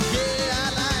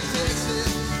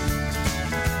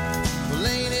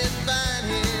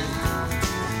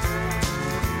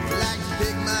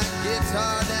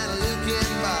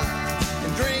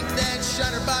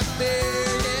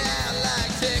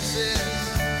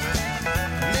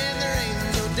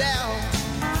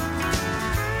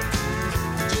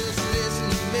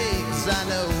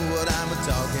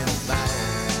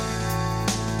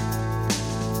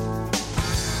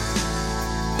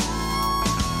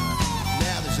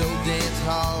old dance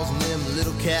halls and them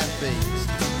little cafes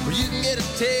where you can get a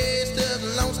taste of the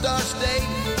Lone Star State.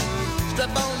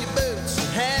 Strap on your boots and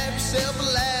have yourself a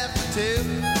laugh or two.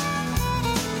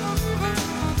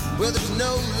 Well, there's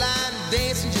no line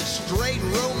dancing, just straight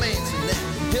romancing. That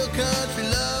hill country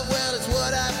love, well, it's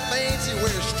what I fancy. Where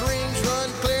the streams run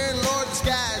clear and Lord, the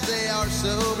skies, they are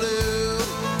so blue.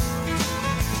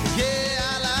 Yeah,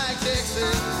 I like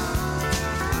Texas.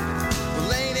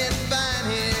 Well, ain't it fine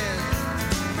here?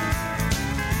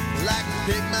 Like to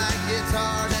pick my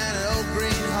guitar down at Old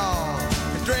Green Hall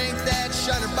and drink that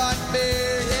Shinerbach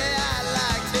beer. Yeah, I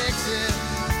like Texas.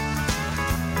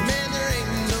 Man, there ain't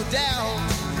no doubt.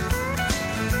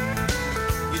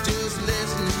 You just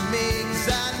listen to me, 'cause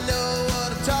I know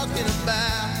what I'm talking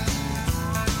about.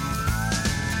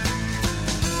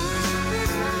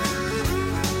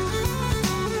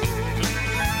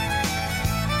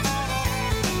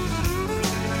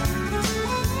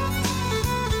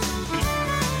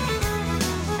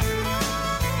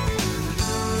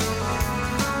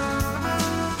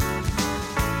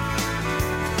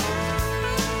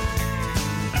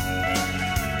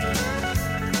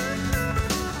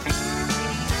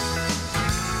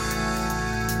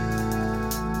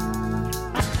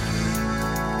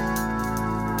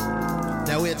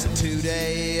 Now it's a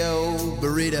 2-day-old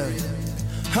burrito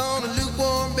on a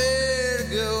lukewarm beer to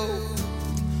go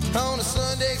on a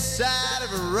Sunday side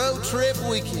of a road trip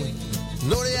weekend.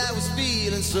 Lordy, I was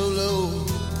feeling so low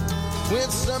when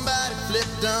somebody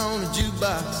flipped on a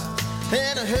jukebox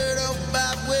and I heard old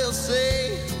Bob Will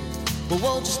say, well,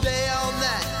 won't you stay all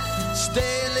night,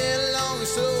 stay a little longer?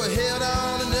 So I held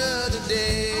on another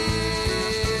day.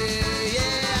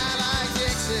 Yeah, I like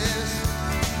Texas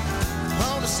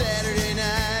on a Saturday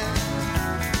night.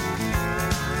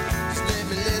 Just let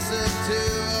me listen to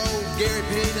old Gary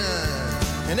Peanut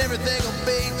and everything will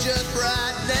be just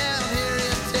right down here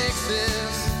in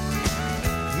Texas.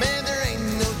 Man, there ain't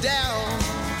no doubt.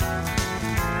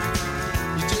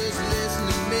 You just listen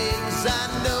to me, 'cause I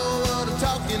know what I'm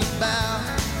talking about.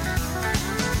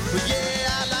 But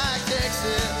yeah, I like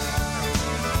Texas.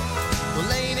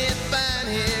 Well, ain't it fine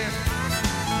here?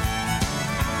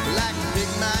 Like to pick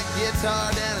my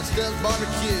guitar down at Stubbs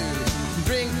Barbecue,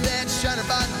 drink that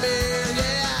Shinerbach beer.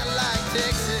 Yeah, I like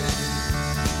Texas.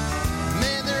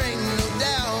 Man, there ain't no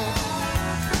doubt.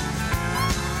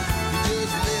 You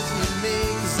just listen to me,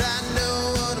 'cause I know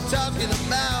what I'm talking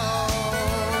about.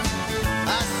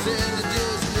 I said to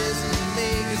just listen to me,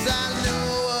 'cause I know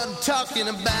what I'm talking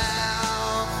about.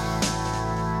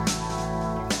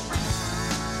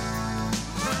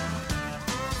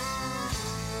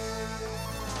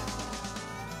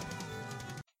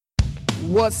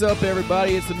 What's up,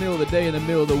 everybody? It's the middle of the day in the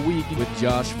middle of the week with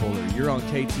Josh Fuller. You're on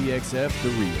KTXF, The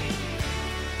Real.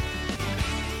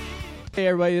 Hey,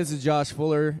 everybody, this is Josh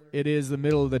Fuller. It is the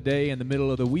middle of the day in the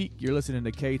middle of the week. You're listening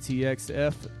to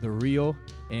KTXF, The Real,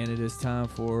 and it is time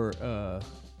for a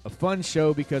fun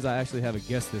show because I actually have a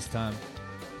guest this time.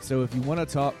 So if you want to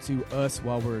talk to us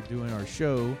while we're doing our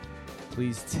show,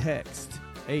 please text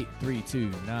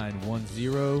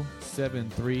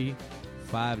 832-910-7359.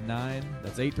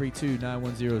 That's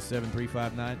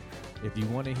 832-910-7359. If you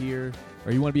want to hear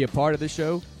or you want to be a part of the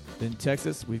show, then text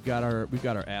us. We've got our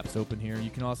apps open here. You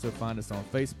can also find us on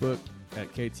Facebook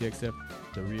at KTXF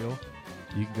The Real.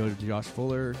 You can go to Josh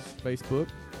Fuller's Facebook.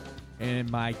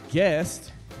 And my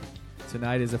guest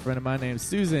tonight is a friend of mine named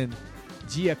Susan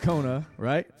Giacona,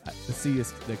 right? The C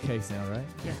is the K sound, right?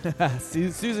 Yeah.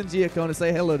 Susan Giacona.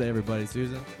 Say hello to everybody,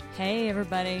 Susan. Hey,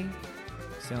 everybody.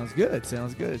 Sounds good. So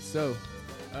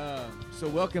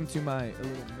welcome to my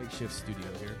little makeshift studio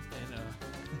here.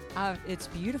 And it's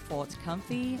beautiful. It's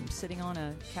comfy. I'm sitting on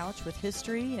a couch with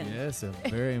history. And yes, a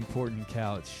very important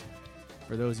couch.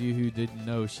 For those of you who didn't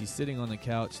know, she's sitting on the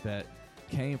couch that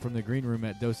came from the green room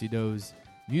at Dosey Do's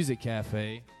Music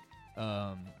Cafe.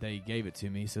 They gave it to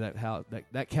me, so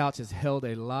that couch has held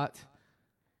a lot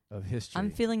of history.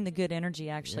 I'm feeling the good energy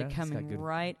actually coming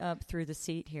right up through the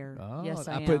seat here. Oh, yes,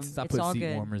 I am. I put it's seat all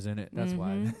good. warmers in it. That's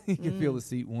why you can feel the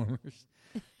seat warmers.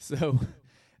 So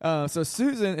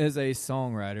Susan is a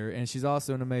songwriter, and she's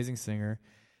also an amazing singer.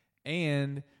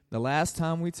 And the last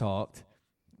time we talked,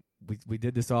 we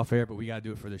did this off air, but we got to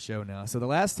do it for the show now. So the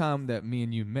last time that me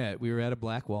and you met, we were at a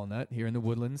Black Walnut here in the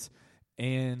Woodlands,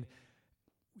 and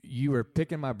you were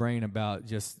picking my brain about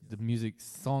just the music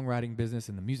songwriting business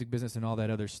and the music business and all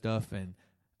that other stuff. And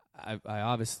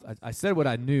I said what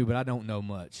I knew, but I don't know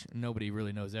much. Nobody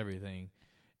really knows everything.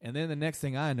 And then the next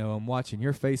thing I know, I'm watching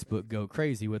your Facebook go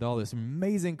crazy with all this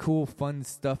amazing, cool, fun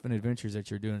stuff and adventures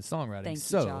that you're doing in songwriting. Thank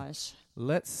you, Josh.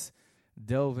 Let's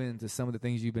delve into some of the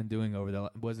things you've been doing over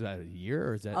was that a year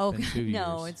or is that been 2 years?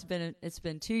 No, it's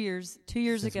been 2 years. 2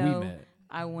 years Since ago, we met.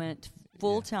 I went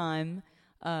full time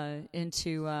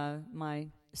into my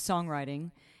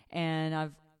songwriting, and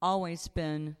I've always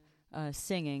been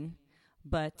singing,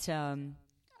 but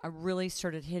I really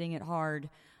started hitting it hard,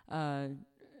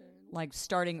 like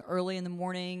starting early in the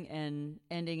morning and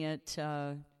ending it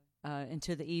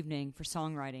into the evening for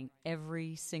songwriting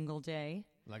every single day.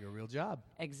 Like a real job.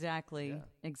 Exactly.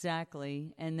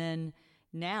 And then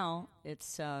now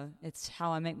it's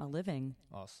how I make my living.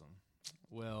 Awesome.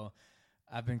 Well,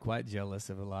 I've been quite jealous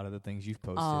of a lot of the things you've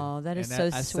posted. Oh, that is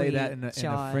and so I sweet, say that in a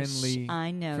friendly,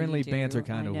 I know friendly you do. banter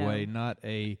kind I of know. way, not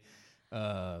a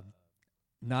that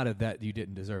you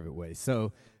didn't deserve it way.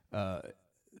 So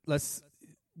there's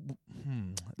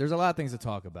a lot of things to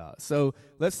talk about. So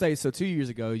let's say 2 years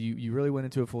ago you really went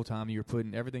into it full time. You were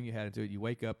putting everything you had into it. You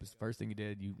wake up, it's the first thing you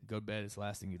did. You go to bed, it's the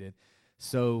last thing you did.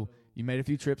 So you made a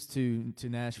few trips to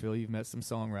Nashville. You've met some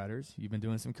songwriters. You've been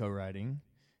doing some co-writing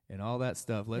and all that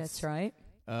stuff. That's right.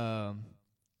 I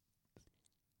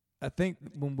think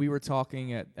when we were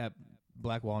talking at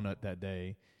Black Walnut that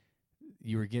day,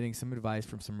 you were getting some advice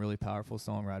from some really powerful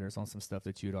songwriters on some stuff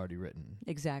that you had already written.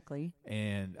 Exactly.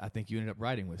 And I think you ended up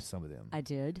writing with some of them. I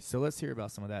did. So let's hear about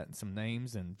some of that and some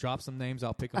names and drop some names.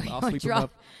 I'll pick them. Okay, I'll sweep them drop-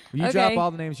 up. You okay. drop all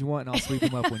the names you want, and I'll sweep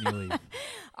them up when you leave.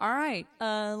 All right.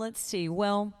 Let's see.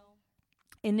 Well,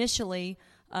 initially,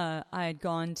 I had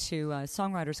gone to a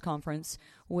songwriters conference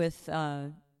with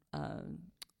the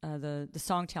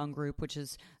Songtown group, which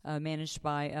is managed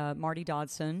by Marty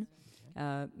Dodson.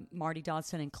 Marty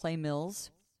Dodson and Clay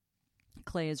Mills.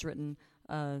 Clay has written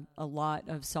a lot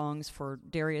of songs for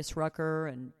Darius Rucker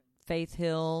and Faith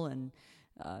Hill, and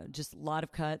just a lot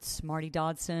of cuts. Marty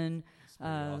Dodson,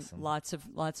 awesome. lots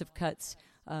of cuts.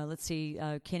 Let's see,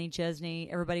 Kenny Chesney.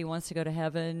 Everybody Wants to Go to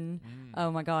Heaven.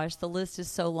 Oh my gosh, the list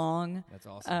is so long. That's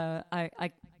awesome.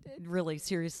 I really,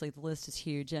 seriously, the list is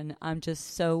huge, and I'm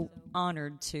just so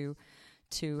honored to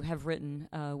have written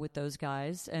with those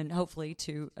guys, and hopefully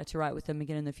to write with them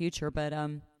again in the future. But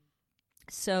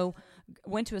so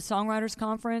went to a songwriters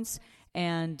conference,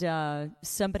 and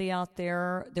somebody out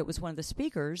there that was one of the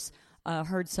speakers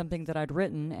heard something that I'd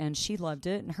written, and she loved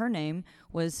it. And her name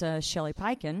was Shelley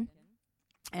Piken,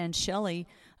 and Shelley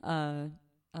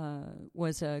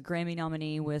was a Grammy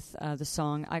nominee with the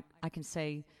song. I can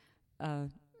say, the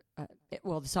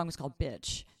song was called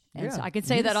 "Bitch." And Yeah. so I can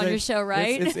say that on your show,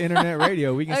 right? It's internet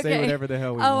radio. We can say Okay. whatever the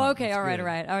hell we want. Oh, okay. It's All right. good. All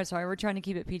right. All right. Sorry. We're trying to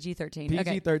keep it PG-13.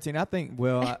 Okay. PG-13. I think,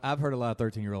 I've heard a lot of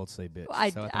 13-year-olds say bitch. So I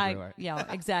think we're right. Yeah,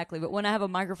 exactly. But when I have a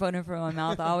microphone in front of my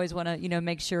mouth, I always want to,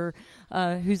 make sure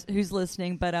who's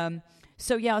listening. But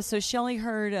so Shelley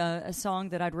heard a song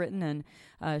that I'd written, and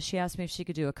she asked me if she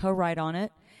could do a co-write on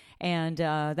it. And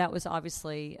that was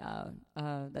obviously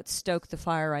that stoked the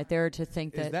fire right there to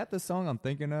think that. Is that the song I'm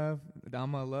thinking of?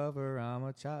 I'm a lover, I'm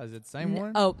a child. Is it the same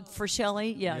one? Oh, for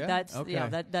Shelley, Yeah? that's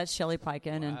Okay. that's Shelley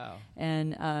Piken, Wow.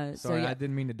 and Sorry, so I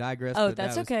didn't mean to digress. Oh, but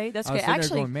that's that was, okay. That's I was okay. sitting there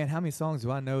Actually, going, man, how many songs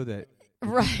do I know that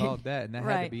Right. called that? And that had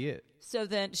to Right. be it. So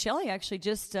then Shelley actually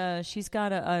just she's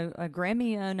got a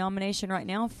Grammy nomination right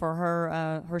now for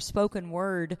her spoken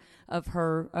word of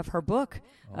her book.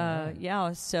 Right.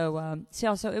 Yeah. So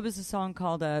it was a song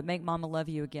called "Make Mama Love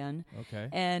You Again." Okay.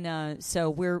 And so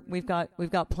we've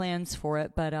got plans for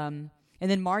it, but and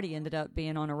then Marty ended up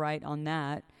being on a write on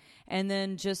that, and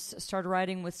then just started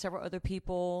writing with several other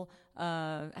people.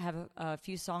 Have a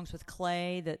few songs with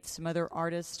Clay that some other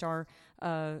artists are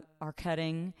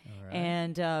cutting, All right.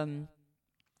 and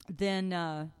then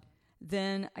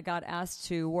I got asked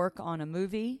to work on a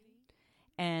movie,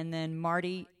 and then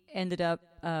Marty ended up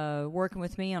working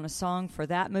with me on a song for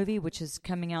that movie, which is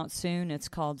coming out soon. It's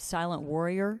called Silent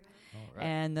Warrior, All right.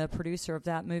 and the producer of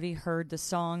that movie heard the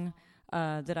song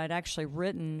that I'd actually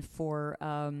written for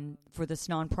this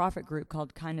nonprofit group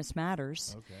called Kindness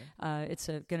Matters. Okay. It's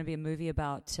going to be a movie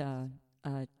about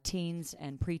teens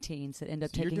and preteens that end up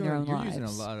So taking their own you're lives. using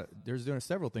a lot of. There's doing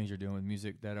several things you're doing with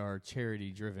music that are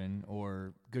charity driven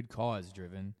or good cause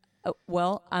driven.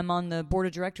 Well, I'm on the board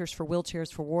of directors for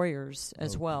Wheelchairs for Warriors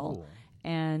as well. Cool.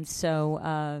 And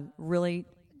so really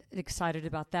excited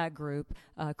about that group.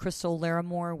 Crystal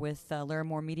Larimore with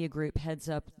Larimore Media Group heads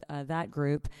up that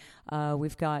group.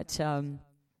 We've got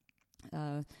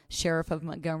Sheriff of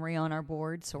Montgomery on our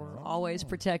board, so we're always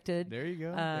protected. There you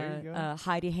go. There you go.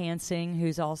 Heidi Hansing,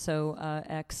 who's also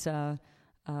ex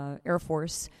Air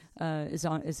Force,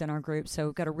 is in our group. So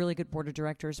we've got a really good board of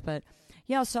directors. But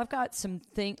Yeah, so I've got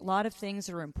a lot of things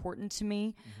that are important to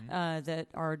me that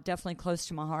are definitely close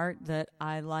to my heart that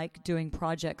I like doing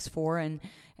projects for. And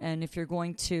if you're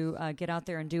going to get out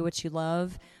there and do what you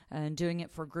love and doing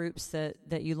it for groups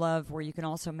that you love where you can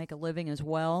also make a living as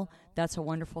well, that's a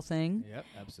wonderful thing. Yep,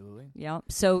 absolutely. Yeah.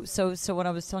 So what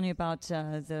I was telling you about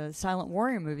the Silent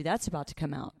Warrior movie, that's about to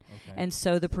come out. Okay. And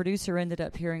so the producer ended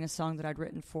up hearing a song that I'd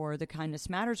written for the Kindness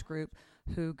Matters group,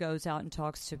 who goes out and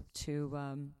talks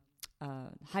to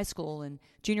high school and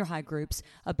junior high groups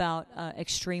about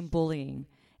extreme bullying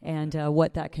and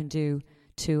what that can do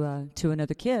to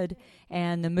another kid.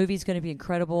 And the movie's going to be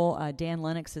incredible. Dan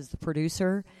Lennox is the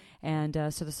producer,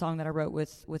 and so the song that I wrote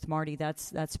with Marty,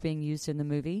 that's being used in the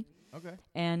movie. Okay.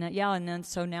 And and then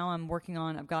so now I'm working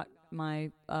on. I've got my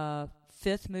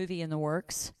 5th movie in the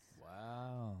works.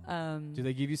 Wow. Do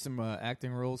they give you some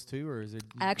acting roles too, or is it?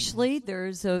 Actually,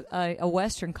 there's a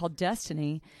Western called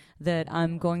Destiny that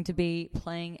I'm going to be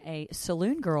playing a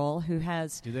saloon girl who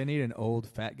has... Do they need an old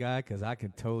fat guy? Because I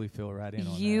could totally fill right in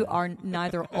on that. You are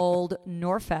neither old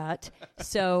nor fat.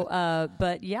 So,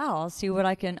 but yeah, I'll see what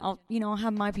I can... I'll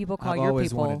have my people call your people. I've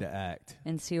always wanted to act.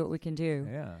 And see what we can do.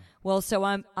 Yeah. Well, so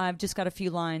I've just got a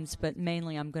few lines, but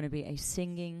mainly I'm going to be a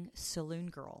singing saloon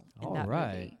girl in that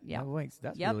movie. Yeah,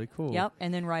 that's really cool. Yep,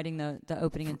 and then writing the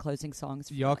opening and closing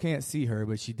songs. Y'all can't see her,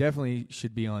 but she definitely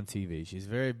should be on TV. She's a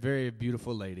very, very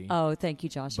beautiful lady. Oh, thank you,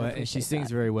 Josh. And she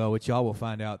sings very well, which y'all will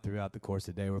find out throughout the course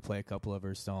of the day. We'll play a couple of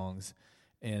her songs.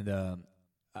 And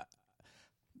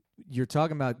you're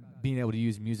talking about being able to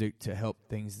use music to help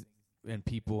things and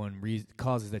people and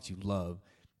causes that you love.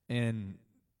 And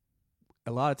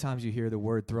a lot of times you hear the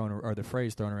word thrown or the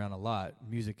phrase thrown around a lot.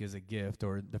 Music is a gift,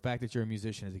 or the fact that you're a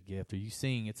musician is a gift, or you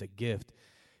sing, it's a gift.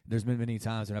 There's been many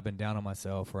times when I've been down on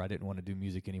myself where I didn't want to do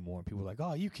music anymore. And people are like,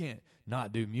 oh, you can't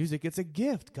not do music. It's a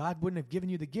gift. God wouldn't have given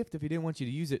you the gift if he didn't want you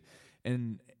to use it.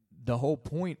 And the whole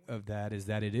point of that is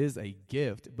that it is a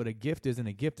gift, but a gift isn't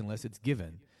a gift unless it's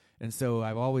given. And so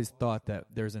I've always thought that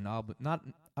there's I don't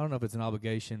know if it's an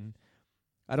obligation.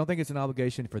 I don't think it's an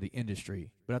obligation for the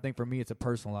industry, but I think for me it's a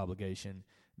personal obligation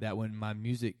that when my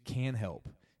music can help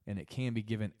and it can be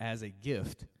given as a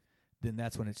gift, then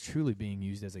that's when it's truly being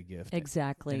used as a gift.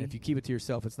 Exactly. And if you keep it to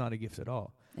yourself, it's not a gift at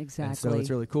all. Exactly. And so it's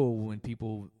really cool when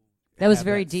people... That was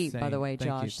very deep, by the way,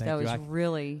 Josh. Thank you. Was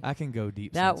really... I can go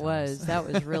deep that sometimes. That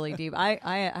was really deep.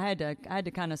 I had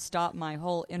to kind of stop my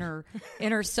whole inner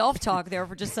self-talk there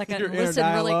for just a second and listen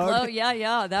really close.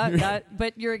 Yeah. That.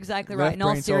 But you're exactly right. In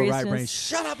all seriousness, right brain,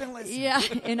 shut up and listen. Yeah.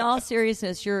 In all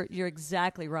seriousness, you're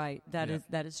exactly right. That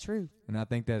is true. And I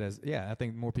think that I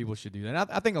think more people should do that. And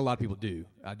I think a lot of people do.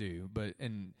 I do.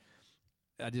 And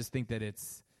I just think that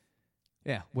it's...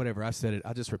 Yeah, whatever. I said it.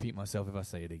 I'll just repeat myself if I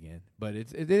say it again. But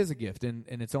it is a gift, and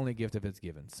it's only a gift if it's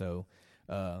given. So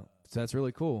that's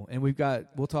really cool. And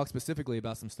we'll talk specifically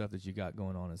about some stuff that you got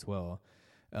going on as well.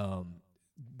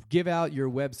 Give out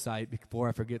your website before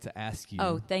I forget to ask you.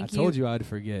 Oh, thank you. I told you I'd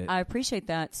forget. I appreciate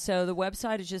that. So the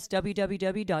website is just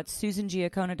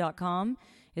www.susangiacona.com.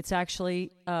 It's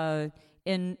actually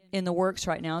in the works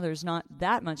right now. There's not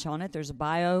that much on it. There's a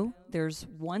bio. There's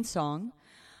one song.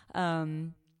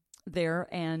 There,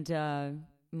 and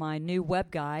my new web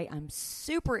guy I'm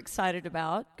super excited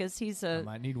about because I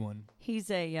might need one. He's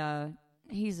a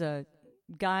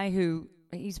guy who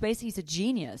he's a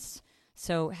genius.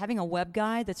 So having a web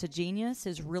guy that's a genius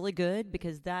is really good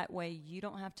because that way you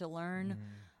don't have to learn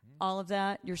all of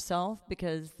that yourself,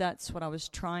 because that's what I was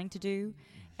trying to do.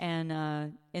 And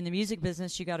in the music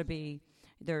business, you got to be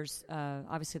there's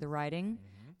obviously the writing,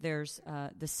 there's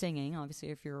the singing, obviously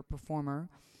if you're a performer.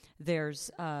 There's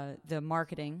the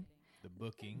marketing. The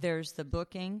booking. There's the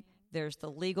booking. There's the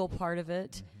legal part of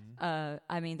it.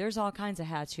 There's all kinds of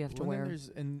hats you have to wear. There's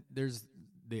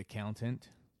the accountant.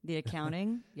 The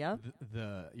accounting, yep.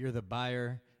 You're the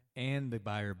buyer and the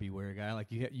buyer beware guy.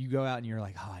 Like you go out and you're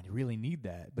like, oh, I really need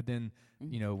that. But then,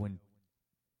 when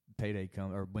payday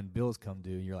comes or when bills come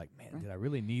due, you're like, man, did I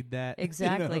really need that?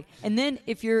 Exactly. And then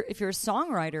if you're a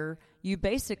songwriter,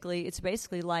 it's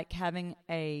basically like having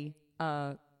a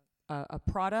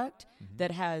product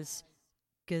that has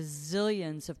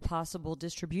gazillions of possible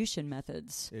distribution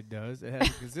methods. It does. It has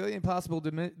a gazillion possible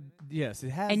yes, it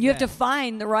has. And you have to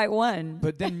find the right one.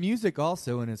 But then music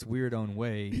also in its weird own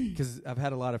way, because I've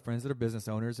had a lot of friends that are business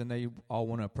owners and they all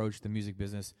want to approach the music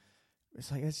business. It's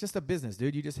like, it's just a business,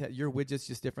 dude. You just your widget's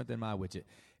just different than my widget.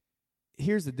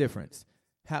 Here's the difference.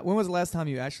 When was the last time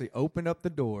you actually opened up the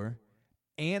door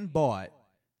and bought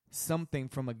something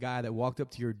from a guy that walked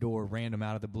up to your door random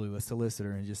out of the blue, a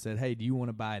solicitor, and just said, hey, do you want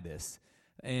to buy this?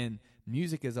 And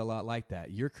music is a lot like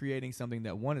that. You're creating something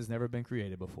that, one, has never been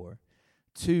created before.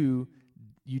 Two,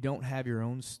 you don't have your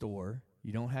own store.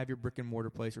 You don't have your brick and mortar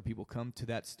place where people come to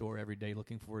that store every day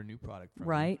looking for a new product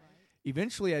from you.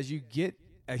 Eventually, as you get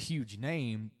a huge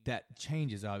name, that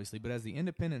changes, obviously. But as the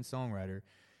independent songwriter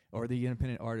or the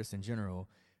independent artist in general,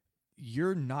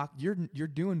 you're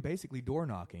doing basically door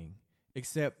knocking.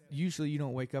 Except usually you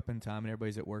don't wake up in time and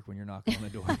everybody's at work when you're knocking on the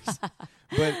doors.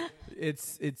 But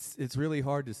it's really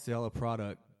hard to sell a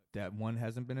product that, one,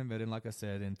 hasn't been invented, like I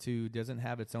said, and two, doesn't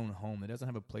have its own home. It doesn't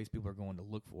have a place people are going to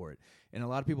look for it. And a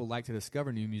lot of people like to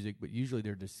discover new music, but usually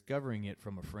they're discovering it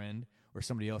from a friend or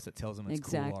somebody else that tells them it's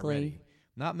cool already.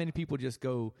 Not many people just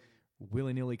go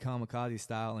willy-nilly kamikaze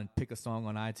style and pick a song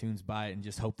on iTunes, buy it, and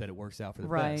just hope that it works out for the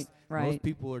best. Most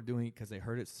people are doing it because they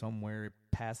heard it somewhere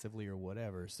passively or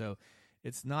whatever. So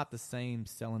it's not the same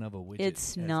selling of a widget.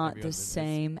 It's not the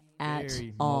same at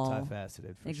all. Very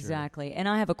multifaceted, for exactly. Sure. And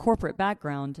I have a corporate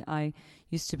background. I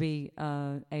used to be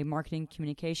a marketing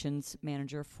communications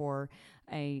manager for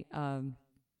a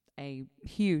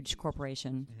huge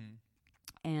corporation,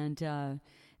 and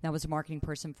that was a marketing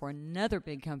person for another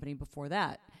big company before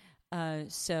that.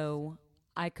 So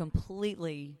I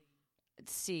completely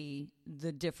see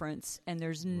the difference, and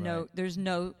there's no.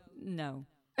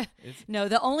 No,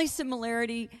 the only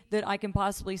similarity that I can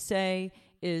possibly say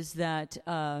is that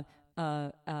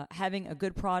having a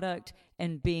good product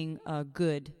and being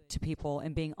good to people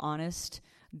and being honest,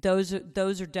 those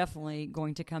are definitely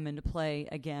going to come into play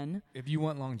again. If you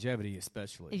want longevity,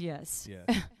 especially. Yes. Yeah.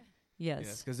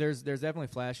 Yes. Because there's definitely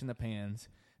flash in the pans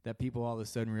that people all of a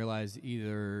sudden realize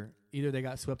either they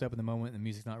got swept up in the moment and the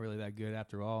music's not really that good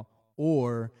after all,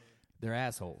 or they're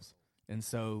assholes. And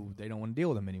so they don't want to deal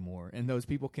with them anymore. And those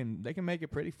people can make it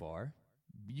pretty far.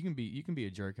 You can be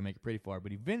a jerk and make it pretty far,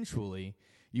 but eventually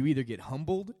you either get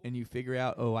humbled and you figure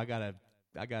out, oh, I gotta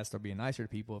start being nicer to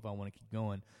people if I want to keep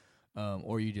going,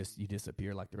 or you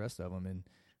disappear like the rest of them, and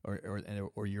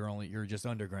or you're just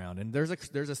underground. And there's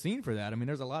a scene for that. I mean,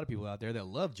 there's a lot of people out there that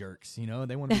love jerks. You know,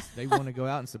 they want to go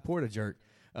out and support a jerk.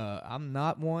 I'm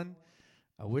not one.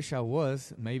 I wish I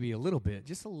was, maybe a little bit,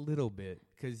 just a little bit,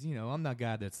 because, you know, I'm that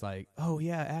guy that's like, oh,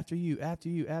 yeah, after you,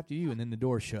 and then the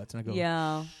door shuts, and I go,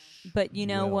 yeah, but you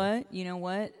know what?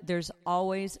 There's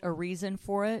always a reason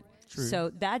for it. True.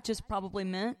 So that just probably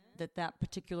meant that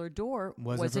particular door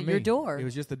wasn't your door. It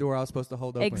was just the door I was supposed to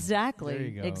hold open. Exactly. There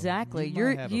you go. Exactly.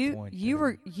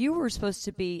 You were supposed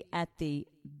to be at the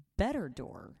better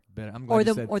door. I'm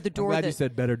glad you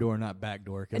said better door, not back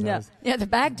door. The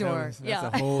back door.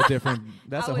 That's a whole different.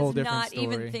 That's a whole different story. I was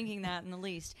not even thinking that in the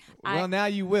least. Well, now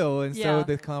you will, and so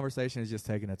the conversation is just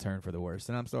taking a turn for the worse.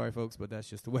 And I'm sorry, folks, but that's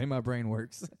just the way my brain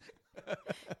works.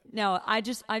 No, I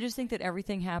just think that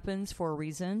everything happens for a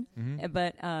reason.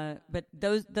 But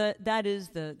that is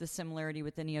the similarity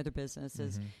with any other business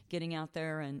is getting out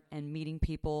there and meeting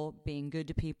people, being good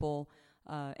to people,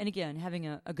 and again having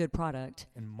a good product.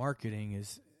 And marketing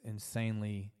is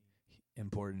insanely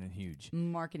important and huge.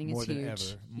 Marketing is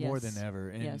huge. More than ever.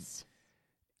 And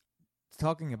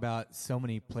talking about so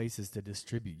many places to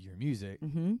distribute your music,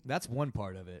 that's one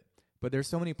part of it. But there's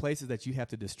so many places that you have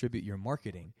to distribute your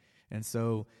marketing. And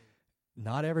so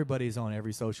not everybody's on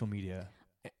every social media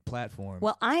platform.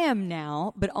 Well, I am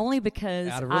now, but only because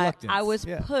I was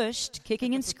pushed,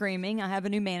 kicking and screaming. I have a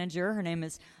new manager. Her name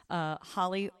is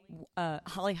Holly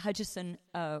Hutchison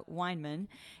Weinman,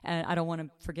 and I don't want to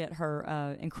forget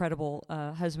her incredible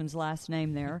husband's last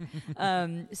name there.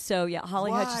 So yeah,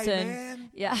 Holly Hutchison. Man?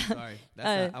 Yeah, sorry,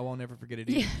 I won't never forget it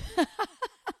either.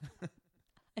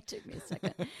 It took me a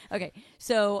second. Okay,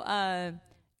 so.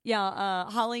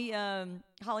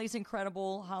 Holly's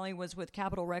incredible. Holly was with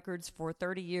Capitol Records for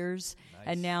 30 years,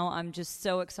 and now I'm just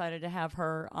so excited to have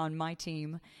her on my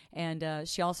team. And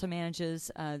she also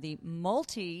manages the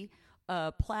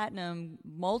multi-platinum,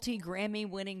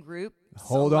 multi-Grammy-winning group.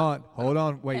 Hold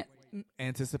on, wait.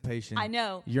 Anticipation. I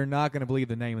know. You're not going to believe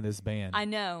the name of this band. I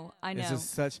know. It's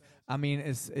just such. I mean,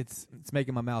 it's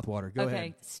making my mouth water. Go ahead.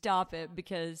 Okay, stop it,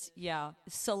 because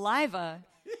Saliva.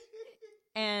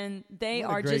 And they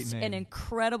are just an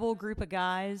incredible group of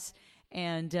guys,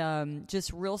 and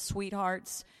just real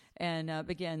sweethearts. And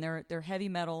again, they're heavy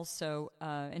metal. So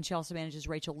and she also manages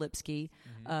Rachel Lipsky.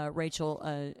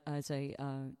 Rachel is a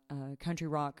country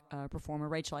rock performer.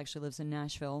 Rachel actually lives in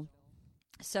Nashville.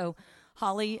 So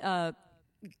Holly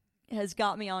has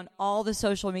got me on all the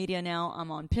social media now.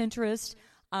 I'm on Pinterest.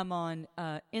 I'm on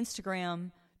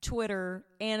Instagram, Twitter,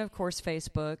 and of course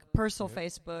Facebook, personal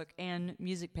Facebook and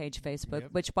music page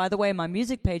Facebook, which, by the way, my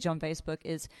music page on Facebook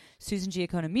is Susan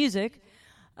Giacona Music.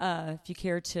 If you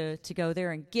care to go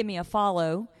there and give me a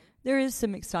follow, There is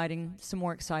some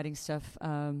more exciting stuff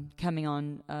coming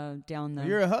on down the.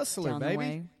 You're a hustler, down the baby.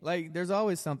 way. Like there's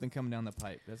always something coming down the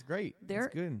pipe. That's great.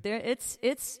 That's good.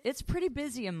 It's pretty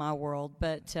busy in my world,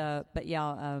 but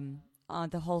yeah,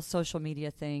 the whole social media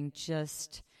thing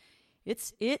just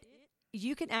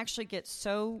you can actually get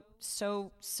so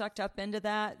sucked up into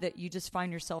that you just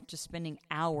find yourself just spending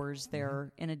hours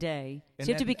there in a day. So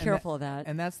you have to be careful of that.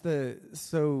 And that's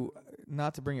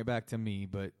not to bring it back to me,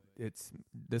 but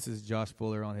this is Josh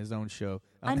Fuller on his own show.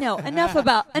 I know. Enough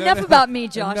about me,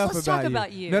 Josh. Let's talk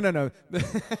about you. No.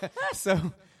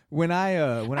 So when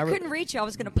I couldn't reach you, I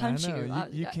was going to punch you.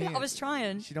 You can't. I was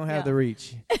trying. She don't have the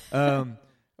reach. When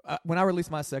I released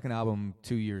my second album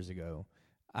 2 years ago,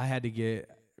 I had to get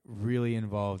really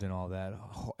involved in all that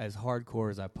as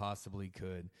hardcore as I possibly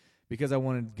could because I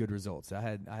wanted good results. I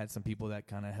had some people that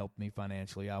kind of helped me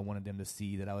financially. I wanted them to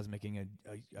see that I was making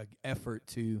a effort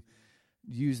to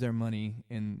use their money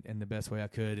in the best way I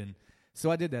could, and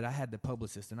so I did that. I had the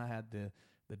publicist and I had the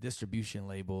distribution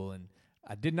label, and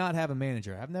I did not have a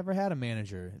manager. I've never had a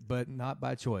manager, but not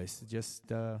by choice. Just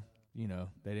they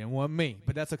didn't want me,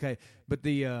 but that's okay. But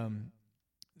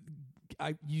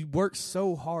you work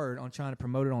so hard on trying to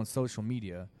promote it on social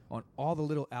media, on all the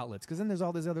little outlets, because then there's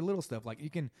all this other little stuff. Like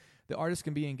the artist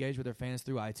can be engaged with their fans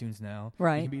through iTunes now.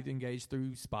 Right. You can be engaged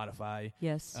through Spotify.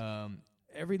 Yes.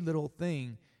 Every little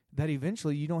thing that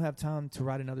eventually you don't have time to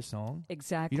write another song.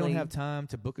 Exactly. You don't have time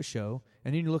to book a show.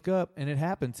 And then you look up, and it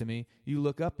happened to me. You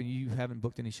look up, and you haven't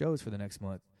booked any shows for the next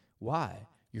month. Why?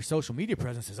 Your social media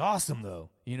presence is awesome, though.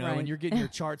 Right. And you're getting your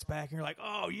charts back, and you're like,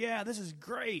 oh, yeah, this is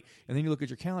great. And then you look at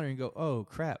your calendar and go, oh,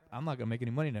 crap, I'm not going to make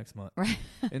any money next month. Right.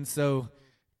 And so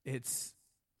it's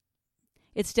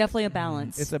definitely a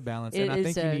balance. It's a balance. And I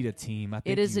think you need a team. I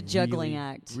think it is you a juggling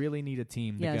act. Really need a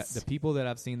team. Yes. The people that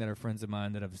I've seen that are friends of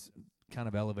mine that have kind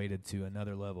of elevated to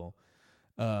another level.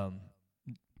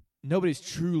 Nobody's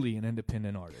truly an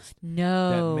independent artist.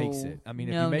 No, that makes it. I mean,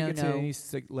 if you make it to any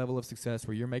level of success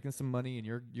where you're making some money and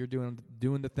you're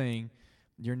doing the thing,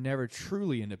 you're never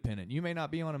truly independent. You may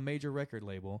not be on a major record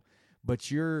label, but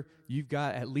you've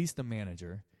got at least a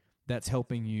manager that's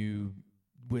helping you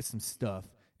with some stuff,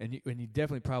 and you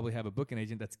definitely probably have a booking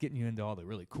agent that's getting you into all the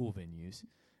really cool venues,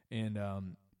 and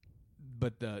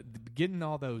but the getting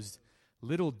all those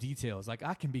little details, like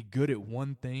I can be good at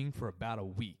one thing for about a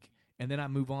week. And then I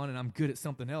move on and I'm good at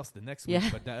something else the next week.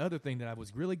 But that other thing that I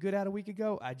was really good at a week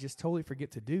ago, I just totally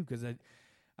forget to do because I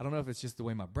don't know if it's just the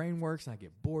way my brain works and I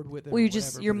get bored with it. Well,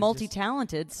 you're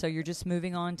multi-talented, so you're just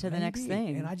moving on to the next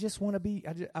thing. And I just want to be.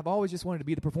 I've always just wanted to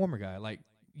be the performer guy. Like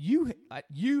you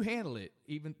handle it,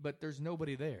 but there's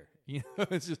nobody there.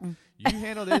 It's just you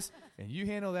handle this and you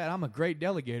handle that. I'm a great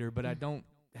delegator, but I don't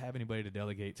have anybody to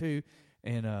delegate to.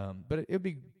 And but it'd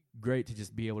be great to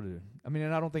just be able to. I mean,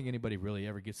 and I don't think anybody really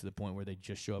ever gets to the point where they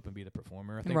just show up and be the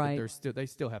performer. I think that they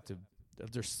still have to.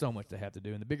 There's so much they have to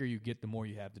do, and the bigger you get, the more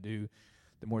you have to do,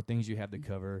 the more things you have to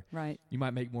cover. Right. You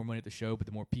might make more money at the show, but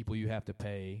the more people you have to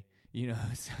pay.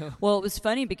 So. Well, it was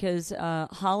funny because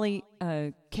Holly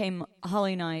became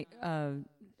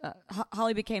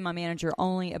my manager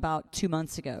only about 2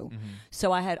 months ago. Mm-hmm.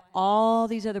 So I had all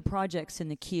these other projects in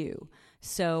the queue.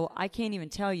 So I can't even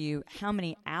tell you how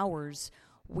many hours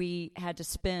we had to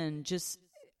spend just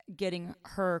getting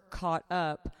her caught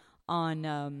up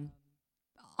on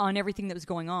everything that was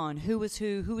going on. Who was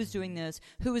doing this,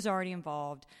 who was already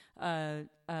involved, and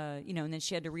then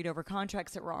she had to read over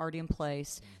contracts that were already in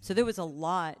place. So there was a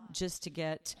lot just to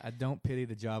get. I don't pity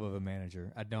the job of a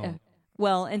manager. I don't.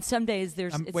 Well, and some days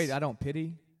there's. I don't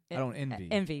pity. I don't envy.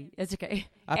 Envy. It's okay.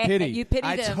 I pity. You pity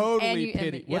I them. totally pity.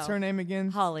 Envy. What's her name again?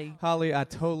 Holly. Holly, I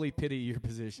totally pity your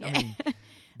position. I mean,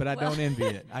 but I don't envy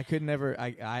it. I could never.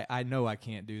 I know I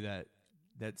can't do that.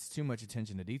 That's too much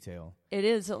attention to detail. It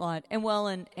is a lot, and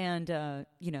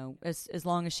as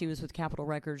long as she was with Capitol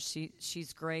Records,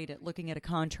 she's great at looking at a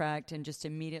contract and just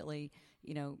immediately,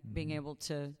 being able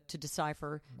to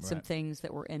decipher some things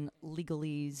that were in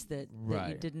legalese that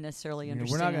you didn't necessarily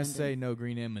understand. We're not going to say no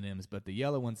green M&Ms, but the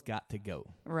yellow one's got to go.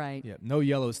 Right. Yeah. No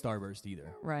yellow Starburst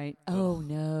either. Right. Oh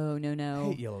no. I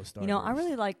hate yellow Starburst. I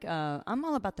really like. I'm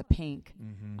all about the pink.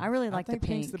 Mm-hmm. I really like I think the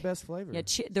pink. Pink's the best flavor. Yeah.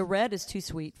 The red is too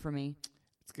sweet for me.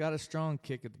 It's got a strong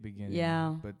kick at the beginning.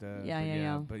 Yeah. But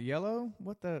yeah. But yellow,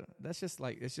 that's just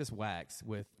it's just wax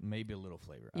with maybe a little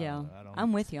flavor. Yeah.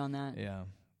 I'm with you on that. Yeah.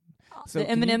 So the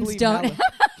M&Ms don't.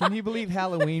 Can you believe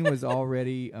Halloween was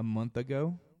already a month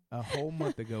ago? A whole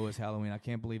month ago was Halloween. I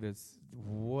can't believe it's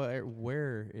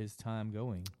where is time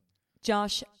going?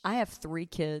 Josh, I have 3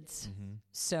 kids. Mm-hmm.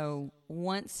 So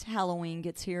once Halloween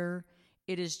gets here,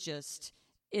 it is just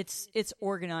it's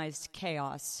organized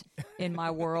chaos in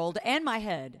my world and my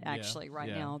head actually right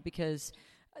now, because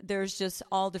there's just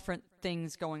all different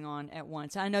things going on at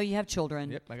once. I know you have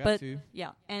children. Yep, I got two.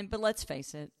 Yeah, but let's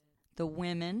face it, the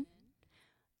women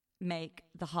make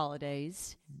the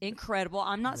holidays incredible.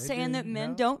 I'm not saying that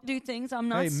men don't do things. I'm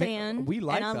not saying. We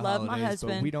like and I the love holidays, my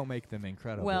husband. but we don't make them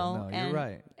incredible. Well, no, you're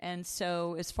right. And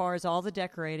so as far as all the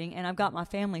decorating, and I've got my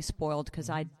family spoiled because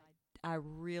I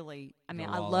really, I mean,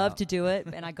 I love to do it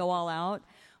and I go all out,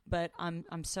 but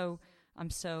I'm so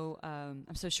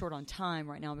short on time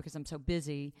right now because I'm so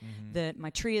busy that my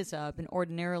tree is up, and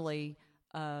ordinarily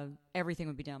everything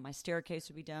would be done. My staircase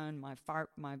would be done.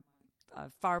 My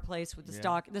fireplace with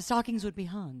the stockings would be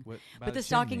hung, but the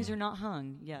stockings are not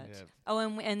hung yet. Yep. Oh,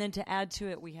 and then to add to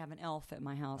it, we have an elf at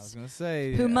my house. I was going to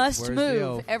say, who must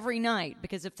move every night,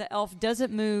 because if the elf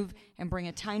doesn't move and bring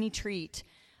a tiny treat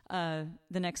the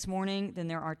next morning, then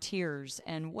there are tears.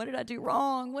 And what did I do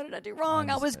wrong? What did I do wrong?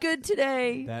 I was good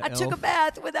today. I took a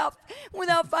bath without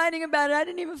fighting about it. I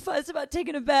didn't even fuss about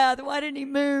taking a bath. Why didn't he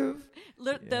move?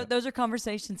 Those are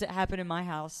conversations that happen in my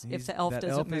house if the elf doesn't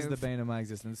move. That elf is the bane of my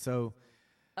existence. So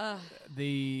I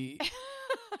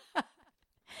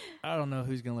don't know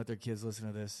who's going to let their kids listen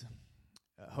to this.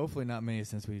 Hopefully not me,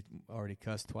 since we already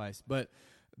cussed twice. But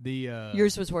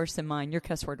yours was worse than mine. Your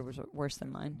cuss word was worse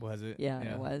than mine. Was it? Yeah,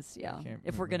 it was. Yeah.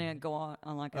 If we're gonna go on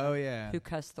like who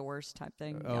cussed the worst type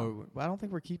thing. Oh, I don't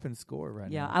think we're keeping score right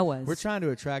now. Yeah, I was. We're trying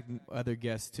to attract other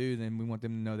guests too. Then we want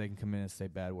them to know they can come in and say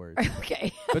bad words.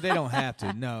 Okay. But they don't have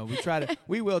to. No,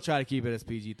 we will try to keep it as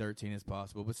PG-13 as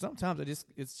possible. But sometimes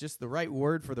it's just the right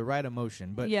word for the right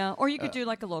emotion. But yeah, or you could do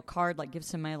like a little card, like give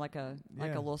somebody like a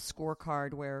little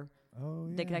scorecard where. Oh,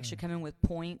 yeah. They could actually come in with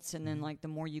points, and then like the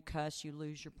more you cuss, you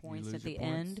lose your points at the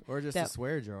end. Or just a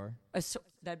swear jar.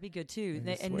 That'd be good too.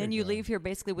 And then you leave here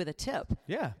basically with a tip.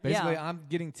 Yeah, basically I'm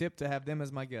getting tipped to have them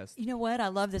as my guest. You know what? I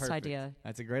love this idea.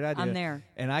 That's a great idea. I'm there.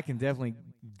 And I can definitely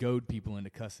goad people into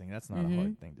cussing. That's not a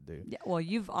hard thing to do. Yeah, well,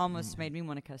 you've almost made me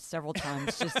want to cuss several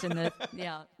times just in the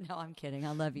no, I'm kidding.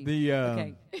 I love you.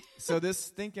 Okay. So this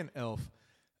stinking elf,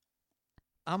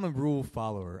 I'm a rule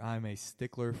follower. I'm a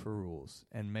stickler for rules.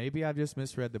 And maybe I've just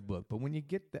misread the book. But when you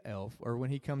get the elf, or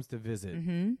when he comes to visit,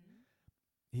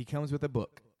 he comes with a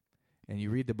book. And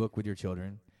you read the book with your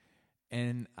children.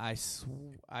 And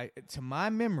to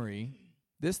my memory,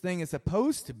 this thing is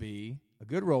supposed to be a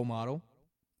good role model.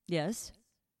 Yes.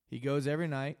 He goes every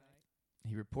night.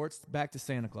 He reports back to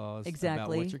Santa Claus about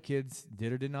what your kids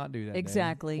did or did not do that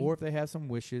day. Or if they have some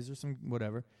wishes or some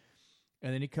whatever.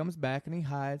 And then he comes back and he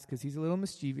hides because he's a little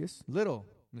mischievous,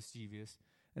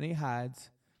 and he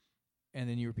hides, and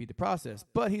then you repeat the process.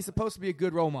 But he's supposed to be a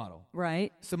good role model.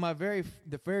 Right. So the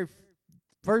very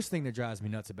first thing that drives me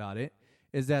nuts about it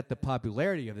is that the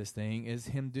popularity of this thing is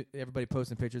everybody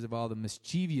posting pictures of all the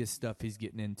mischievous stuff he's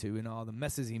getting into and all the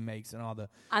messes he makes and all the...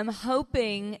 I'm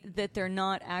hoping that they're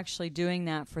not actually doing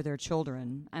that for their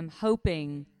children. I'm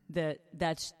hoping that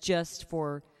that's just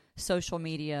for... social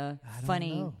media,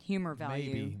 funny humor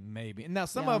value. Maybe. Now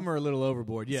some of them are a little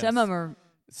overboard. Yes. Some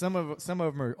of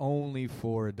them are only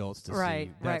for adults to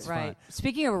see. That's right.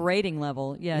 Speaking of a rating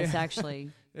level, yes,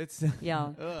 actually, it's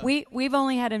we've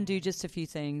only had him do just a few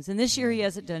things, and this year he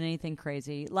hasn't done anything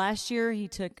crazy. Last year he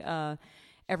took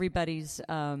everybody's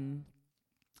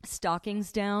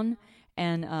stockings down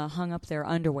and hung up their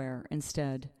underwear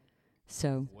instead.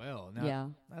 So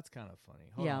that's kind of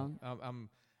funny. Hold on.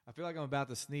 I feel like I'm about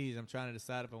to sneeze. I'm trying to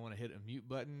decide if I want to hit a mute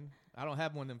button. I don't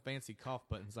have one of them fancy cough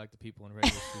buttons like the people in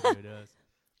radio studio does.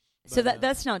 But, so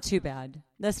that's not too bad.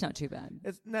 That's not too bad.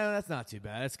 That's not too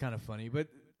bad. That's kind of funny, but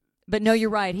no,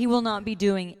 you're right. He will not be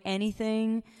doing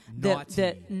anything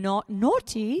naughty.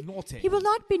 Naughty. He will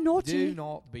not be naughty. Do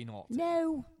not be naughty.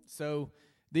 No. So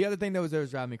the other thing that was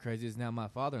driving me crazy is now my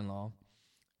father-in-law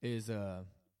is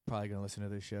probably going to listen to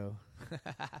this show.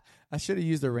 I should have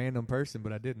used a random person,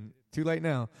 but I didn't. Too late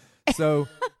now. So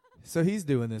he's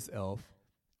doing this elf,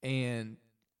 and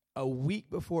a week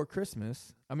before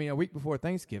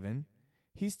Thanksgiving,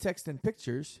 he's texting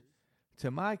pictures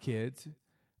to my kids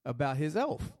about his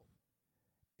elf.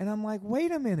 And I'm like,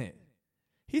 wait a minute.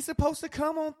 He's supposed to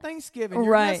come on Thanksgiving.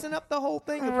 You're messing up the whole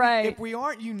thing. If we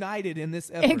aren't united in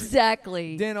this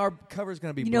effort, then our cover's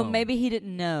going to be blown. Maybe he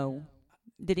didn't know.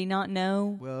 Did he not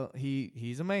know? Well,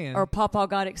 he's a man. Or Papa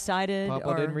got excited.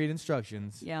 Papa didn't read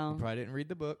instructions. Yeah. He probably didn't read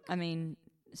the book. I mean,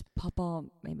 is Papa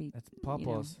maybe... That's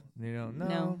Papa's.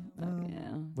 No.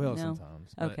 Yeah. Well,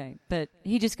 sometimes. But okay. But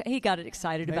he got it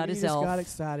excited about his elf. He just got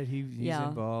excited. He's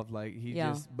involved. Like,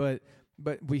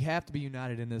 But we have to be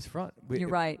united in this front. You're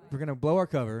right. We're going to blow our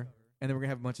cover, and then we're going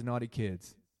to have a bunch of naughty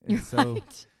kids. And so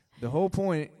the whole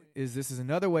point this is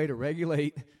another way to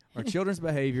regulate our children's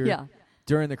behavior Yeah.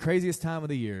 during the craziest time of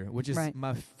the year, which is Right.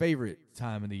 my favorite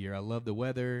time of the year. I love the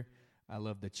weather. I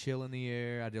love the chill in the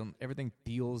air. Everything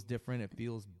feels different. It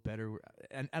feels better.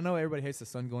 And I know everybody hates the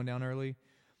sun going down early,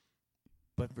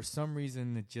 but for some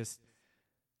reason, it just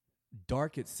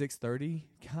dark at 6:30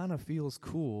 kind of feels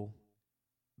cool.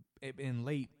 And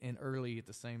late and early at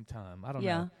the same time. I don't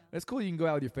Yeah. know. It's cool. You can go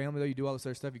out with your family, though. You do all this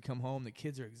other stuff. You come home, the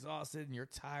kids are exhausted, and you're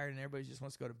tired, and everybody just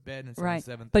wants to go to bed. And it's Right.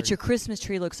 7:30. But your Christmas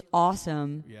tree looks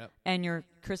awesome. Yep. And your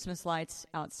Christmas lights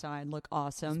outside look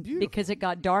awesome It's beautiful. because it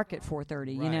got dark at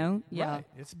 4:30, you Right. know? Yeah. Right.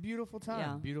 It's a beautiful time.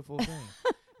 Yeah. Beautiful thing.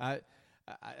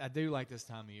 I do like this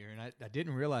time of year, and I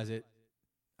didn't realize it.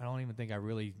 I don't even think I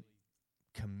really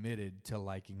committed to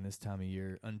liking this time of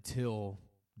year until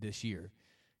this year.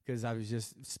 Because I was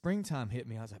just, springtime hit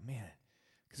me. I was like, man,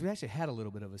 because we actually had a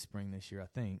little bit of a spring this year, I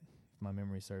think, if my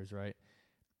memory serves right.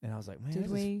 And I was like,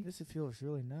 man, this feels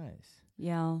really nice.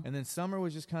 Yeah. And then summer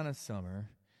was just kind of summer.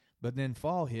 But then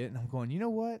fall hit, and I'm going, you know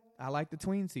what? I like the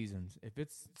tween seasons. If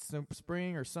it's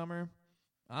spring or summer,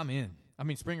 I'm in. I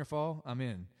mean, spring or fall, I'm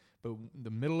in. But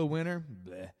the middle of winter,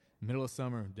 bleh. Middle of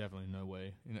summer, definitely no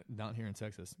way. Not here in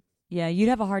Texas. Yeah, you'd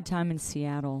have a hard time in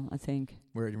Seattle, I think.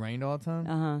 Where it rained all the time?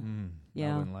 Uh-huh.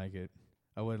 Yeah. I wouldn't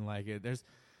like it. There's,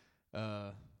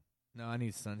 no, I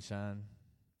need sunshine.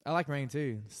 I like rain,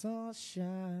 too.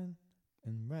 Sunshine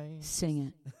and rain.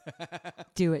 Sing it.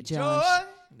 Do it, Josh. Joy!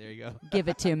 There you go. Give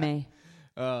it to me.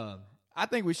 I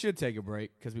think we should take a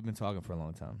break because we've been talking for a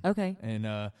long time. Okay.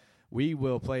 And we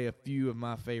will play a few of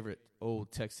my favorite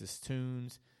old Texas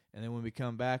tunes. And then when we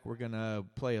come back, we're going to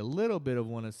play a little bit of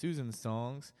one of Susan's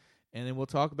songs. And then we'll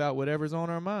talk about whatever's on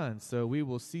our minds. So we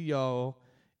will see y'all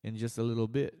in just a little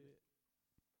bit.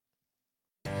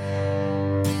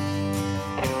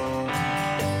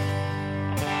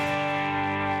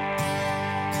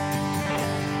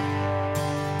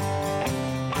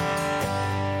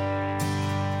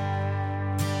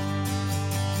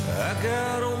 I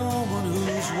got a woman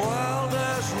who's wild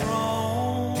as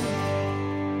wrong.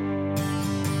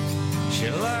 She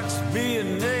likes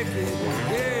being naked and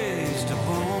gazed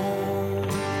upon.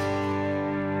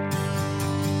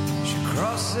 She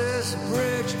crosses a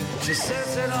bridge, she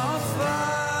sets it on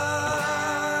fire.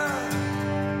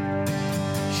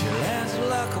 She lands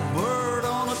like a bird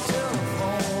on a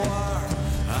telephone wire.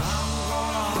 I'm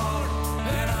gonna holler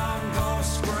and I'm gonna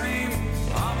scream.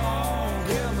 I'm gonna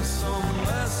give me some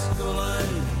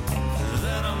mescaline.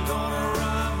 Then I'm gonna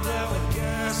rhyme that with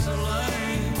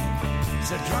gasoline.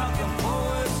 It's a drunken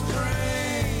poet's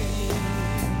dream.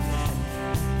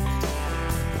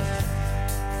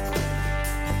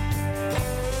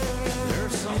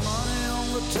 There's some money on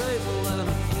the table and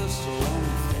a pistol on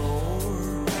the floor.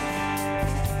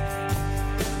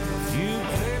 A few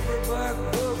paperback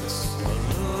books, a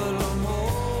little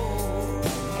more.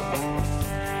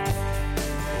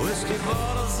 Whiskey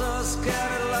bottles are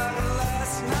scattered like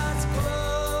last night's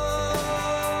clothes,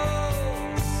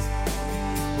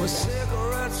 with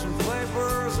cigarettes and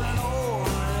papers and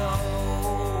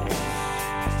Oreos.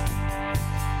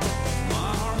 My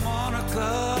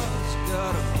harmonica's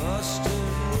got a busted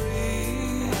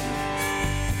reed.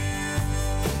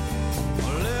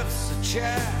 My lips are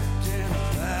chapped in a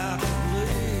back of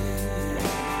lead.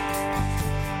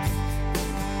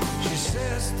 She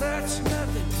says that's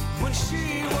nothing when she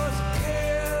was a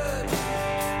kid.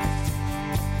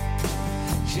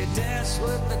 She danced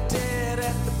with the dead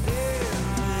at the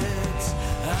pyramids.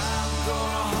 I'm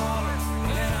gonna holler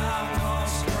and I'm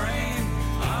gonna scream.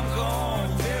 I'm gonna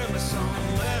give me some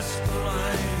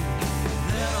mescaline.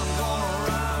 Then I'm gonna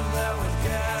rhyme that with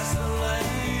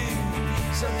gasoline.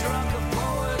 So drunk a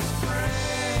poet's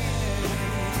dream.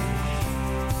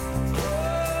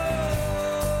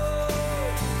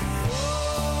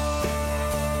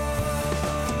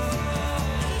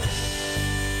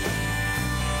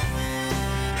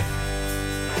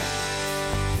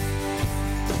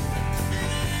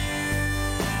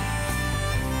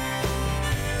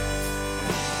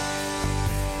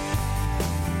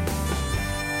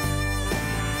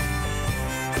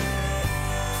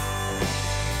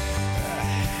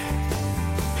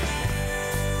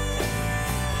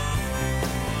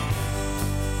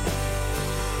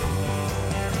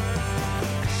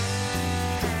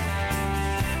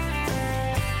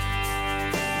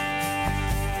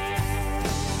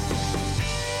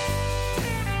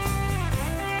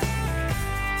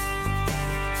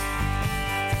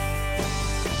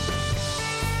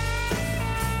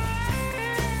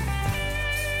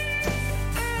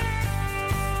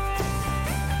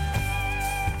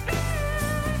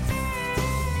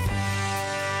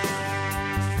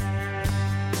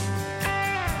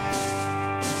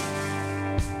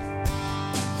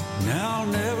 Now I'll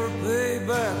never pay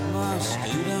back my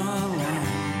student loan.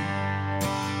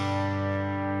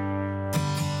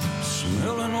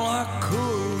 Smelling like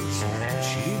Coors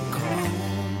cheap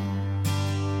cologne.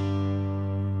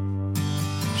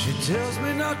 She tells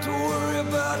me not to worry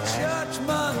about church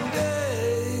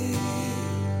Monday.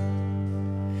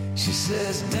 She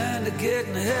says time to get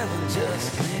in heaven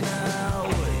just ain't our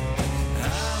way.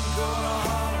 I'm gonna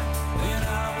holler and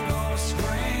I'm gonna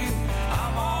scream.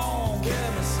 I'm gonna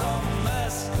get me some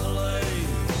Escalade.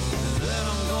 And then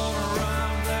I'm gonna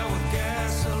rhyme that with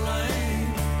gasoline.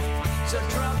 It's a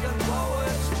drunken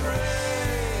poet's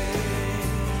dream.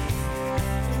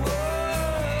 Whoa.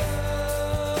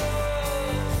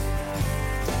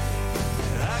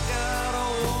 I got a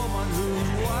woman who's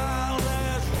wild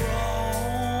as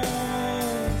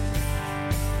Rome.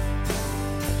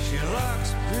 She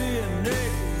likes being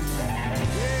naked and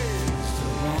gets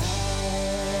alone.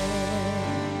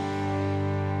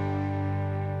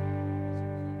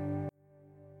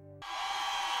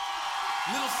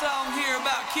 Little song here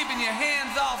about keeping your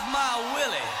hands off my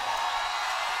Willie.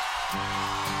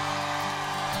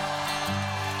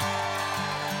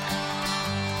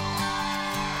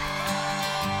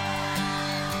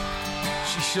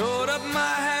 She showed up at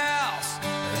my house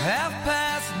at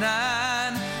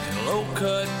 9:30 in a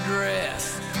low-cut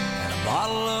dress and a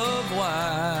bottle of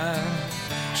wine.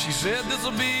 She said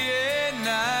this'll be a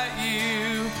night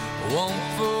you won't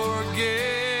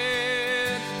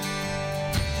forget.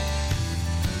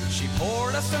 She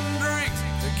poured us some drinks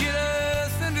to get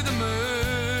us into the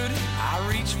mood. I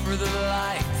reached for the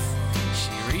lights,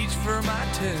 she reached for my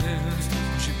tunes.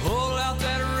 She pulled out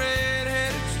that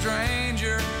red-headed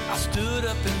stranger. I stood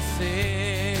up and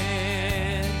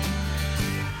said,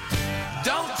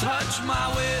 don't touch my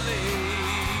Willie.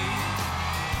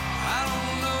 I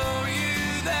don't know you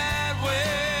that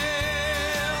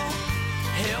well.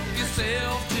 Help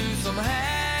yourself to some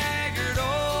Haggard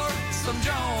or some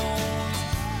Jones.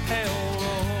 Hell,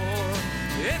 or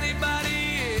anybody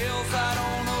else, I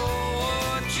don't know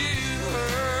what you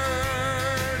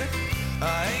heard. I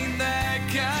ain't that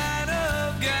kind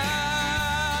of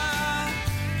guy.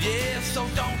 Yeah, so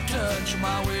don't touch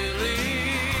my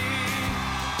Willie.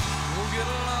 We'll get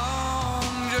along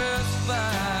just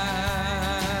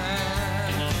fine.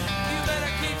 You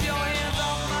better keep your hands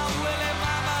off my Willie,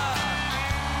 mama.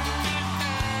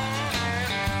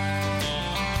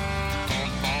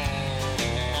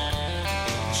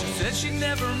 She said she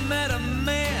never met a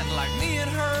man like me in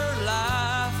her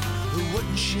life who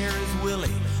wouldn't share his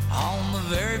Willie on the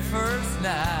very first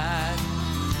night.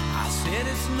 I said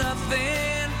it's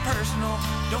nothing personal,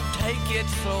 don't take it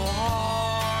so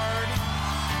hard.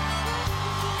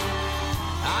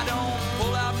 I don't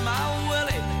pull out my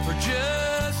Willie for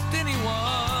just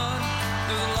anyone.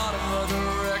 There's a lot of other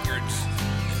records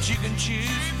that you can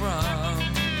choose from.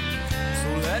 So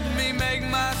let me make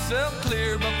myself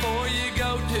clear before you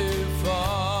go too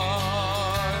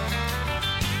far.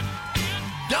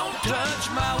 Don't touch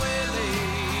my Willie.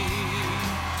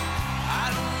 I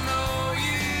don't know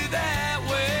you that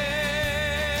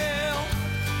well.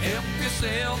 Help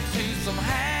yourself to some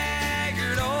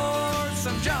Haggard or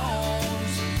some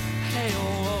Jones. Hey,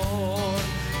 Lord,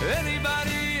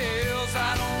 anybody else,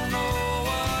 I don't know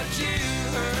what you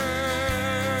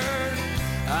heard.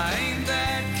 I ain't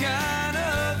that kind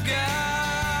of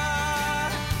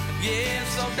guy. Yeah,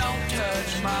 so don't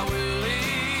touch my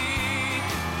Willie.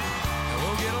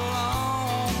 We'll get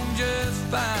along just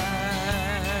fine.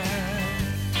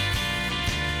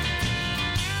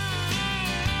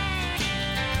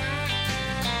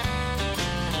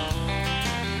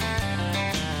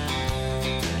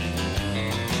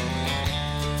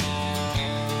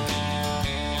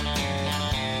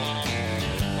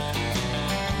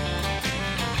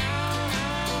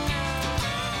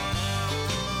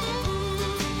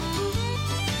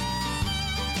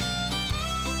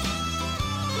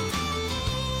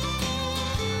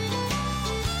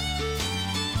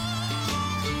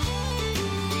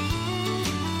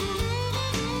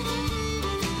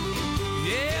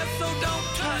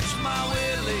 My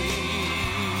Willie,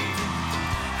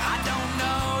 I don't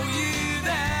know you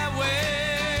that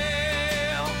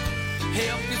well.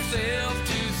 Help yourself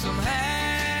to some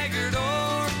Haggard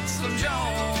or some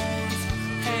Jones.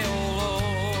 Hell,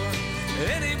 Lord,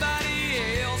 anybody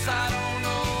else, I don't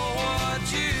know what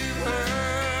you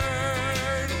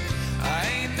heard. I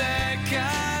ain't that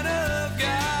kind of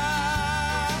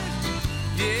guy.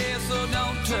 Yeah, so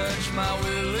don't touch my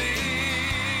Willie.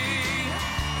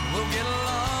 We'll get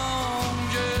along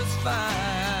just fine.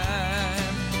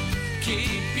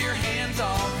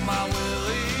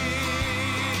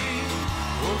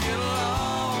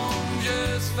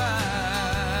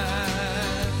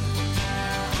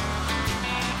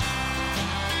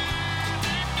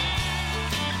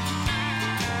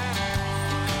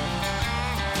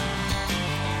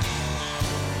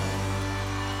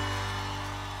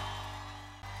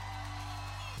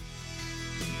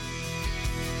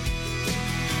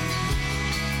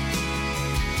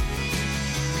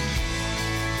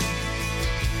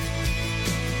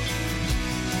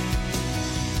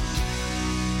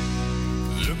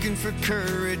 looking for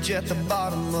courage at the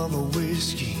bottom of a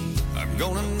whiskey. I'm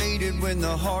gonna need it when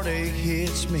the heartache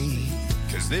hits me,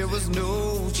 'cause there was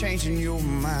no changing your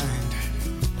mind.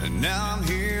 And now I'm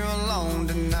here alone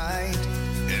tonight,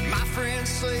 and my friends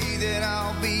say that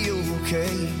I'll be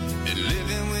okay, and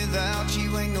living without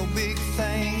you ain't no big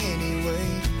thing anyway.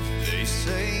 They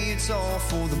say it's all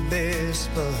for the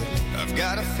best, but I've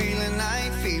got a feeling I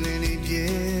ain't feeling it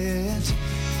yet.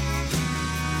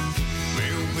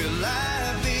 Where will I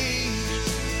be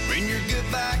when your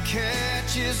goodbye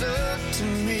catches up to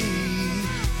me?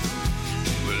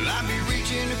 Will I be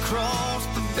reaching across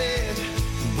the bed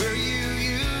where you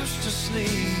used to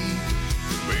sleep?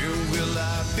 Where will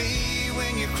I be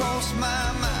when you cross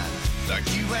my mind like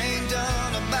you ain't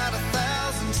done about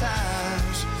 1,000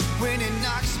 times? When it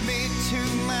knocks me to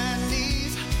my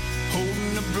knees,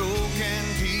 holding the broken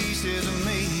pieces of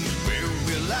me. Where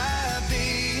will I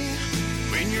be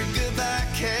when your goodbye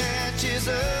catches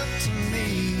up to me?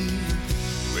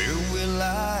 Where will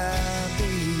I be?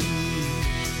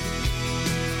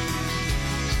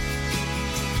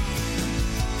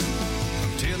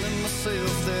 I'm telling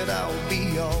myself that I'll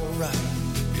be alright,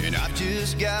 and I've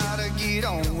just gotta get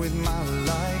on with my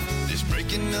life. This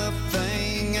breaking up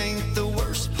thing ain't the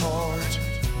worst part.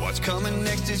 What's coming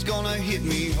next is gonna hit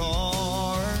me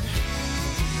hard.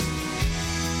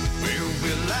 Where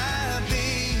will I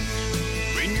be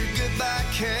when your goodbye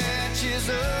catches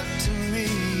up to me?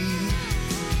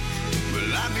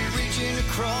 Will I be reaching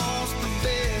across the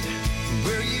bed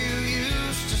where you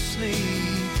used to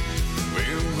sleep?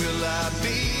 Where will I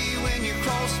be when you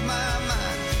cross my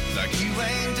mind like you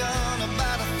ain't done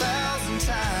about 1,000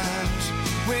 times?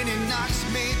 When it knocks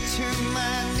me to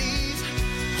my knees,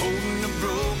 holding the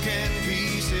broken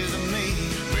pieces of me.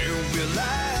 Where will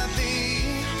I be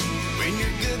when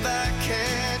your goodbye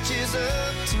catches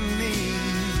up to me?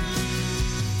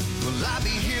 Will I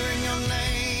be hearing your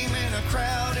name in a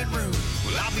crowded room?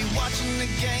 Will I be watching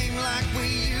the game like we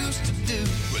used to do?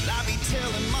 Will I be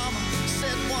telling mama,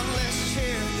 set one less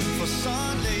chair for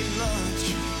Sunday lunch?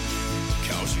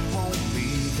 'Cause you won't be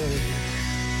there.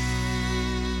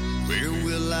 Where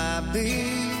will I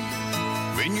be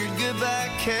when your goodbye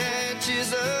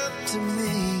catches up to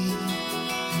me?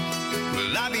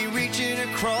 Will I be reaching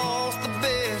across the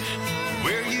bed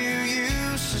where you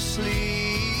used to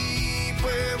sleep?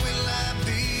 Where will I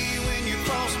be when you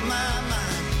cross my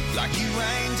mind like you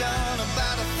ain't done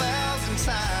about 1,000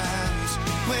 times?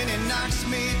 When it knocks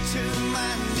me to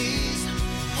my knees,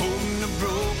 holding the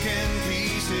broken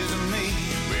pieces of me.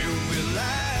 Where will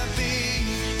I be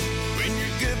when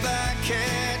your goodbye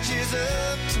catches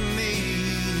up to me?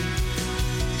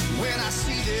 When I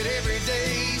see that every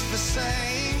day's the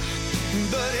same,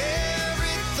 but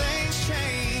everything's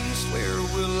changed, where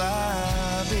will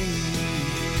I be?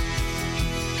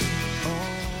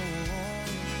 Oh,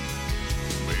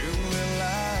 where will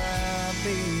I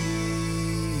be?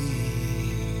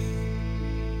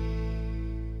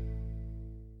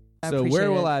 So appreciate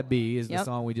Where Will it. I Be is the Yep.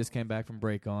 song we just came back from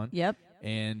break on. Yep.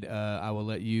 And I will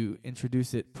let you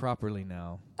introduce it properly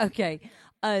now. Okay.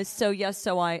 So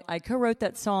I co-wrote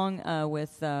that song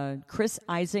with Chris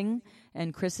Ising,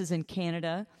 and Chris is in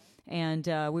Canada, and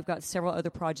we've got several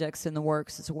other projects in the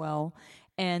works as well.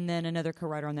 And then another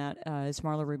co-writer on that is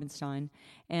Marla Rubenstein.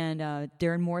 And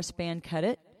Darren Morris Band cut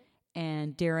it,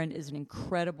 and Darren is an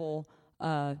incredible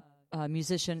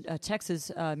musician, a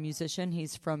Texas musician.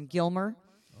 He's from Gilmer.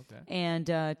 Okay. And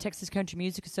Texas Country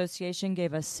Music Association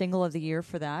gave us Single of the Year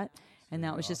for that. And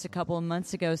that was just a couple of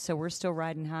months ago, so we're still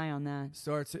riding high on that.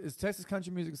 So is Texas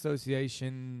Country Music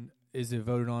Association, is it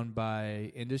voted on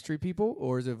by industry people,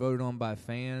 or is it voted on by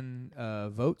fan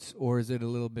votes, or is it a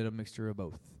little bit of mixture of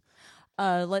both?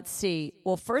 Let's see.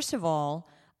 Well, first of all,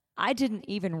 I didn't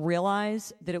even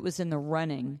realize that it was in the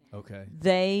running. Okay.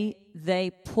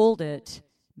 They pulled it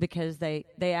because they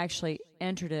actually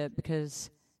entered it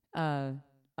because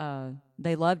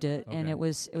they loved it, and Okay. it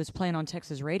was playing on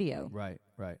Texas radio. Right.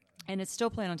 And it's still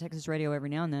playing on Texas radio every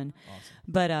now and then.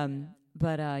 Awesome.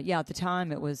 But yeah, at the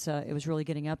time it was really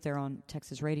getting up there on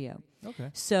Texas radio. Okay.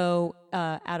 So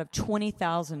out of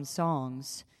 20,000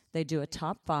 songs, they do a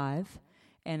top 5,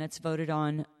 and it's voted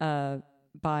on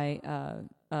by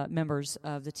members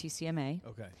of the TCMA.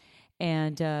 Okay.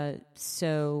 And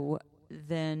so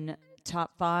then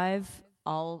top 5,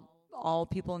 all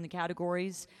people in the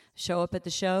categories show up at the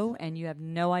show, and you have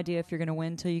no idea if you're going to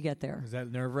win until you get there. Is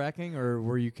that nerve-wracking, or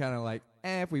were you kind of like,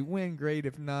 if we win, great.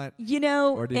 If not, You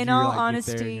know, or did in you all like get there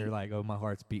honesty, and you're like, oh, my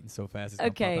heart's beating so fast, it's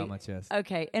gonna pop out my chest.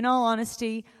 Okay. In all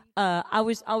honesty, I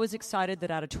was excited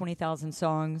that out of 20,000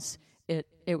 songs,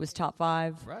 it was top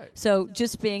 5. Right. So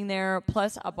just being there,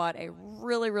 plus I bought a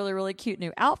really, really, really cute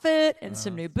new outfit and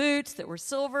some new boots that were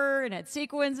silver and had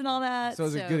sequins and all that. So it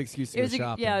was a good excuse to go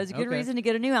shopping. Yeah, it was a good reason to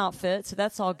get a new outfit, so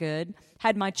that's all good.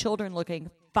 Had my children looking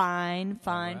fine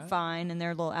in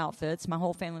their little outfits. My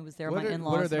whole family was there, my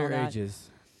in-laws. What are their and all that. ages?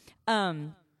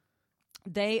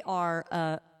 They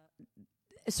are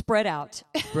spread out.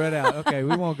 Spread out. Okay,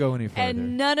 we won't go any further.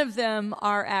 And none of them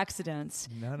are accidents.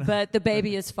 But the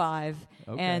baby is 5.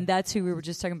 Okay. And that's who we were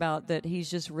just talking about, that he's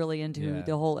just really into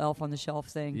the whole Elf on the Shelf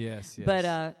thing. Yes.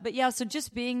 But yeah, so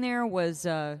just being there was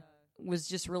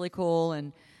just really cool,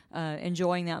 and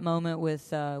enjoying that moment with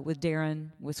Darren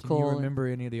was cool. Can you remember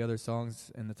any of the other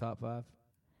songs in the top 5?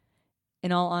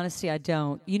 In all honesty, I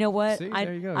don't. You know what? See,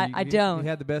 there you go. I don't. You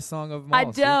had the best song of them all.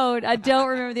 I don't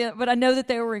remember the other, but I know that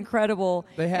they were incredible.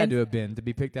 They had to have been to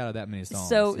be picked out of that many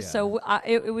songs.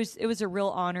 It was a real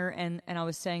honor, and I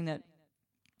was saying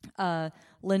that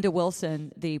Linda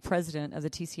Wilson, the president of the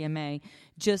TCMA,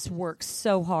 just works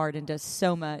so hard and does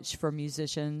so much for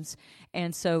musicians.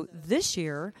 And so this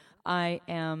year, I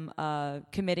am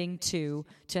committing to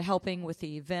helping with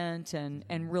the event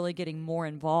and really getting more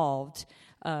involved.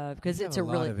 Because it's a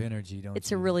lot of energy, don't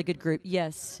it's you? a really good group.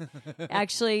 Yes,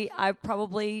 actually, I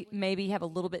probably maybe have a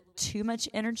little bit too much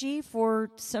energy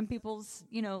for some people's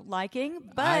liking.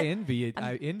 But I envy it.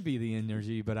 I envy the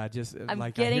energy, but I just I'm I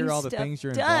getting hear all the stuff things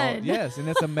you're done. involved. Yes, and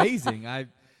it's amazing. I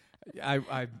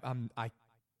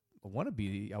want to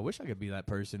be. I wish I could be that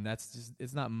person. That's just.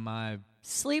 It's not my.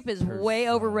 Sleep is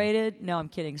way overrated. No, I'm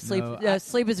kidding. Sleep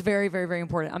sleep is very, very, very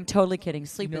important. I'm totally kidding.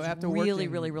 Sleep is really,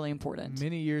 really, really important.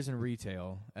 Many years in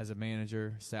retail as a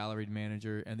manager, salaried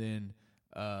manager, and then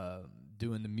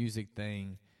doing the music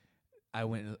thing, I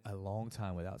went a long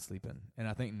time without sleeping. And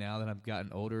I think now that I've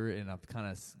gotten older and I've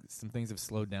kind of some things have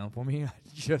slowed down for me,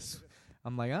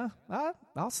 I'm like,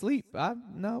 I'll sleep.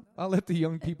 I'll let the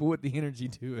young people with the energy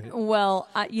do it. Well,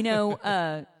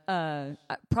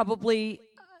 probably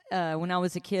when I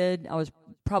was a kid, I was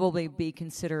probably be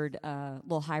considered a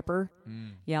little hyper.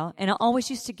 Yeah, and I always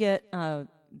used to get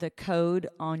the code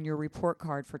on your report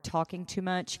card for talking too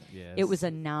much. Yes. It was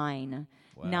a 9.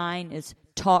 Wow. 9 is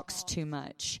talks too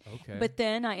much. Okay. But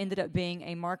then I ended up being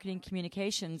a marketing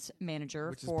communications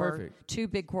manager for 2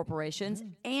 big corporations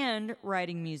and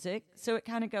writing music. So it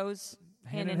kind of goes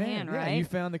hand in hand, right? Yeah, you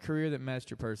found the career that matched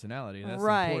your personality. That's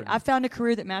right. important. I found a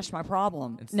career that matched my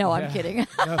problem. I'm kidding.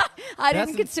 No, I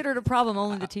didn't consider it a problem.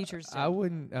 Only the teachers did. I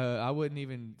wouldn't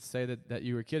even say that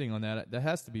you were kidding on that. That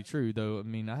has to be true, though. I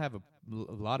mean, I have a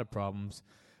lot of problems,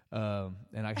 and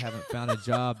I haven't found a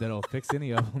job that'll fix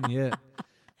any of them yet.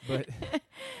 But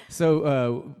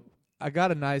so I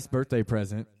got a nice birthday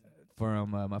present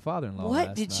from my father-in-law.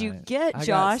 What did you night. get,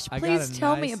 Josh? Please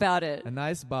tell me about it. A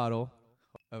nice bottle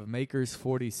of Maker's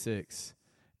 46.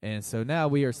 And so now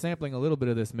we are sampling a little bit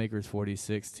of this Maker's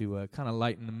 46 to kind of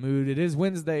lighten the mood. It is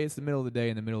Wednesday. It's the middle of the day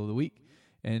in the middle of the week.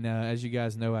 And as you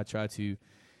guys know, I try to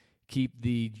keep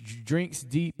the drinks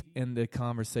deep and the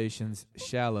conversations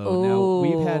shallow. Ooh.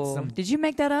 Now, we've had some... Did you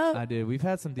make that up? I did. We've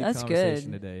had some deep That's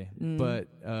conversation good. today. Mm.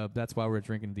 But that's why we're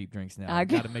drinking deep drinks now. I I've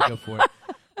got to make up for it.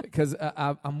 Because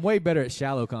I'm way better at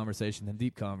shallow conversation than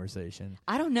deep conversation.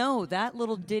 I don't know. That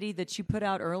little ditty that you put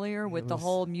out earlier with the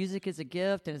whole music is a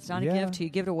gift and it's not a gift till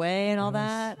you give it away and all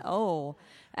that. Oh,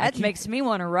 that makes me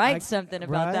want to write something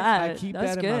about that. I keep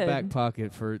That's that good. in my back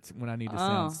pocket for when I need to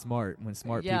sound smart, when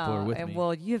smart people are with me.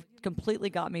 Well, you've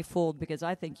completely got me fooled because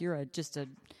I think you're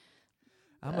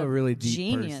I'm a really deep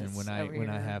genius person when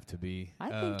I have to be.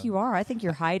 I think you are. I think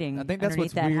you're hiding I think that's underneath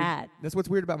what's that weird. hat. That's what's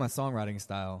weird about my songwriting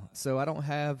style. So I don't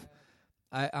have.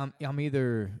 I'm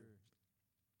either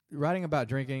writing about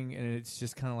drinking and it's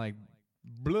just kind of like,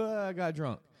 blah, I got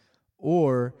drunk,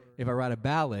 or if I write a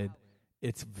ballad,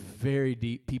 it's very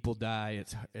deep. People die.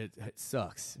 It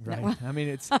sucks, right? I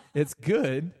mean, it's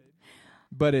good.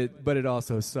 But it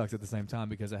also sucks at the same time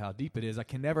because of how deep it is. I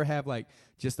can never have like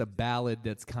just a ballad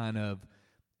that's kind of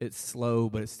it's slow,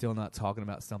 but it's still not talking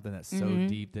about something that's so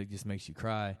deep that it just makes you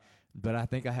cry. But I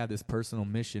think I have this personal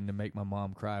mission to make my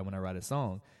mom cry when I write a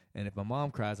song. And if my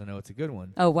mom cries, I know it's a good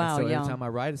one. Oh, wow, and so yeah. every time I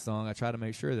write a song, I try to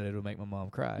make sure that it'll make my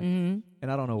mom cry. Mm-hmm.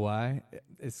 And I don't know why.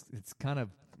 It's kind of,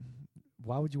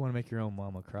 why would you want to make your own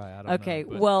mama cry? I don't know. Okay,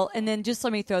 well, and then just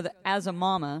let me throw as a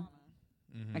mama,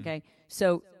 okay,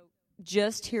 so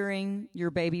just hearing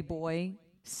your baby boy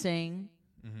sing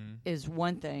is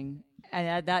one thing.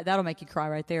 and that'll make you cry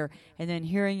right there. And then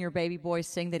hearing your baby boy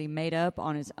sing that he made up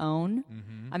on his own.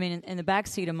 I mean, in the back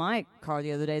seat of my car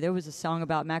the other day, there was a song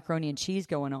about macaroni and cheese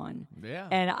going on. Yeah.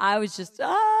 And I was just,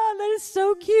 that is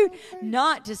so cute.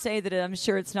 Not to say that I'm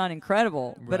sure it's not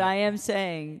incredible, but I am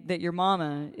saying that your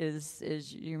mama is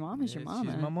your mama. She's my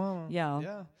mama. Yeah.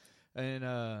 Yeah. And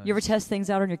you ever test things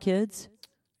out on your kids?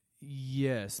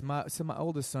 Yes, my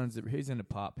oldest son's he's into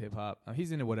pop, hip hop.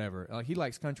 He's into whatever. Like he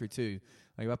likes country too.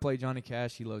 Like if I play Johnny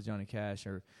Cash, he loves Johnny Cash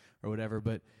or whatever.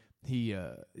 But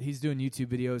he's doing YouTube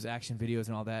videos, action videos,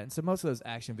 and all that. And so most of those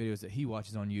action videos that he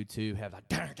watches on YouTube have like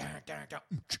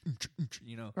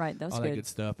right, that's all good. that good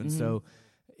stuff. And so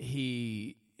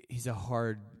he's a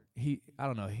hard I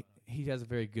don't know. He has a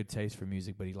very good taste for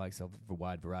music, but he likes a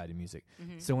wide variety of music.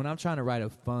 So when I'm trying to write a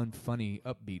fun, funny,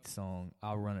 upbeat song,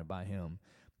 I'll run it by him.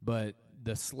 But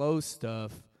the slow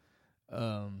stuff,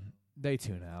 they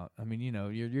tune out. I mean,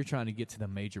 you're trying to get to the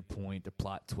major point, the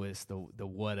plot twist, the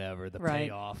whatever, the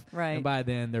payoff. Right. And by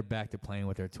then, they're back to playing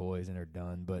with their toys and they're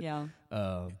done. But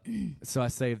so I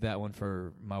saved that one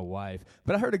for my wife.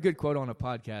 But I heard a good quote on a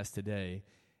podcast today,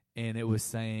 and it was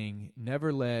saying,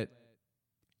 never let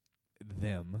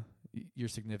them, your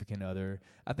significant other,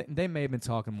 I think they may have been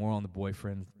talking more on the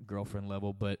boyfriend, girlfriend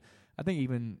level, but I think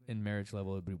even in marriage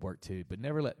level it would work too, but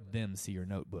never let them see your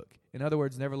notebook. In other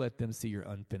words, never let them see your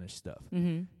unfinished stuff.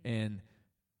 And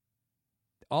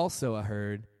also I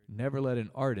heard, never let a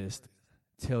non-artist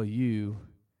tell you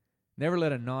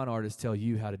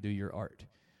how to do your art.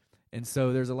 And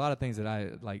so there's a lot of things that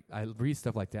I read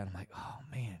stuff like that, and I'm like, oh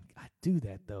man, I do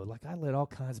that though. Like I let all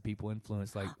kinds of people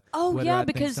influence whether I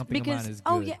think something of mine is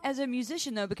good. As a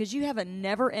musician though, because you have a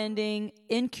never-ending,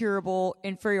 incurable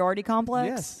inferiority complex.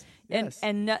 Yes.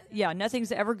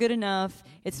 Nothing's ever good enough.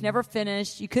 It's never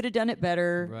finished. You could have done it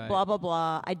better. Right. Blah blah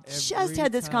blah. I just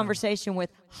had this conversation with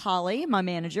Holly, my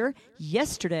manager,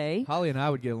 yesterday. Holly and I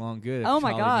would get along good. Oh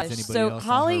my Holly gosh! gets So else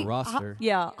Holly, on her roster.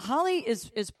 Holly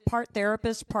is part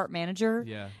therapist, part manager.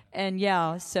 Yeah.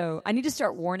 And so I need to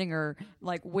start warning her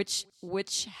like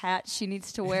which hat she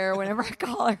needs to wear whenever I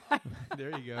call her.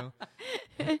 There you go.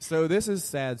 So this is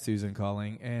Sad Susan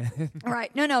calling, and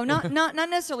right? No, not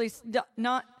necessarily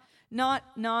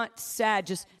not sad.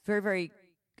 Just very very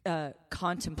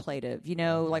contemplative.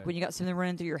 Like when you got something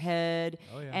running through your head,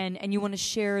 and you want to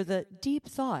share the deep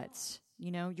thoughts.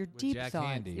 Your deep Jack thoughts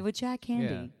Handy. with Jack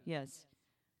Handy. Yeah. Yes.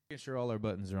 Making sure all our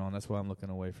buttons are on. That's why I'm looking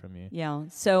away from you. Yeah.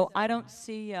 So I don't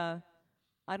see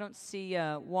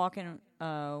walking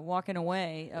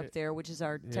away up there, which is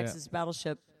our Texas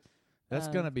battleship. That's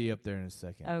gonna be up there in a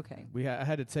second. Okay. I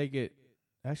had to take it.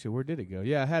 Actually, where did it go?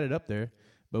 Yeah, I had it up there,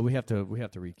 but we have to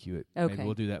re-cue it. Okay. Maybe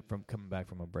we'll do that from coming back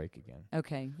from a break again.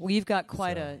 Okay. Well, you've got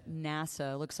quite a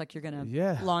NASA. Looks like you're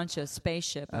gonna launch a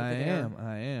spaceship over there.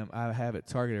 I am. I have it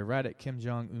targeted right at Kim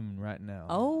Jong-un right now.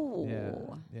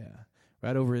 Oh. Yeah.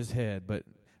 Right over his head, but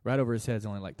right over his head's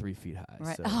only like 3 feet high.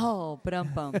 Right. So. Oh,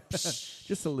 bump.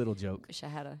 Just a little joke. Wish I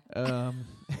had a.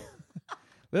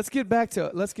 Let's get back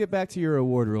to your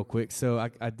award real quick. So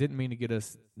I didn't mean to get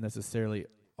us necessarily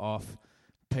off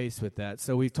pace with that.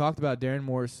 So we've talked about Darren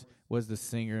Morse was the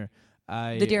singer.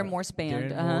 The Darren Morse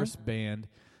Band. Darren Morse Band.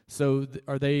 So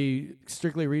are they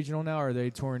strictly regional now, or are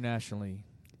they touring nationally?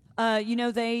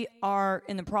 They are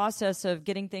in the process of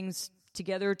getting things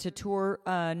together to tour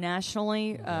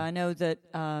nationally. I know that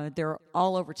they're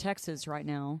all over Texas right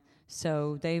now.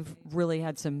 So they've really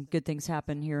had some good things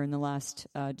happen here in the last,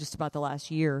 just about the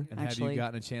last year, and actually. have you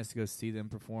gotten a chance to go see them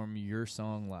perform your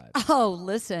song live? Oh,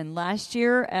 listen, last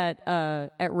year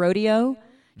at Rodeo,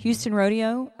 Houston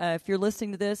Rodeo, if you're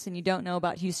listening to this and you don't know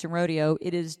about Houston Rodeo,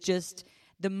 it is just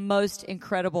the most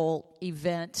incredible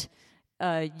event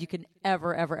you can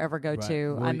ever go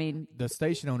to. Well, I mean, the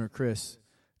station owner, Chris,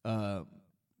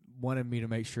 wanted me to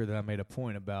make sure that I made a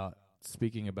point about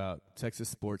speaking about Texas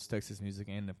sports, Texas music,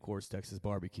 and, of course, Texas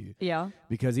barbecue. Yeah.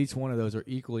 Because each one of those are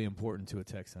equally important to a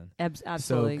Texan.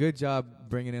 Absolutely. So good job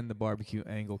bringing in the barbecue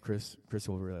angle. Chris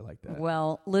will really like that.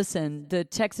 Well, listen, the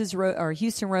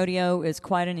Houston Rodeo is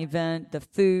quite an event, the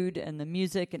food and the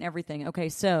music and everything. Okay,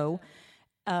 so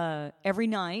every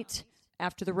night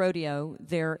after the rodeo,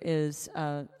 there is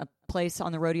a place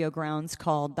on the rodeo grounds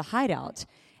called the Hideout.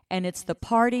 And it's the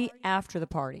party after the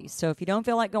party. So if you don't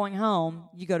feel like going home,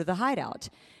 you go to the Hideout.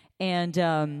 And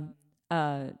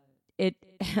it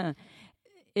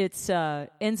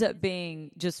ends up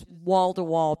being just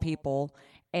wall-to-wall people.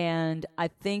 And I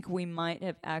think we might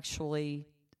have actually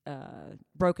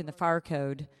broken the fire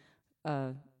code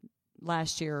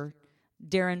last year.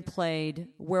 Darren played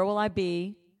Where Will I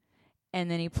Be? And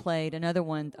then he played another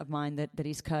one of mine that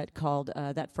he's cut called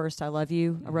That First I Love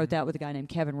You. I wrote that with a guy named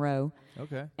Kevin Rowe.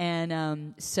 Okay.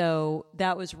 And so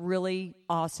that was really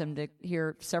awesome to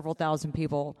hear several thousand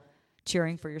people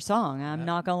cheering for your song. I'm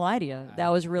not going to lie to you. That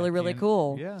was really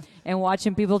cool. Yeah. And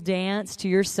watching people dance to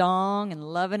your song and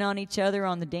loving on each other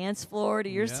on the dance floor to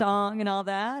your song and all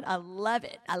that. I love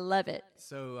it. I love it.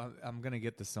 So I'm going to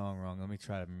get the song wrong. Let me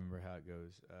try to remember how it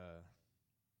goes.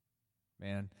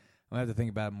 Man, I'm going to have to think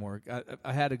about it more.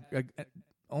 I had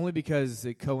only because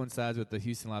it coincides with the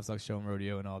Houston Livestock Show and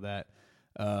Rodeo and all that.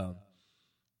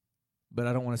 But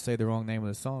I don't want to say the wrong name of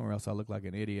the song or else I look like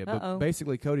an idiot. But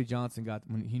basically, Cody Johnson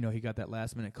he got that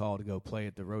last minute call to go play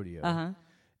at the rodeo.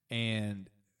 And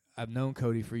I've known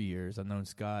Cody for years. I've known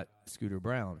Scooter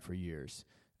Brown for years,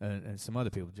 and some other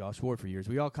people, Josh Ward for years.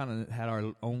 We all kind of had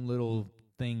our own little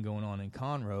thing going on in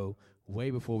Conroe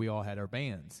way before we all had our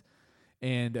bands.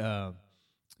 And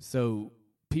so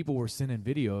people were sending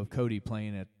video of Cody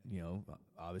playing at,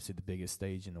 obviously the biggest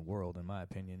stage in the world, in my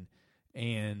opinion.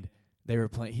 And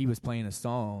he was playing a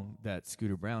song that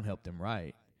Scooter Brown helped him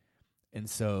write. And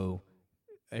so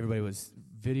everybody was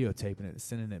videotaping it,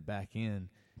 sending it back in,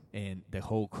 and the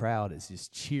whole crowd is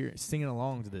just cheering, singing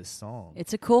along to this song.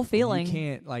 It's a cool feeling. You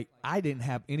can't, I didn't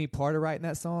have any part of writing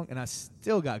that song, and I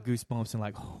still got goosebumps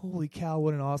and holy cow,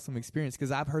 what an awesome experience,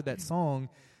 because I've heard that song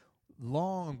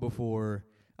long before.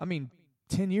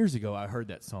 10 years ago I heard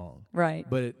that song. Right.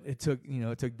 But it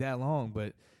took that long,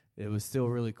 but it was still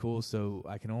really cool. So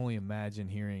I can only imagine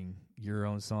hearing your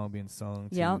own song being sung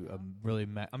to really.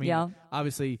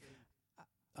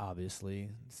 Obviously, it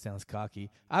sounds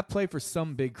cocky. I play for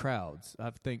some big crowds.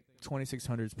 I think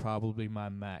 2,600 is probably my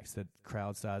max, that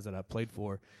crowd size that I played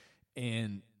for,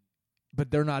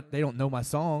 but they don't know my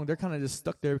song. They're kind of just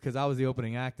stuck there because I was the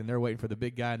opening act, and they're waiting for the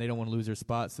big guy, and they don't want to lose their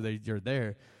spot, so they're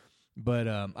there. But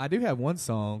I do have one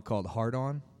song called "Heart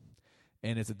On,"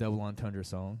 and it's a double entendre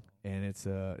song. And it's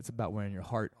about wearing your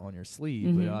heart on your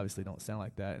sleeve, but it obviously don't sound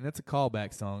like that. And it's a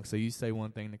callback song, so you say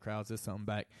one thing, the crowd says something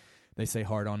back. They say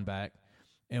 "heart on" back.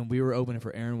 And we were opening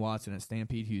for Aaron Watson at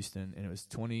Stampede Houston, and it was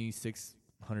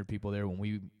 2,600 people there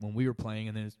when we were playing,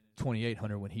 and then it's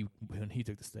 2,800 when he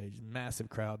took the stage. Massive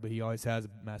crowd, but he always has a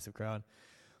massive crowd.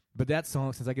 But that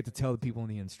song, since I get to tell the people in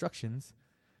the instructions,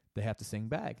 they have to sing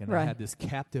back. And I had this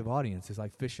captive audience. It's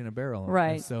like fish in a barrel.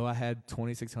 Right. And so I had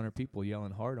 2,600 people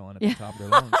yelling "heart on" at the top of their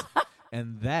lungs.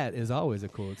 And that is always a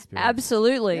cool experience.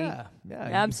 Absolutely. Yeah.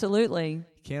 Absolutely. You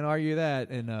can't argue that.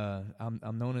 And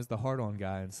I'm known as the "heart on"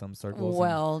 guy in some circles.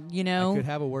 Well, I could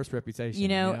have a worse reputation.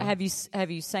 Have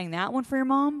you sang that one for your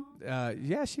mom?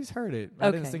 Yeah, she's heard it. Okay.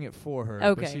 I didn't sing it for her,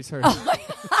 Okay. but she's heard it.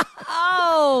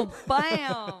 Oh,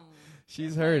 bam.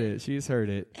 She's heard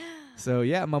it. So,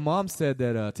 yeah, my mom said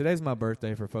that today's my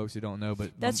birthday, for folks who don't know.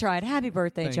 But That's right. Happy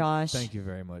birthday, Josh. Thank you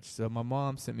very much. So my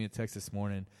mom sent me a text this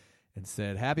morning and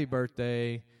said, "Happy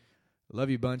birthday.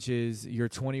 Love you bunches. You're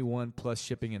 21 plus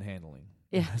shipping and handling."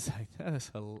 Yeah. I was like,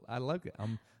 I like it.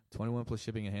 I'm 21 plus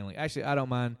shipping and handling. Actually, I don't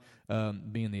mind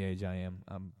being the age I am.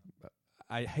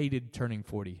 I hated turning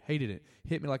 40. Hated it.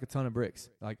 Hit me like a ton of bricks.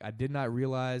 I did not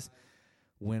realize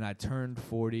when I turned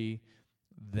 40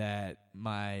 that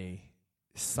my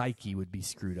psyche would be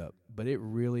screwed up, but it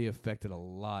really affected a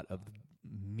lot of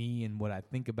me and what I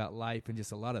think about life and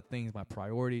just a lot of things, my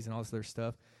priorities and all this other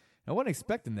stuff. I wasn't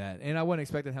expecting that, and I wasn't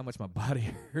expecting how much my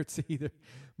body hurts either.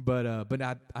 But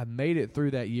I made it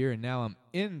through that year, and now I'm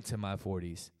into my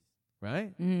 40s,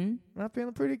 right? Mm-hmm. I'm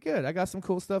feeling pretty good. I got some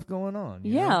cool stuff going on.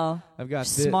 You know? I've got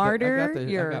smarter.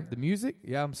 I've got the music.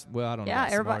 Yeah, I don't know. Yeah,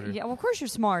 everybody. Smarter. Yeah, well, of course you're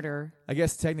smarter. I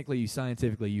guess technically,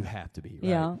 scientifically, you have to be. Right?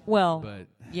 Yeah. Well. But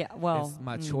it's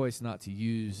my choice not to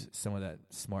use some of that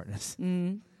smartness.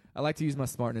 I like to use my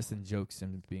smartness in jokes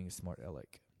and being a smart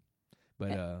aleck.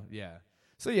 But yeah.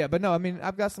 So yeah, but no,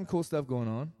 I've got some cool stuff going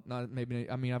on. I'm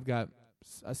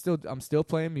still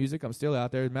playing music. I'm still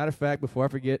out there. As a matter of fact, before I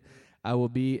forget, I will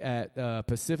be at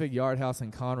Pacific Yard House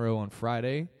in Conroe on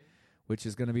Friday, which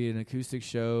is going to be an acoustic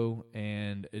show,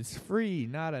 and it's free,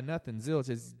 not a nothing zilch.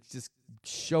 It's just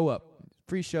show up.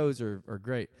 Free shows are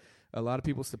great. A lot of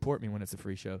people support me when it's a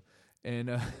free show,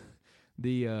 and and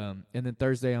then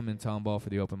Thursday I'm in Tomball for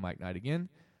the open mic night again.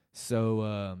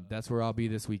 So that's where I'll be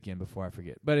this weekend before I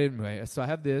forget. But anyway, so I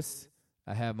have this.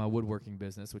 I have my woodworking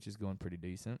business, which is going pretty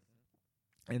decent.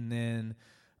 And then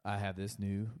I have this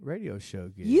new radio show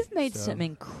gig. You've made some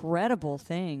incredible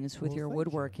things with your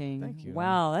woodworking. Thank you.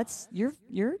 Wow, that's you're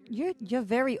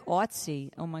very artsy.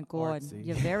 Oh my God, Artsy.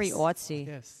 you're very artsy.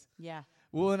 Yes. Yeah.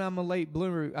 Well, and I'm a late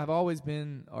bloomer. I've always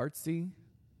been artsy.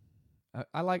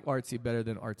 I like artsy better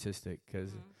than artistic,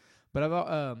 but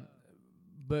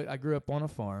I grew up on a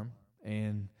farm,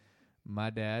 and my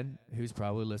dad, who's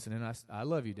probably listening, I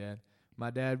love you, Dad. My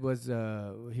dad was,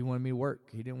 he wanted me to work.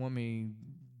 He didn't want me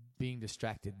being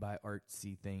distracted by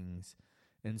artsy things.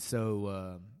 And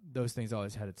so those things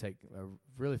always had to take a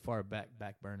really far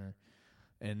back burner.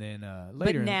 And then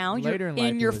later, but now later you're in,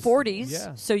 in your 40s,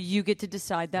 yeah. so you get to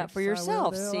decide that for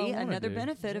yourself. What the hell I See, wanna another do.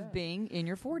 benefit Yeah. of being in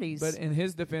your 40s. But in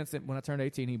his defense, when I turned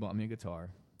 18, he bought me a guitar.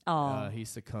 He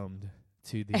succumbed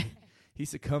to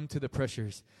the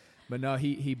pressures. But no,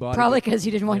 he bought Probably it. because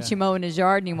he didn't want you mowing his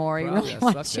yard anymore. He Probably, really I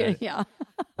wants sucked you. at it. Yeah.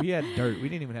 We had dirt. We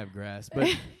didn't even have grass. But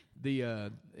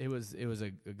it was a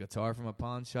guitar from a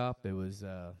pawn shop. It was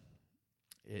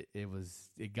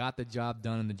it got the job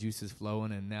done and the juices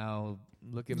flowing. And now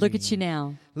look at you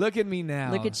now. Look at me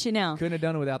now. Look at you now. Couldn't have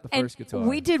done it without the And first guitar.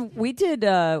 We did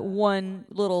one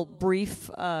little brief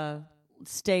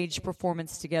stage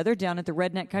performance together down at the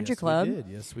Redneck Country Club.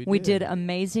 Yes, we did. We did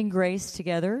Amazing Grace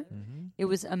together. Mm-hmm. It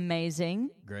was amazing.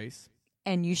 Grace.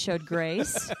 And you showed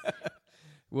grace.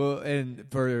 Well, and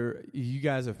for you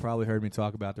guys have probably heard me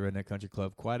talk about the Redneck Country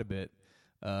Club quite a bit,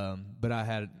 but I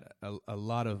had a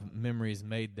lot of memories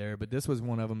made there. But this was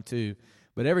one of them too.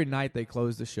 But every night they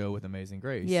closed the show with Amazing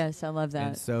Grace. Yes, I love that.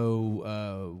 And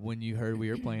so when you heard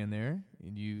we were playing there,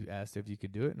 and you asked if you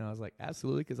could do it, and I was like,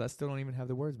 absolutely, because I still don't even have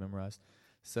the words memorized.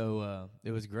 So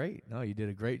it was great. No, you did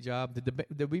a great job.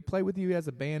 Did we play with you as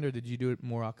a band, or did you do it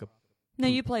more a cappella? No,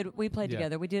 we played Yeah.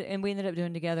 together. We did, and we ended up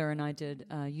doing together. And I did.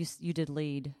 You did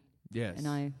lead. Yes. And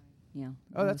I, yeah.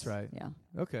 Oh, that's right. Yeah.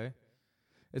 Okay.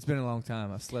 It's been a long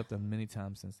time. I've slept many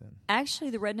times since then. Actually,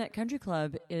 the Redneck Country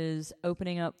Club is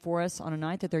opening up for us on a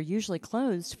night that they're usually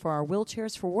closed for our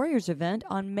Wheelchairs for Warriors event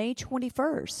on May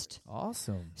 21st.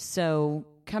 Awesome. So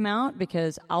come out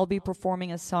because I'll be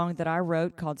performing a song that I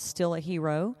wrote called Still a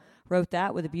Hero. Wrote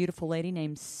that with a beautiful lady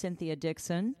named Cynthia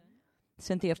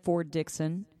Ford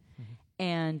Dixon.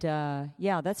 And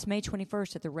that's May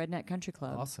 21st at the Redneck Country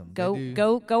Club. Awesome.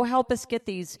 Go help us get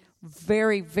these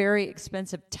very, very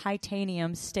expensive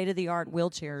titanium state-of-the-art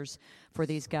wheelchairs for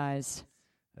these guys.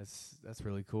 That's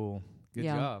really cool. Good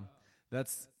Yeah. job.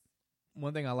 That's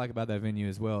one thing I like about that venue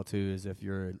as well too, is if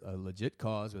you're a legit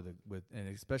cause and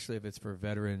especially if it's for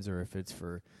veterans or if it's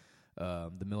for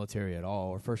the military at all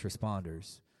or first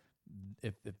responders.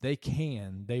 If they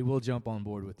can, they will jump on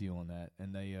board with you on that,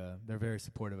 and they're very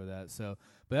supportive of that. So,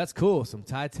 but that's cool. Some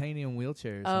titanium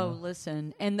wheelchairs. Oh, huh?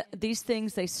 listen, and these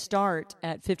things they start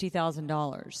at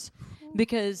 $50,000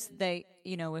 because they,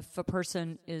 if a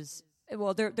person is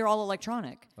they're all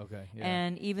electronic. Okay. Yeah.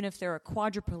 And even if they're a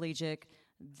quadriplegic,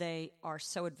 they are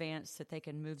so advanced that they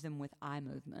can move them with eye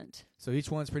movement. So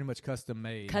each one's pretty much custom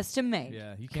made. Custom made.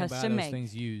 Yeah, you can't Custom buy those made.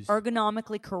 things used.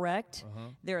 Ergonomically correct. Uh-huh.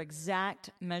 Their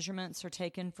exact measurements are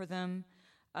taken for them.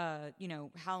 How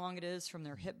long it is from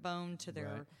their hip bone to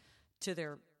their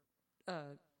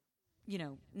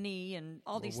knee and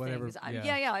all these whatever, things.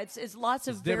 yeah. It's lots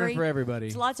of different for everybody.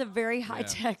 It's lots of very high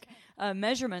tech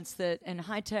measurements and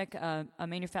high tech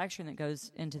manufacturing that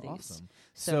goes into these. Awesome.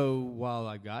 So while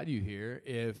I got you here,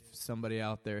 if somebody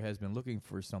out there has been looking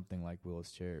for something like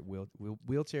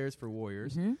Wheelchairs for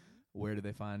Warriors, Mm-hmm. where do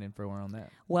they find info on that?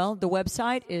 Well, the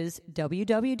website is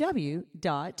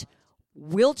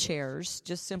www.wheelchairs,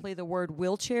 just simply the word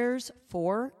wheelchairs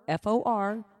for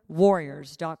FOR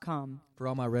warriors.com. For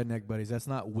all my redneck buddies, that's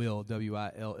not Will,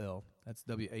 W-I-L-L. That's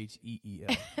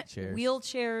W-H-E-E-L. Chairs.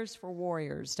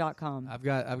 Wheelchairsforwarriors.com. I've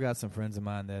got some friends of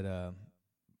mine that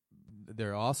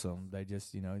they're awesome. They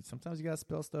just, sometimes you got to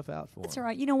spell stuff out for That's them. all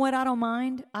right. You know what? I don't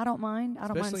mind. I don't mind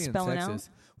Especially spelling in out. Texas.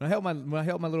 When I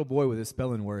help my little boy with his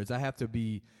spelling words, I have to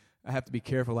be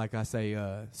careful. Like I say,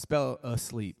 spell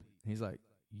asleep. He's like,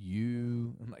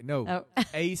 you. I'm like, no,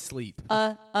 asleep.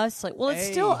 Asleep. Well, it's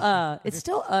still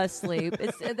asleep.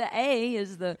 It's the A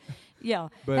is the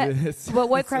But but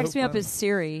what it's cracks so me up funny. is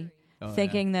Siri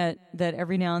thinking that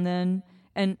every now and then.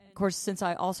 And, of course, since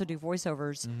I also do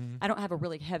voiceovers, I don't have a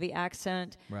really heavy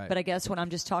accent. Right. But I guess when I'm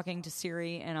just talking to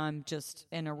Siri and I'm just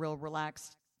in a real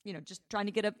relaxed, just trying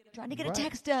to get a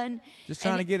text done. Just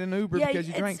trying to get an Uber because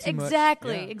you drank too much.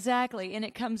 Exactly. And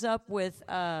it comes up with,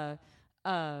 I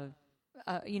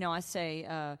say,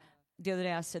 the other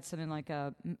day I said something like,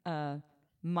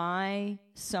 my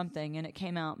something, and it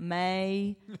came out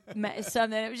May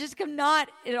something. It was just not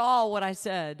at all what I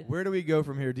said. Where do we go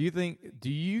from here? Do you think,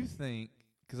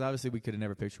 because obviously we could have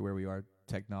never pictured where we are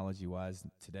technology-wise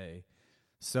today.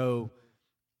 So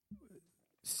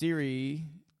Siri,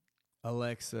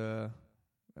 Alexa,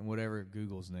 and whatever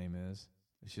Google's name is,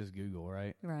 it's just Google,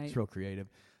 right? Right. It's real creative.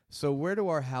 So where do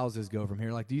our houses go from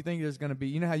here? Like, do you think there's going to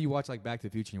be, how you watch like Back to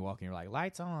the Future and you walk in, you're like,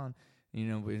 lights on,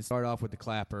 we start off with the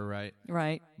clapper, right?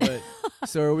 Right. But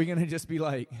so are we going to just be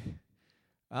like,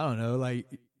 I don't know, like,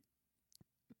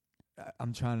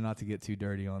 I'm trying not to get too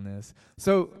dirty on this.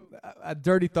 So a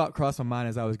dirty thought crossed my mind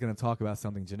as I was going to talk about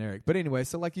something generic. But anyway,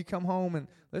 so like you come home and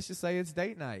let's just say it's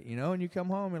date night, you know, and you come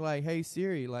home and like, hey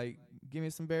Siri, like give me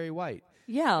some Barry White.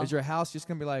 Yeah. Is your house just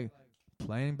going to be like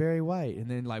playing Barry White? And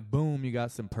then like boom, you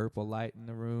got some purple light in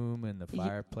the room and the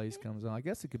fireplace comes on. I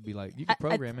guess it could be like you can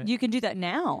program it. You can do that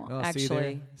now,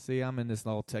 actually. See, I'm in this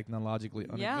all technologically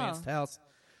unadvanced house.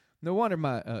 No wonder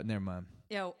my never mind.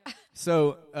 Yo.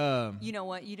 So, you know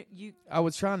what? I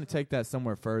was trying to take that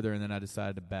somewhere further, and then I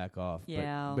decided to back off.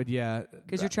 Yeah. But yeah.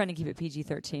 Because you're trying to keep it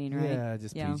PG-13, right? Yeah,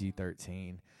 just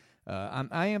PG-13.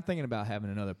 I am thinking about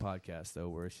having another podcast, though,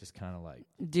 where it's just kind of like...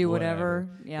 Do whatever.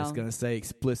 Yeah. It's going to say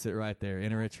explicit right there.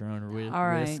 Enter at your own risk.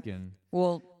 Right. And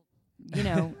well, you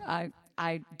know,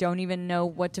 I don't even know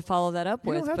what to follow that up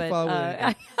with.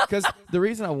 Because the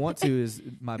reason I want to is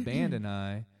my band and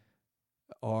I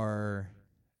are...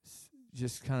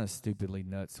 just kind of stupidly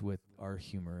nuts with our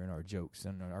humor and our jokes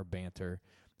and our banter.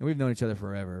 And we've known each other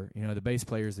forever. You know, the bass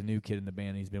player is the new kid in the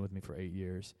band. He's been with me for 8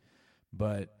 years.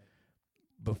 But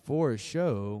before a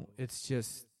show,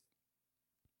 it's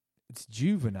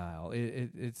juvenile.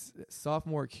 It's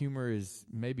sophomore humor is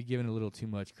maybe given a little too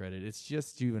much credit. It's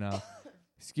just juvenile.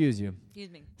 Excuse you. Excuse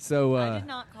me. So I did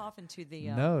not cough into the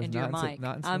into your mic.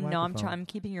 I'm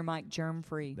keeping your mic germ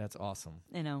free. That's awesome.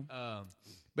 You know.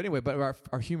 But anyway,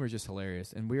 our humor is just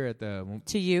hilarious, and we're at the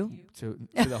to you to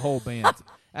the whole band.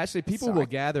 Actually, people will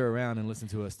gather around and listen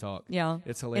to us talk. Yeah,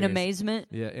 it's hilarious. In amazement.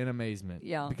 Yeah, in amazement.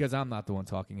 Yeah, because I'm not the one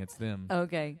talking; it's them.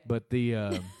 Okay. But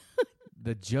the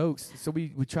the jokes. So we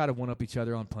try to one up each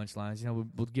other on punchlines. You know,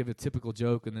 we'll give a typical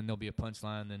joke, and then there'll be a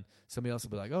punchline. And then somebody else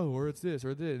will be like, "Oh, or it's this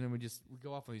or this," and then we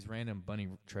go off on these random bunny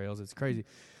trails. It's crazy,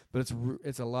 but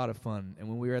it's a lot of fun. And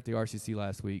when we were at the RCC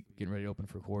last week, getting ready to open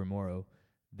for Corey Morrow.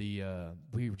 We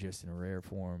were just in rare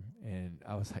form, and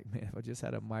I was like, man, if I just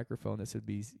had a microphone, this would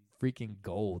be freaking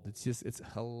gold. It's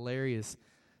hilarious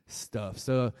stuff.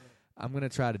 So I'm going to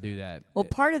try to do that. Well,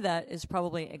 part of that is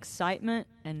probably excitement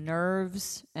and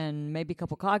nerves and maybe a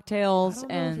couple cocktails. I don't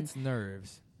know if it's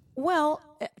nerves. Well,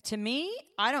 to me,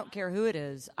 I don't care who it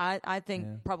is. I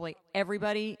think probably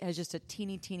everybody has just a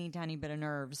teeny tiny bit of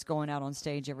nerves going out on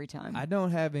stage every time. I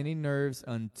don't have any nerves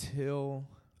until...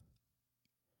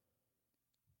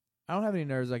 I don't have any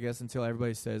nerves, I guess, until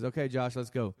everybody says, okay, Josh, let's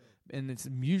go. And it's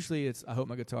usually I hope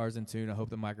my guitar's in tune. I hope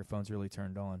the microphone's really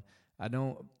turned on. I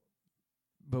don't,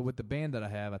 but with the band that I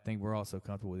have, I think we're all so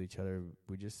comfortable with each other.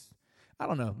 I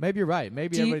don't know. Maybe you're right.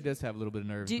 Maybe everybody does have a little bit of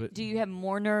nerves. Do you have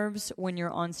more nerves when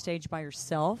you're on stage by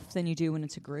yourself than you do when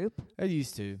it's a group? I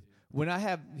used to.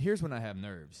 Here's when I have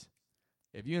nerves.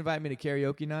 If you invite me to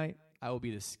karaoke night, I will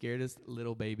be the scaredest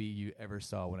little baby you ever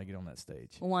saw when I get on that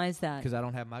stage. Why is that? Because I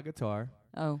don't have my guitar.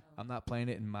 Oh. I'm not playing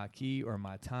it in my key or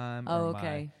my time. Oh,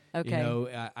 okay. Okay. You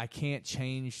know, I can't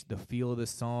change the feel of the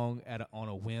song on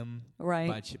a whim.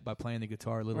 Right. By playing the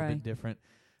guitar a little bit different.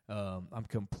 I'm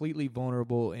completely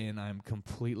vulnerable, and I'm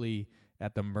completely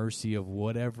at the mercy of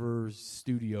whatever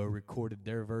studio recorded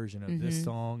their version of this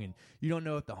song. And you don't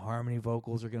know if the harmony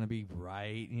vocals are going to be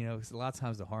right. You know, 'cause a lot of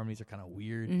times the harmonies are kind of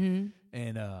weird.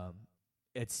 And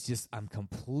it's just I'm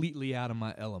completely out of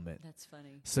my element. That's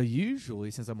funny. So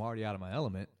usually, since I'm already out of my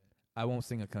element, I won't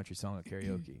sing a country song at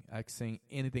karaoke. I can sing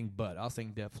anything but. I'll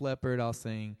sing Def Leppard. I'll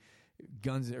sing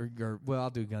I'll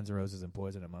do Guns N' Roses and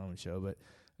Poison at my own show. But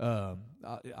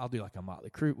I'll do like a Motley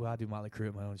Crue. Well, I'll do Motley Crue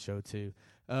at my own show too.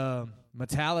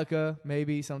 Metallica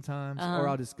maybe sometimes, or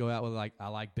I'll just go out with like I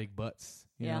like big butts.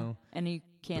 You know? And you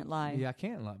can't lie. Yeah, I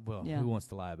can't lie. Well, who wants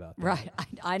to lie about that? Right.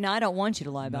 I don't want you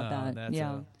to lie about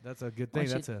that. That's a good thing.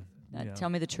 Tell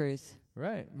me the truth.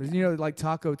 Right. But, you know, like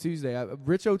Taco Tuesday.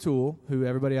 Rich O'Toole, who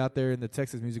everybody out there in the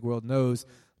Texas music world knows,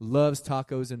 loves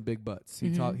tacos and big butts. He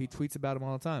tweets about them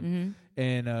all the time.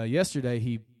 And yesterday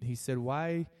he said,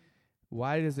 why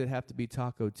does it have to be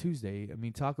Taco Tuesday? I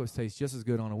mean, tacos taste just as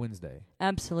good on a Wednesday.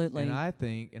 Absolutely. And I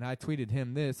tweeted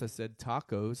him this. I said,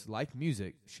 tacos, like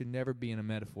music, should never be in a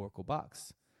metaphorical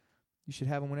box. You should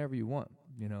have them whenever you want,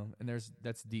 you know. And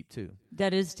that's deep too.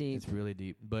 That is deep. It's really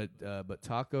deep. But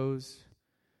tacos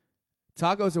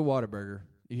or Whataburger.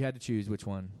 You had to choose which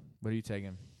one. What are you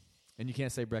taking? And you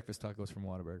can't say breakfast tacos from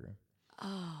Whataburger.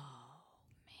 Oh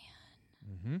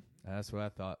man. That's what I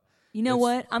thought. You know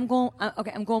what? I'm going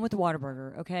with the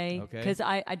Whataburger, okay? Because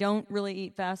I don't really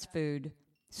eat fast food,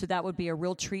 so that would be a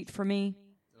real treat for me.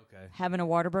 Okay. Having a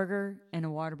Whataburger, and a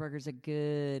Whataburger's a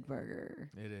good burger.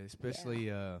 It is,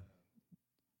 especially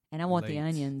And I want the late.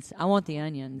 onions. I want the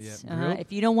onions. Yeah, grilled?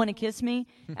 If you don't want to kiss me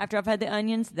after I've had the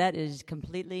onions, that is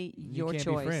completely You your can't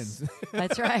choice. be friends.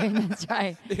 That's right. That's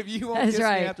right. If you won't That's kiss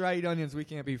right. me after I eat onions, we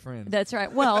can't be friends. That's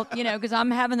right. Well, because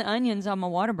I'm having the onions on my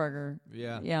Whataburger.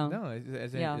 yeah. Yeah. No,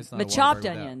 it's Yeah. not But a chopped Whataburger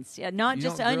without- onions. Yeah, not You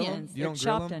just don't grill 'em? onions. You They're don't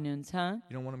grill chopped 'em? onions, huh?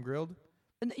 You don't want them grilled?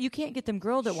 You can't get them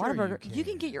grilled at Sure Whataburger. you You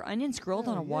can can. get your onions grilled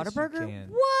on a Yes, you Whataburger? can.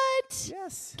 What?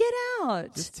 Yes. Get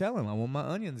out. Just tell him I want my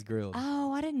onions grilled.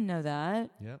 Oh, I didn't know that.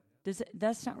 Yep.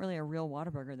 That's not really a real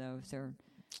Whataburger, though. If they're,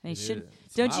 It should. is.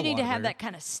 It's Don't my you need to have Whataburger. that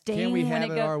kind of sting Can we when have it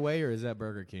it goes? our way, or is that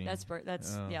Burger King? That's Oh.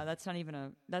 that's not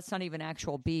even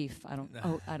actual beef. I don't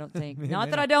think. It Not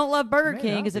may that I not- don't love Burger may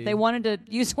King, not because if be. they wanted to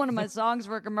use one of my songs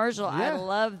for a commercial, I Yeah.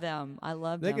 love them. I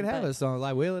love They them. could have but a song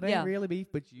like, "Well, it ain't Yeah. really beef,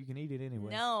 but you can eat it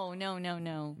anyway." No.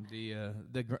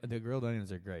 The grilled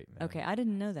onions are great. Man. Okay, I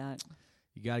didn't know that.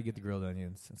 You got to get the grilled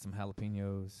onions and some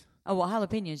jalapenos. Oh well,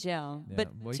 jalapenos, yeah. Yeah. But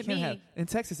well, you to can't me, have in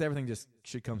Texas everything just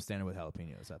should come standard with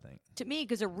jalapenos. I think.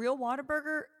 because a real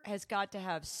Whataburger has got to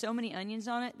have so many onions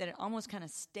on it that it almost kind of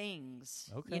stings.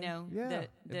 Okay. You know, Yeah.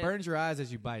 It burns your eyes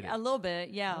as you bite it. a little bit.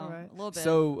 Yeah, All right. a little bit.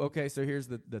 So here's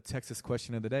the Texas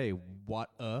question of the day: What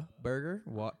a burger?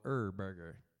 What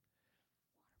burger?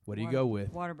 What do you go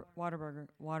with? Whataburger.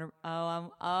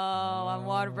 I'm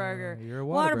Whataburger. You're a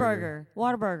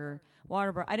Whataburger.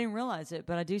 Whataburger. I didn't realize it,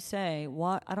 but I do say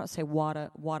I don't say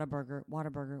Whataburger.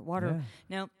 Yeah.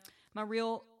 No, my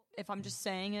real. If I'm just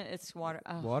saying it, it's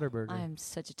Whataburger. I am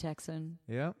such a Texan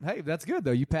Yeah. Hey, that's good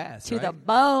though. You passed. to right? the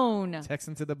bone.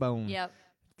 Texan to the bone. Yep.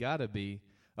 Gotta be.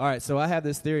 All right, so I have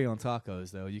this theory on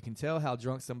tacos, though. You can tell how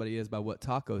drunk somebody is by what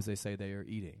tacos they say they are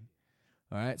eating.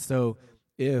 All right, so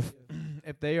if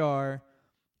they are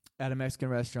at a Mexican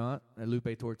restaurant, at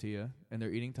Lupe Tortilla, and they're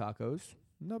eating tacos,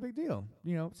 no big deal.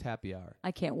 It's happy hour.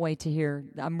 I can't wait to hear.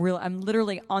 I'm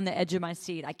literally on the edge of my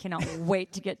seat. I cannot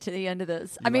wait to get to the end of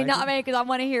this. Because I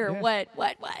want to hear Yeah.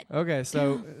 what. Okay,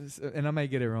 so and I may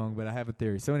get it wrong, but I have a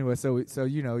theory. So anyway, so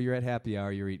you're at happy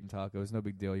hour, you're eating tacos, no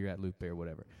big deal. You're at Lupe or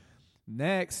whatever.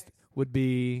 Next would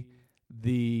be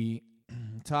the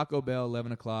Taco Bell,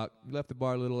 11 o'clock. You left the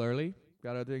bar a little early.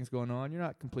 Got other things going on. You're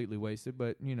not completely wasted,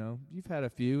 but, you've had a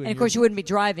few. And of course, you wouldn't be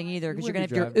driving either because you're going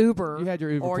to have your Uber. You had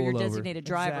your Uber or your pulled over. designated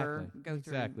driver go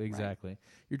through. Exactly.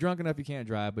 You're drunk enough you can't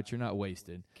drive, but you're not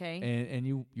wasted. Okay. And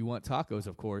you want tacos,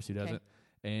 of course. Who doesn't?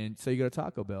 And so you go to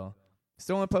Taco Bell.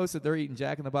 Someone posted they're eating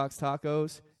Jack in the Box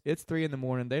tacos. It's 3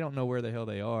 a.m. They don't know where the hell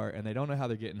they are, and they don't know how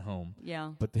they're getting home.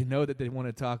 Yeah. But they know that they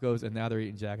wanted tacos, and now they're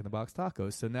eating Jack in the Box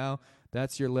tacos. So now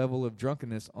that's your level of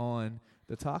drunkenness on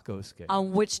the taco scale.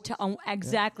 On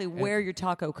exactly where your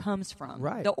taco comes from.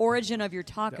 Right. The origin of your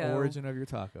taco. The origin of your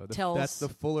taco. That's the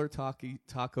fuller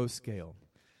taco scale.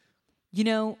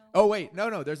 Oh, wait.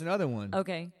 No. There's another one.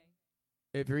 Okay.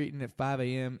 If you're eating at 5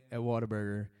 a.m. at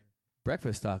Whataburger,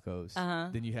 breakfast tacos, Uh-huh.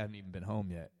 then you haven't even been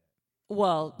home yet.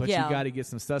 Well, But yeah. you got to get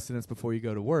some sustenance before you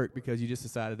go to work because you just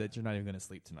decided that you're not even going to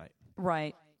sleep tonight.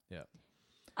 Right. Yeah.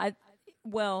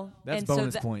 That's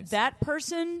bonus points. That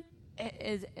person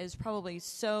is probably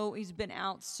he's been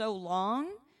out so long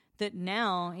that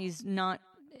now he's not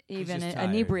even just tired.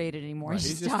 inebriated anymore. Right.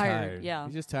 He's just tired. Yeah.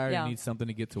 He's just tired Yeah. and needs something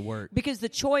to get to work. Because the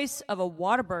choice of a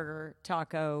Whataburger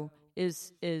taco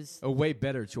is A way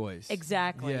better choice.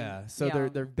 exactly. Yeah. So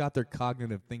they've got their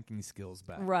cognitive thinking skills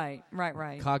back. Right.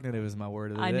 Cognitive is my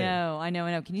word of the day. I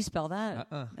know. Can you spell that?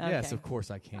 Okay. Yes, of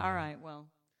course I can. All right. Well,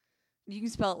 you can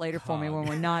spell it later for me when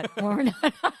we're not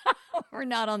we're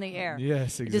not on the air.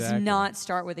 Yes, It exactly. does not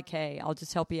start with a K. I'll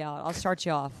just help you out. I'll start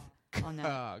you off on that.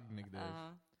 Cognitive.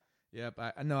 Yep.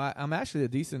 I'm actually a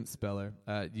decent speller.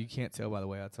 You can't tell by the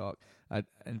way I talk.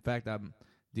 In fact, I'm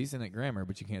decent at grammar,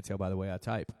 but you can't tell by the way I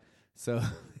type. So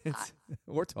it's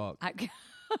or talk.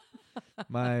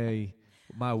 My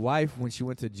wife, when she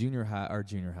went to junior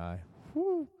high,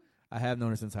 whew, I have known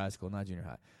her since high school, not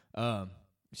junior high.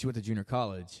 She went to junior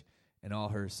college, and all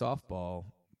her softball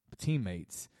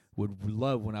teammates would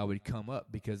love when I would come up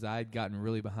because I had gotten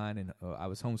really behind, and I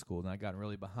was homeschooled, and I'd gotten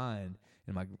really behind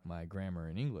in my grammar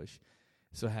and English.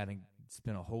 So I had to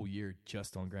spend a whole year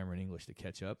just on grammar and English to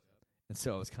catch up. And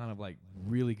so I was kind of like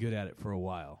really good at it for a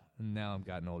while. And now I've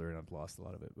gotten older and I've lost a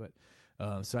lot of it. But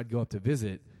so I'd go up to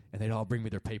visit, and they'd all bring me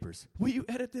their papers. Will you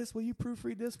edit this? Will you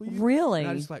proofread this? Will you? Really? And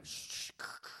I just like,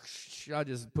 I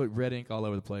just put red ink all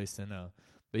over the place. And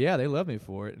but yeah, they love me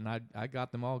for it. And I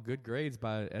got them all good grades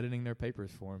by editing their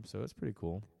papers for them. So it's pretty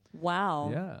cool.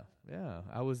 Wow. Yeah.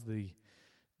 I was the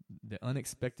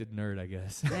unexpected nerd, I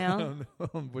guess. Yeah. I don't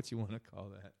know what you want to call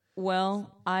that. Well,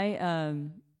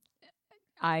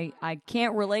 I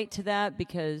can't relate to that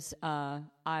because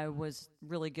I was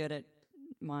really good at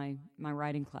my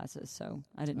writing classes, so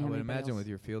I didn't. I have would anybody imagine else. with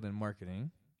your field in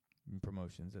marketing.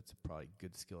 promotions. That's probably a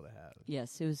good skill to have.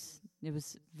 Yes, it was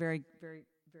very, very,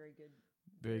 very good.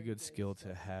 Very good skill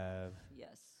to have.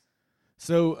 Yes.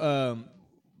 So,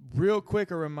 real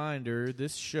quick, a reminder: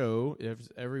 this show is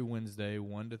every Wednesday,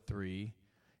 1 to 3.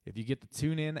 If you get the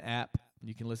TuneIn app,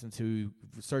 you can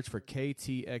search for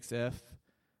KTXF,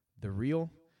 The Real.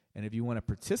 And if you want to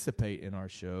participate in our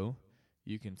show,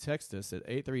 you can text us at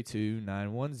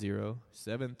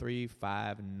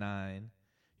 832-910-7359.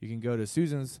 You can go to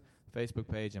Susan's Facebook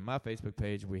page and my Facebook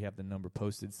page. We have the number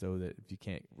posted so that if you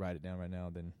can't write it down right now,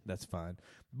 then that's fine.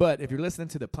 But if you're listening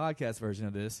to the podcast version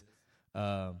of this,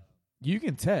 you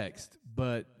can text,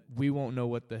 but we won't know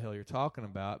what the hell you're talking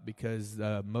about because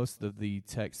most of the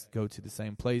texts go to the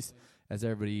same place as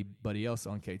everybody else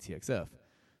on KTXF.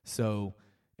 So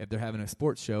if they're having a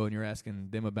sports show and you're asking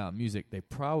them about music, they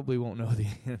probably won't know the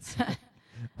answer.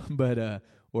 But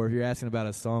or if you're asking about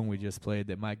a song we just played,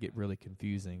 that might get really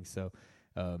confusing. So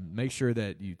make sure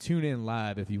that you tune in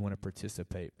live if you want to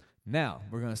participate. Now,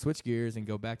 we're going to switch gears and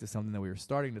go back to something that we were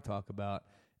starting to talk about,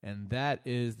 and that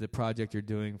is the project you're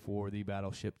doing for the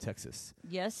Battleship Texas.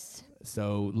 Yes.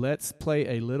 So let's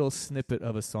play a little snippet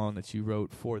of a song that you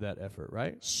wrote for that effort,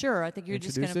 right? Sure. I think you're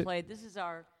just going to Introduce it. play.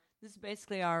 This is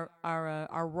basically our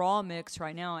raw mix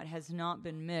right now. It has not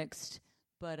been mixed,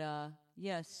 but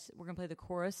yes, we're going to play the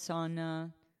chorus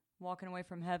on Walking Away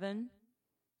from Heaven.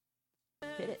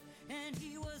 Hit it. And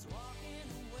he was walking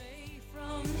away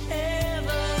from heaven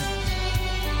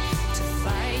to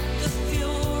fight the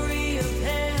fury of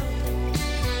hell.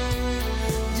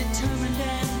 Determined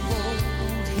and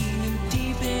bold, he knew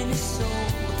deep in his soul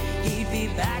he'd be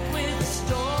back with a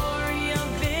story of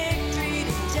victory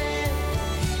to tell.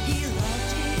 He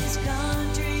loved his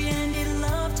country and he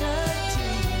loved her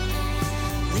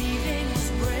too. Leaving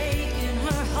was breaking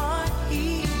her heart.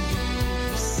 He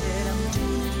said, I'm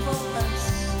doing it for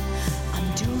us.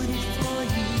 I'm doing it for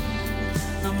you.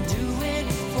 I'm doing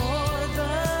it for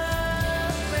the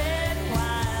red,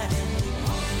 white, and blue.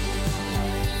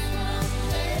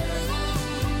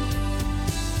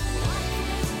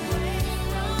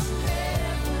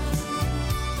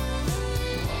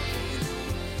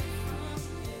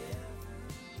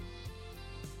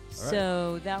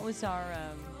 So that was our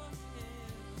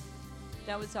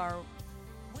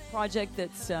project.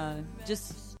 That's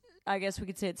just, I guess we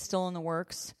could say it's still in the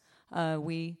works.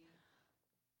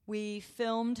 We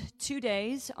filmed 2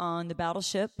 days on the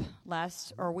Battleship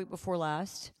week before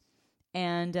last,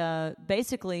 and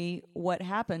basically what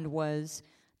happened was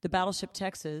the Battleship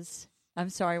Texas. I'm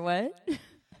sorry, what?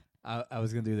 I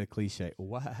was going to do the cliche.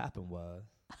 What happened was...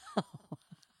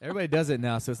 Everybody does it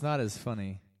now, so it's not as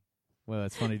funny. Well,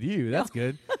 it's funny to you. That's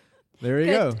good. There you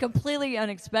go. Completely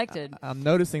unexpected. I'm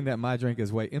noticing that my drink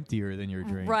is way emptier than your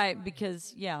drink. Right,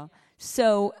 because, yeah.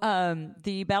 So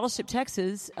the Battleship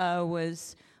Texas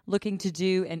was looking to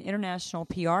do an international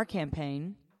PR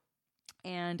campaign,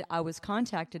 and I was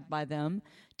contacted by them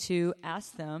to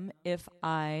ask them if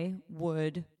I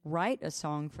would write a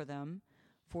song for them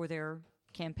for their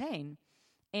campaign.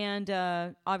 And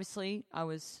obviously, I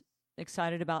was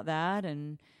excited about that,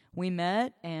 and we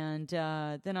met, and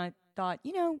then I thought,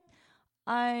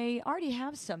 I already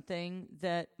have something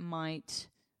that might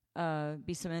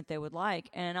be something that they would like,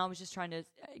 and I was just trying to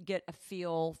get a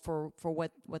feel for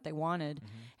what they wanted,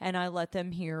 and I let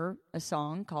them hear a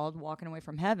song called Walking Away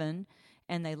from Heaven,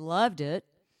 and they loved it,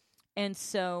 and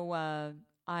so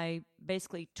I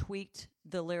basically tweaked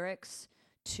the lyrics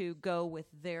to go with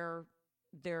their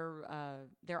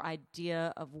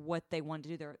idea of what they wanted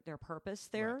to do, their purpose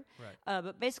there. Right.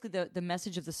 But basically, the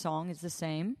message of the song is the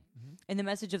same, and the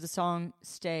message of the song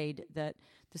stayed that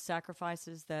the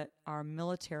sacrifices that our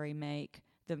military make,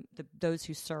 those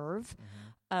who serve,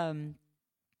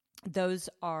 those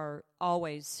are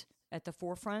always at the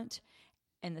forefront,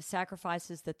 and the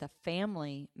sacrifices that the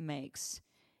family makes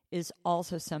is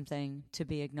also something to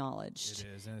be acknowledged. It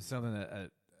is, and it's something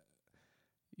that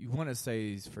you want to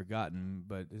say is forgotten,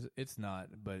 but it's not.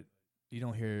 But you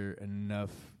don't hear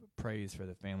enough praise for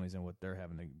the families and what they're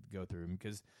having to go through,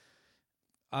 because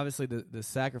obviously the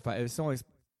sacrifice.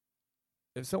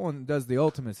 If someone does the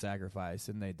ultimate sacrifice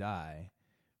and they die,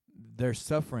 their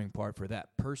suffering part for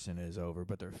that person is over,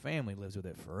 but their family lives with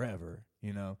it forever.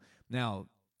 Now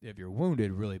if you're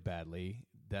wounded really badly,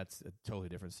 that's a totally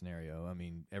different scenario. I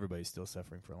mean, everybody's still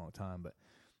suffering for a long time, but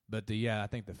I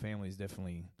think the families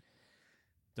definitely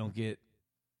don't get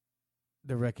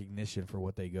the recognition for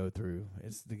what they go through.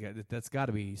 That's got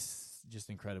to be just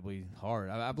incredibly hard.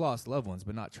 I've lost loved ones,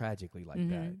 but not tragically like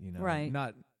that. Right.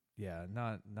 Not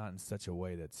in such a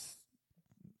way that's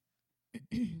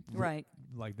right.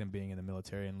 Like them being in the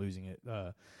military and losing it.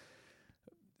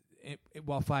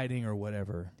 while fighting or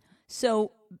whatever.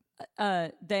 So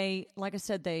they, like I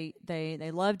said,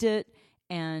 they loved it,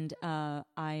 and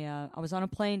I was on a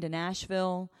plane to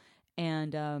Nashville,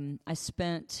 and I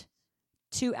spent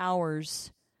 2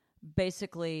 hours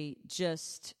basically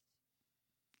just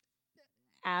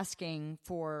asking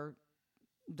for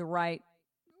the right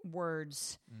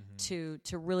words to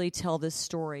really tell this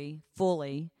story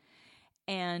fully.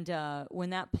 And when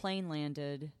that plane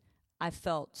landed, I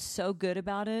felt so good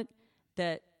about it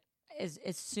that as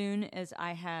soon as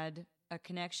I had a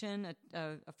connection,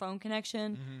 a phone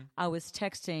connection, I was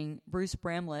texting Bruce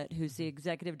Bramlett, who's the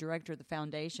executive director of the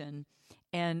foundation,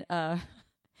 and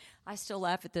I still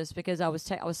laugh at this because I was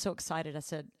so excited.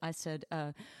 I said,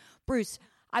 Bruce,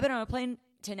 I've been on a plane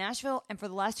to Nashville, and for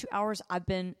the last 2 hours, I've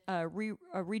been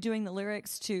redoing the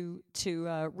lyrics to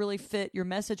really fit your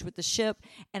message with the ship,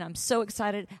 and I'm so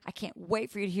excited. I can't wait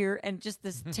for you to hear. And just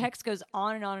this text goes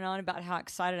on and on and on about how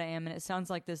excited I am, and it sounds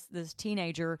like this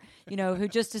teenager, who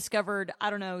just discovered,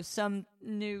 I don't know, some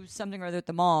new something or other at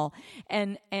the mall,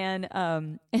 and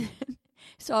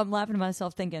so I'm laughing to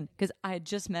myself thinking, because I had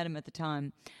just met him at the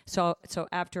time. So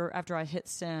after I hit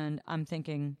send, I'm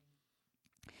thinking,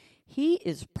 he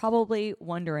is probably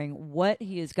wondering what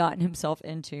he has gotten himself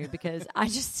into, because I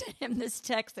just sent him this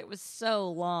text that was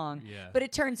so long. Yeah. But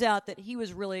it turns out that he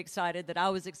was really excited, that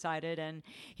I was excited, and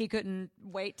he couldn't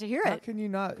wait to hear How it. can you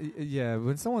not? Yeah,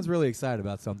 when someone's really excited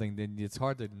about something, then it's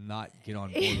hard to not get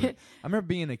on board with it. I remember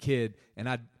being a kid, and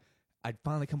I'd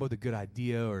finally come up with a good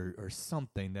idea or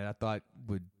something that I thought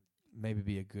would maybe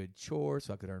be a good chore,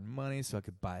 so I could earn money, so I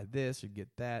could buy this or get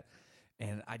that.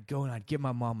 And I'd go and I'd give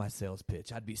my mom my sales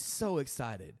pitch. I'd be so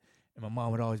excited. And my mom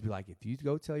would always be like, if you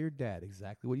go tell your dad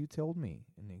exactly what you told me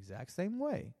in the exact same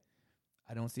way,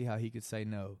 I don't see how he could say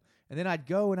no. And then I'd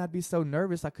go and I'd be so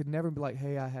nervous I could never be like,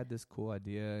 hey, I had this cool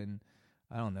idea, and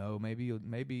I don't know, maybe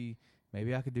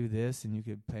I could do this and you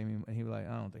could pay me. And he was like,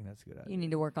 I don't think that's a good idea. You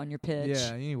need to work on your pitch.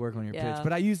 Yeah, you need to work on your Yeah. pitch.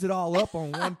 But I used it all up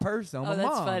on one person, on my that's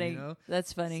mom. funny.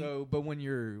 That's funny. So, but when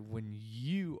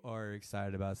you are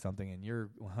excited about something and you're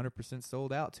 100%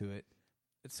 sold out to it,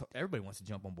 everybody wants to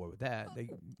jump on board with that.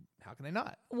 How can they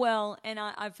not? Well, and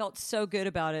I felt so good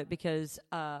about it because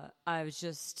I was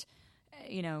just,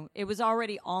 it was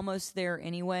already almost there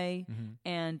anyway.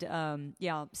 And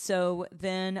so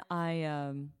then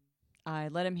I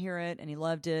let him hear it, and he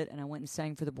loved it, and I went and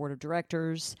sang for the board of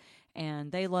directors,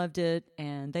 and they loved it,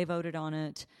 and they voted on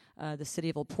it. The city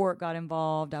of LaPorte got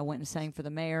involved. I went and sang for the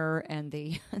mayor and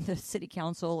the city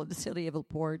council of the city of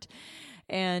LaPorte,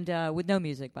 and with no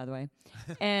music, by the way.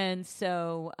 And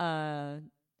so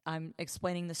I'm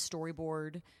explaining the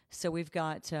storyboard. So we've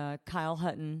got Kyle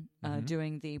Hutton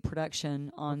doing the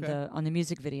production on the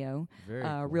music video. Very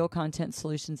cool. Real Content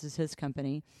Solutions is his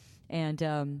company, and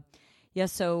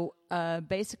so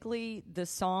basically the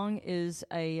song is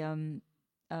an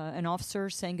officer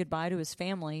saying goodbye to his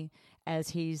family as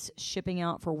he's shipping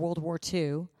out for World War II.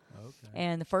 Okay.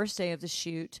 And the first day of the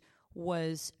shoot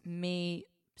was me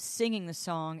singing the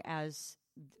song as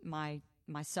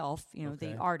myself,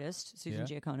 the artist, Susan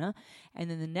Giacona.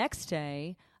 And then the next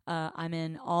day, I'm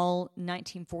in all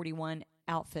 1941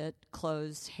 outfit,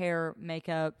 clothes, hair,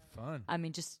 makeup. Fun. I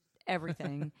mean, just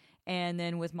everything. And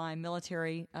then with my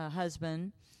military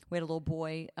husband, we had a little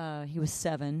boy, he was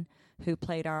 7, who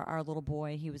played our little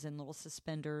boy. He was in little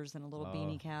suspenders and a little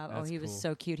beanie cap. Oh, he was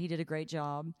so cute. He did a great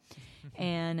job.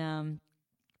 And,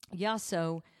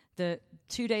 so the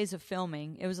 2 days of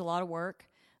filming, it was a lot of work,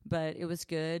 but it was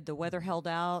good. The weather held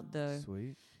out.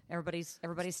 Sweet.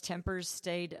 Everybody's tempers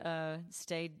stayed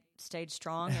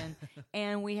strong,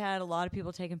 and we had a lot of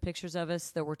people taking pictures of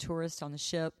us that were tourists on the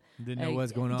ship. Didn't know what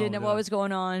was going on. Didn't know what was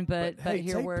going on, but hey,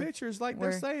 here take we're pictures like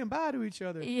they're saying bye to each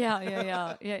other.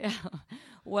 Yeah.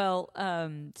 Well,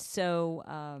 it's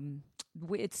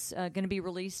going to be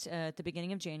released at the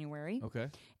beginning of January. Okay.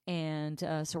 And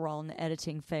so we're all in the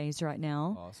editing phase right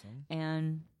now. Awesome.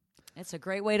 And it's a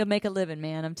great way to make a living,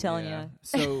 man. I'm telling you.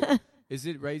 So, is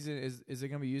it raising? Is it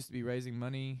going to be used to be raising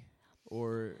money,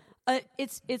 or?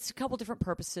 It's a couple different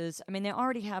purposes. I mean, they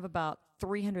already have about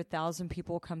 300,000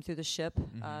 people come through the ship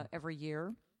every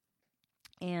year.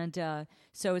 And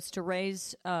so it's to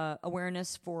raise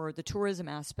awareness for the tourism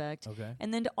aspect. Okay.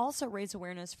 And then to also raise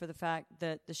awareness for the fact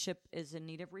that the ship is in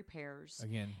need of repairs.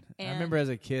 Again, I remember as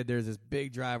a kid, there's this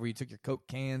big drive where you took your Coke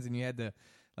cans and you had to,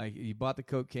 you bought the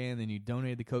Coke can, then you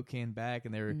donated the Coke can back,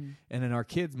 and and then our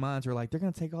kids' minds were like, they're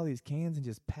going to take all these cans and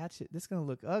just patch it. This is going to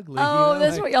look ugly. Oh,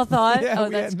 that's what y'all thought? Yeah, oh,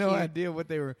 we that's had no cute. idea what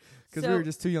they were, because we were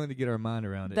just too young to get our mind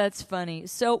around it. That's funny.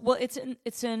 So, well, it's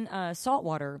in salt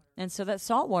water, and so that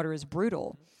salt water is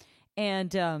brutal.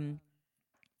 And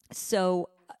so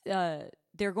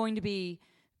they're going to be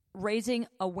raising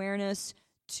awareness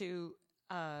to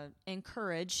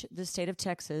encourage the state of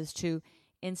Texas to,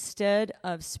 instead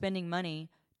of spending money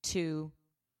to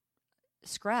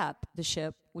scrap the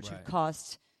ship, which would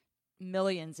cost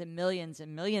millions and millions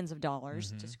and millions of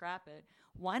dollars to scrap it,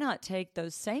 why not take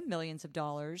those same millions of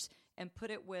dollars and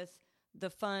put it with the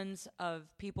funds of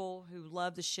people who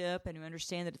love the ship and who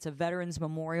understand that it's a veterans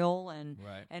memorial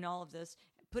and all of this,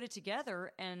 put it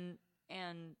together and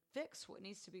fix what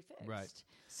needs to be fixed. Right.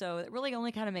 So it really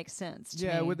only kind of makes sense to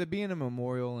me. with it being a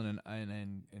memorial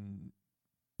and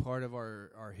part of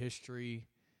our history.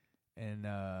 And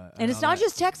it's not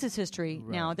just Texas history.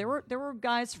 Right. Now there were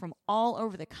guys from all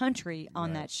over the country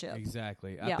on that ship.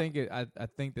 Exactly. Yeah. I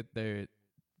think that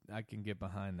I can get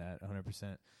behind that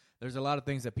 100%. There's a lot of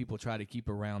things that people try to keep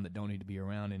around that don't need to be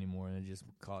around anymore, and it just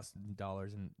costs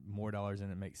dollars and more dollars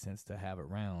than it makes sense to have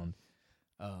around.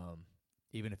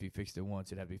 Even if you fixed it once,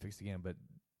 it'd have to be fixed again. But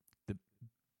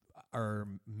our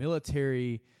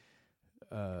military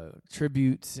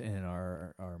tributes and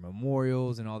our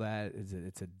memorials and all that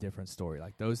it's a different story.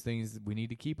 Like those things, we need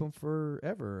to keep them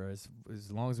forever, as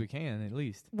long as we can, at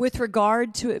least. With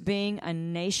regard to it being a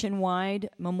nationwide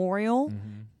memorial,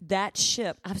 that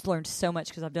ship, I've learned so much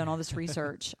because I've done all this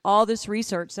research,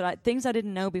 things I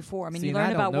didn't know before. I mean, you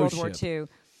learn about World War II.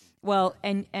 Well,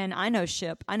 and I know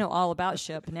ship. I know all about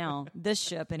ship now. This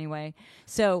ship, anyway.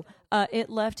 So it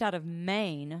left out of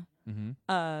Maine.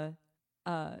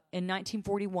 In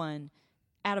 1941,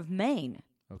 out of Maine,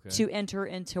 to enter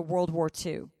into World War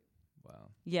II. Wow.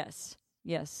 Yes.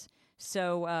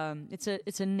 So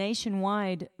it's a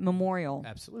nationwide memorial.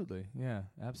 Absolutely. Yeah.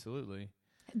 Absolutely.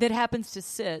 That happens to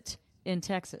sit in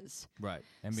Texas. Right.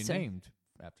 And be named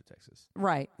after Texas.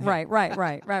 Right.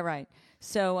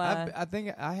 So I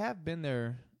think I have been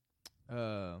there.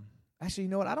 Actually, you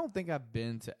know what? I don't think I've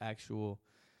been to actual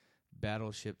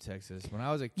Battleship Texas. When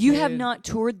I was a kid, you have not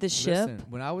toured the ship? Listen,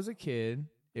 when I was a kid,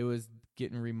 it was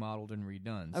getting remodeled and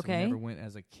redone. So okay. we never went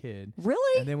as a kid.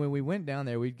 Really? And then when we went down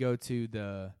there, we'd go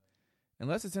to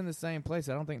unless it's in the same place,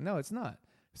 I don't think, no, it's not.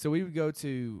 So we would go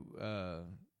to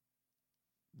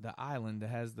the island that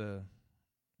has the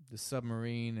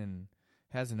submarine and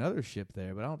has another ship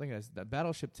there, but I don't think that's the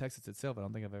Battleship Texas itself. I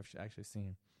don't think I've ever actually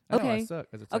seen. Okay. I suck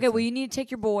as a okay. Well, you need to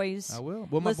take your boys. I will.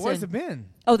 Well, my boys have been.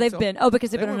 Oh, they've been. Oh,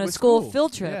 because they've been on a school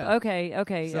field trip. Yeah.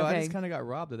 Okay. So I just kind of got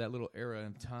robbed of that little era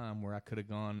in time where I could have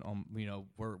gone on,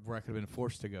 where I could have been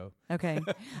forced to go. Okay.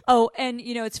 Oh, and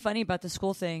it's funny about the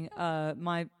school thing.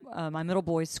 My middle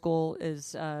boy's school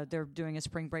is they're doing a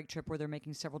spring break trip where they're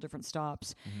making several different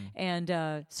stops,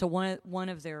 and so one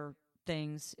of their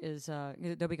things is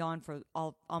they'll be gone for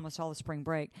almost all the spring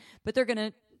break, but they're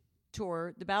gonna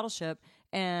tour the Battleship,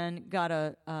 and got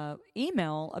a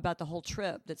email about the whole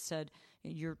trip that said,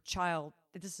 your child,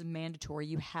 this is mandatory,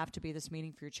 you have to be at this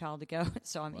meeting for your child to go.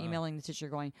 So I'm emailing the teacher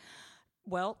going,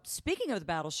 well, speaking of the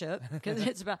Battleship, because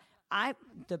it's about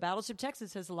the Battleship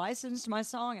Texas has licensed my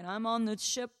song, and I'm on the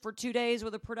ship for 2 days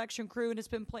with a production crew, and it's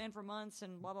been planned for months,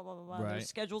 and blah blah blah blah blah. Right. There's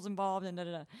schedules involved, and da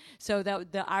da da. So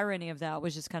that the irony of that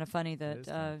was just kind of funny.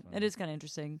 That it is kind of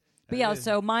interesting. But yeah,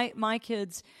 so my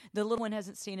kids, the little one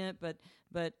hasn't seen it, but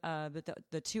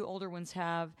the two older ones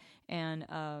have, and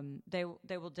they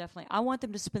will definitely. I want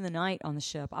them to spend the night on the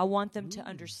ship. I want them to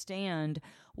understand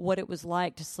what it was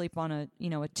like to sleep on a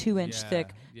 2-inch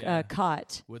thick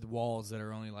cot with walls that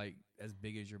are only like as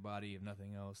big as your body, if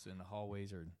nothing else, and the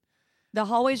hallways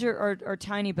are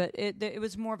tiny, but it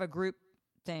was more of a group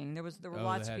thing. There were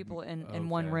lots of people in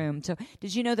one room. So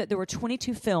did you know that there were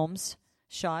 22 films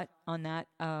shot on that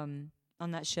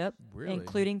ship, really?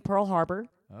 Including Pearl Harbor.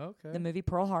 Okay. The movie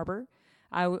Pearl Harbor.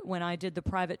 When I did the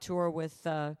private tour with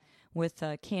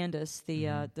Candace,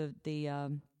 the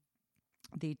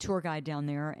tour guide down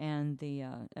there, and the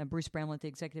Bruce Bramlett, the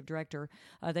executive director,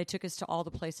 they took us to all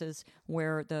the places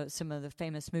where some of the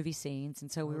famous movie scenes,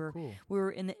 and so we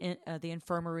were in the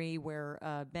infirmary where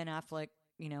Ben Affleck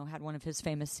had one of his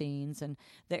famous scenes, and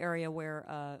the area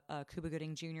where Cuba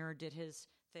Gooding Jr. did his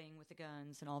thing with the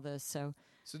guns and all this. So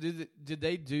did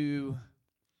they do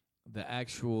the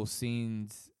actual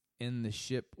scenes in the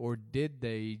ship, or did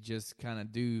they just kind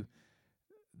of do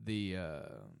the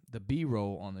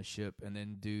B-roll on the ship and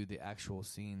then do the actual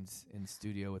scenes in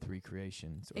studio with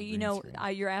recreations?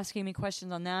 You're asking me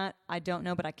questions on that. I don't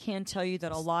know, but I can tell you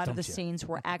that a lot of the scenes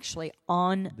were actually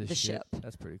on the ship.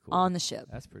 That's pretty cool. On the ship.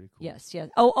 That's pretty cool. Yes.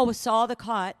 Oh, saw the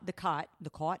cot.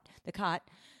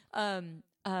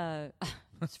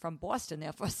 It's from Boston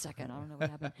there for a second. I don't know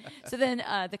what happened. So then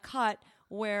the cot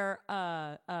where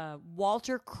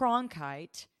Walter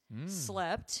Cronkite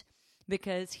slept,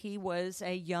 because he was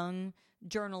a young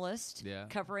journalist Yeah.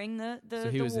 covering the So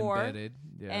he the was war. embedded.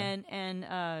 Yeah.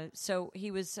 And so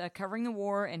he was covering the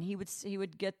war, and he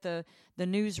would get the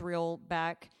newsreel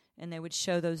back, and they would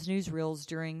show those newsreels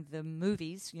during the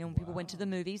movies. You know, when people went to the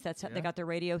movies, that's how they got their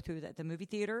radio through the movie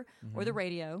theater or the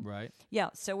radio. Right. Yeah.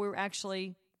 So we were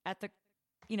actually at the,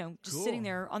 just Cool. sitting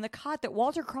there on the cot that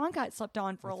Walter Cronkite slept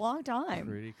on for a long time.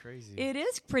 Pretty crazy. It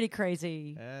is pretty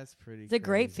crazy. That's pretty. It's a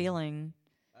great crazy. feeling.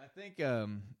 I think.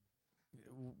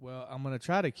 Well, I'm gonna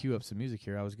try to cue up some music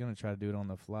here. I was gonna try to do it on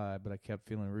the fly, but I kept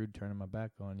feeling rude turning my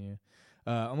back on you.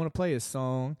 I'm gonna play a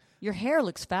song. Your hair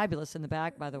looks fabulous in the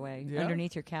back, by the way, Yeah?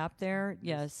 underneath your cap there.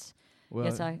 Yes. Well,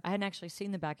 Yes, I hadn't actually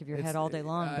seen the back of your it's- head all day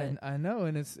long, but I know,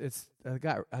 and it's I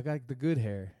got the good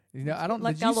hair. I don't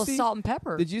like did got a you little see, salt and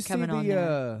pepper. Did you see coming on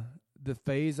there. the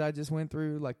phase I just went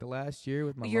through like the last year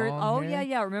with my long hair?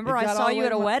 yeah. Remember, It I got saw all the you way at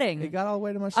to a my- wedding. It got all the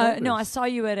way to my shoulders. No, I saw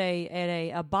you at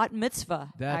a bat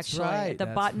mitzvah. That's actually, right. at the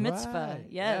that's bat mitzvah. right.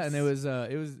 Yes, Yeah, and it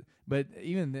was, but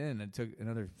even then it took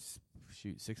another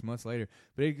 6 months later.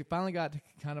 But it finally got to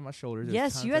kind of my shoulders. It was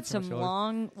Yes, kinda you had touching my some shoulders.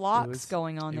 long locks was-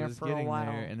 going on It there was for a getting while.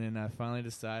 there, and then I finally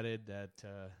decided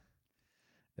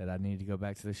that I need to go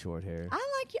back to the short hair.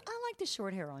 I like the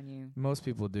short hair on you. Most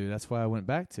people do. That's why I went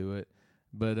back to it.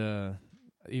 But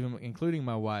even including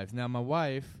my wife. Now, my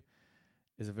wife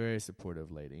is a very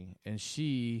supportive lady, and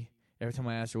every time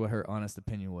I asked her what her honest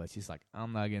opinion was, she's like,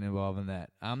 "I'm not getting involved in that.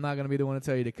 I'm not going to be the one to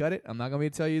tell you to cut it. I'm not going to be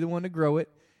tell you the one to grow it,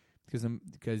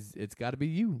 because it's got to be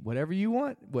you. Whatever you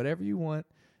want.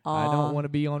 I don't want to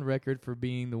be on record for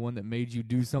being the one that made you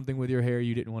do something with your hair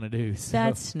you didn't want to do." So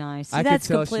That's nice. See, I could that's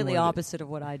tell she completely wanted it. opposite of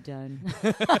what I'd done.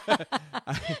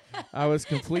 I was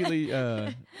completely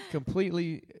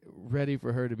ready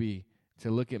for her to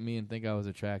look at me and think I was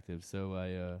attractive. So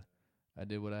I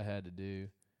did what I had to do,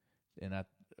 and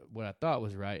what I thought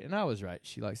was right, and I was right.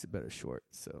 She likes it better short.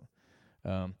 So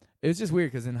it was just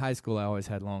weird because in high school I always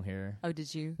had long hair. Oh,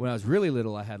 did you? When I was really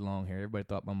little, I had long hair. Everybody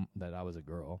thought that I was a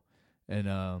girl, and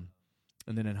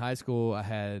then in high school I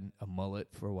had a mullet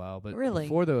for a while. But Really?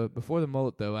 before the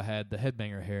mullet though, I had the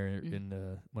headbanger hair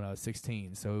when I was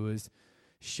 16. So it was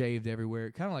shaved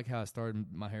everywhere, kind of like how I started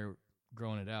my hair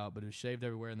growing it out, but it was shaved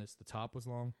everywhere, and the top was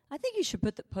long. I think you should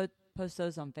post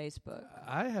those on Facebook.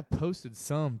 I have posted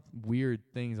some weird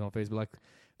things on Facebook. Like,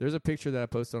 there's a picture that I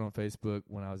posted on Facebook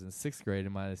when I was in 6th grade,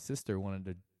 and my sister wanted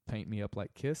to paint me up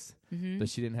like Kiss, but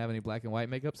she didn't have any black and white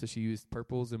makeup, so she used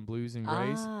purples and blues and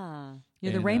grays. Ah,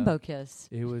 you're the And, rainbow kiss.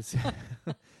 It was...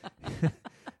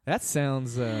 That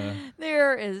sounds...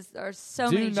 There are so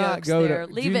do many not jokes go there.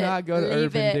 to, Leave do it. not go to Leave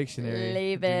Urban it. Dictionary.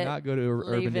 Leave do it. not go to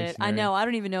Urban Leave it. Dictionary. I know. I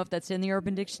don't even know if that's in the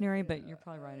Urban Dictionary, but you're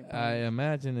probably right about I it.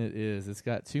 imagine it is. It's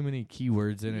got too many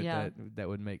keywords in it Yeah. that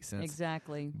would make sense.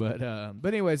 Exactly. But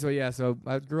anyway, so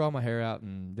I grew all my hair out,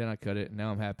 and then I cut it, and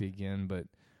now I'm happy again. But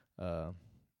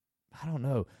I don't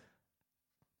know.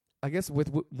 I guess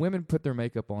with women put their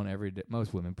makeup on every day.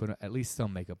 Most women put at least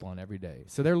some makeup on every day,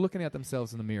 so they're looking at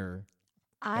themselves in the mirror.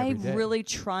 I every day. really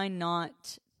try not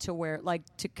to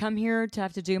to come here to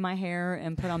have to do my hair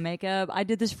and put on makeup. I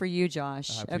did this for you,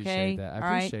 Josh. I appreciate okay, that. I All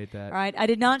right? appreciate that. All right, I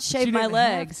did not shave you my didn't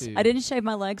have legs. to. I didn't shave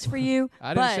my legs for you.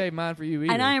 I didn't but- shave mine for you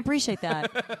either. and I appreciate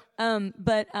that.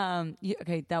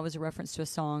 Okay, that was a reference to a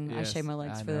song. I Yes, shaved my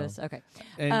legs I for know. this. Okay.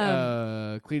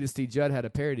 And Cletus T. Judd had a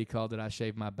parody called "Did I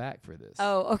Shave My Back for This?"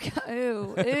 Oh, okay.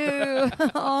 Ew.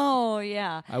 Oh,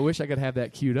 yeah. I wish I could have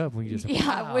that queued up when you just. Yeah,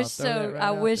 I wow, wish throw that so. right I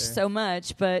out wish there. so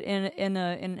much, but in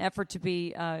an effort to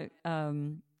be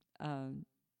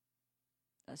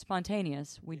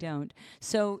spontaneous, we don't.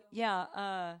 So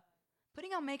yeah,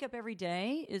 putting on makeup every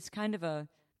day is kind of a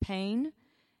pain.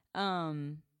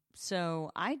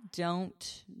 So I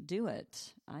don't do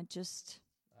it. I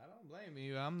don't blame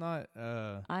you. I'm not.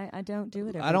 I don't do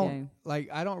it every day.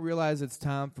 I don't realize it's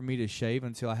time for me to shave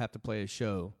until I have to play a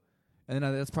show, and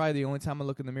then that's probably the only time I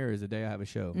look in the mirror is the day I have a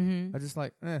show. Mm-hmm. I just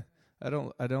I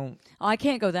don't. Oh, I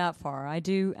can't go that far. I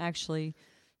do actually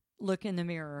look in the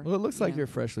mirror. Well, it looks like know. you're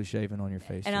freshly shaven on your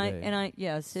face today. I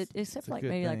yes, except a like good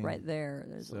maybe thing. like right there.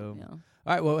 There's So- you know.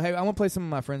 All right. Well, hey, I want to play some of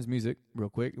my friends' music real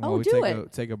quick while we do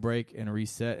take a break and a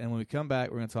reset. And when we come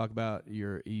back, we're going to talk about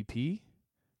your EP.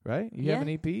 Right? You Yeah, have an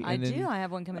EP. I and then, do. I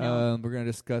have one coming out. We're going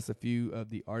to discuss a few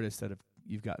of the artists that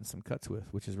you've gotten some cuts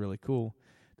with, which is really cool.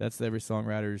 That's every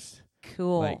songwriter's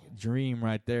Cool. dream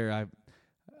right there.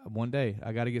 One day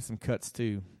I got to get some cuts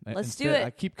too. Let's do it.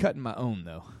 I keep cutting my own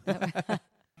though.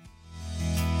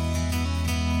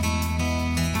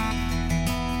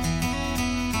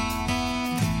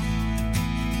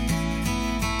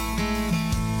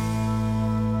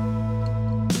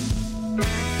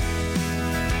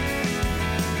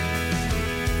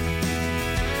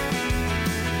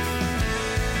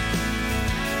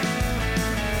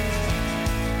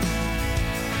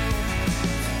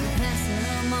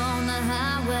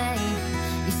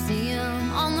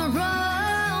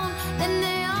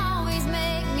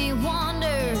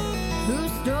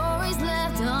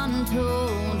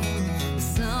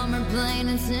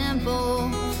 and simple.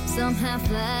 Some have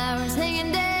flowers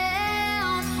hanging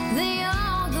down. They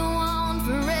all go on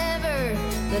forever,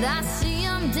 but I see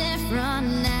them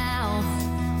different now.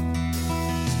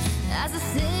 As I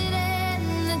sit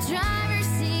in the driver's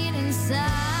seat in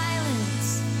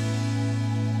silence,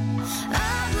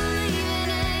 I believe in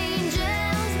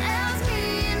angels as me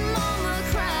and Mama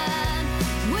cried.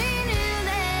 We knew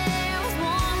there was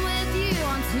one with you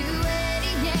on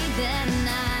 288 that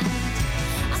night.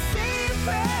 I say a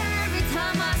prayer every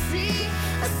time I see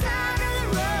a sign of the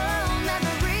road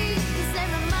memories that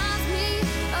reminds me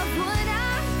of what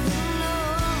I've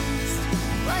lost.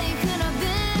 Well, you could have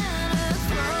been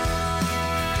across.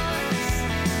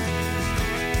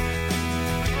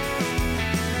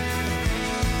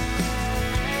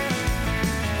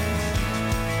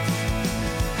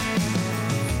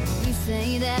 You say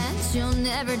that you'll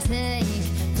never take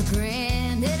for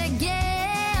granted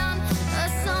again a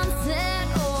sunset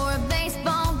or a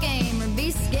baseball game, or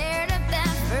be scared of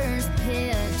that first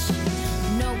pitch,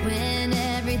 knowing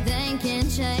everything can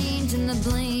change in the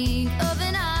blink of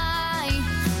an eye.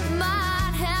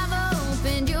 Might have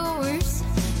opened yours,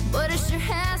 but it sure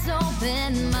has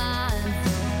opened mine.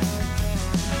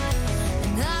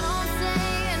 And I don't say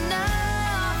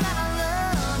enough that I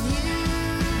love you,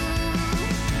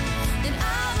 and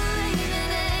I believe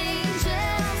in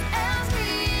angels as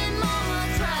me and Mama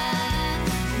cried.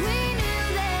 We knew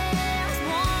there was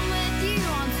one with you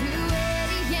on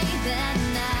 288 that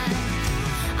night.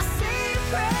 I say a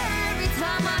prayer every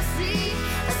time I see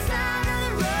a sign of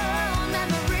the road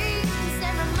memories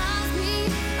that reminds me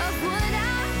of what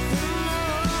I've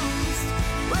lost.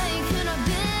 Well, you could have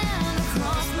been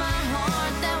across my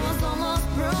heart that was almost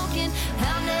broken.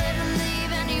 I'll never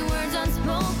leave any words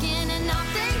unspoken, and I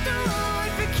thank the Lord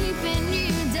for keeping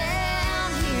you down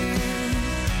here.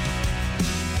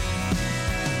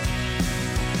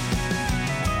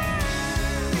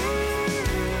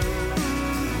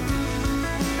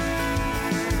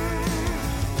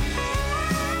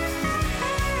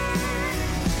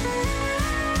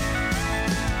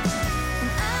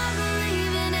 I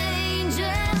believe in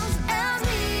angels as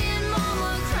me and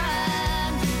Mama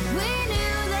cried. We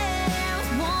knew there was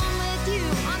one with you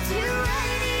on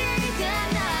 288 that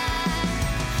night.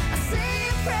 I say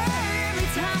a prayer every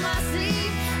time I see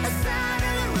a sign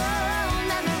of the road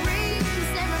memories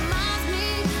that reminds me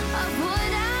of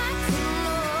what I could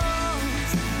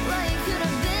lose. Well, you could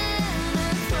have been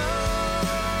across.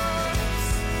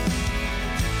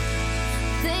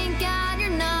 Thank God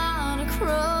you're not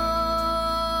across.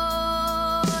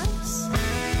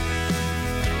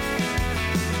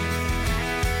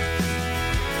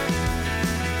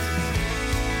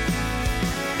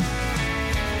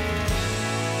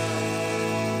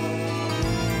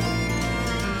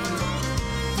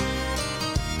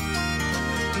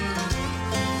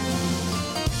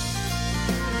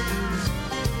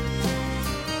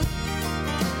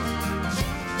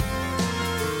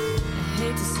 I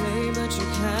hate to say, but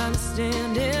you're kind of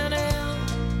standing out.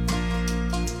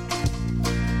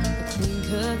 A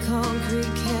clean-cut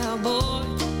concrete cowboy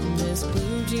in this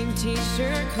blue jean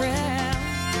t-shirt crowd.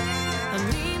 I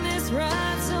mean this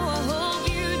right, so I hope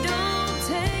you don't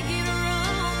take it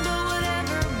wrong. But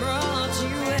whatever brought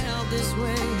you out this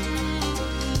way,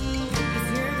 if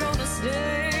you're gonna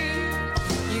stay,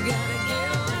 you gotta get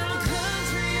a little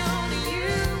country on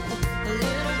you, a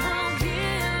little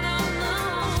broken on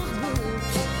those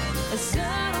boots, a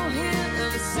subtle hint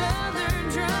of a southern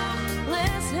drawl,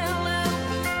 less hello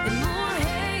and more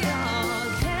hey y'all,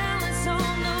 callous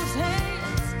on those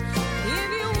hands. If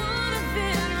you wanna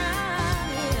fit right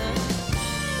in,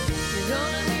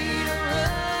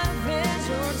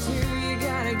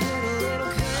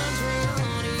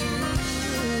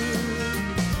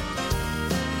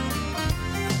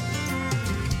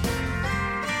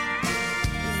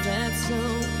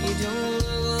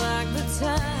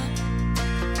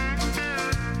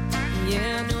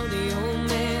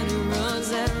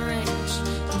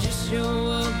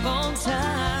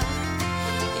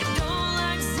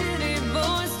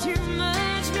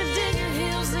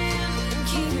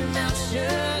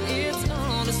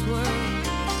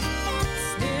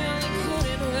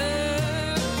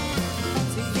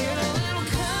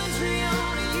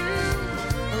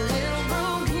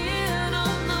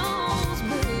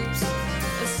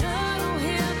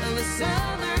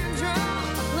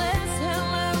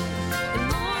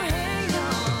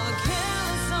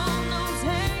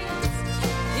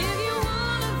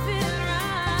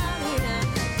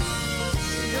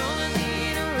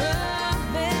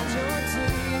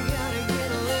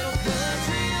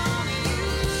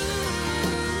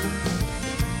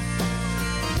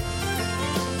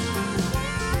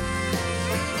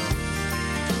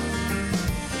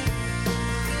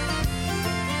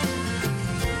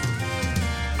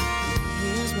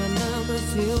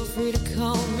 feel free to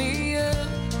call me up.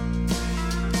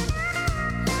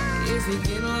 If you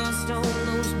get lost on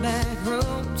those back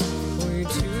roads, or your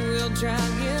two-wheel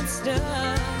drive gets stuck.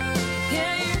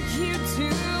 Yeah, you're cute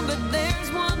too, but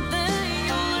there's one thing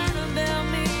you'll learn about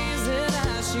me is that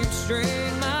I shoot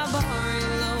straight, my bar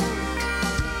ain't low,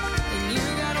 and you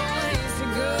got a ways to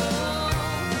go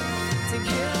to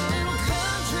get a little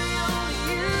country on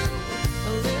you,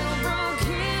 a little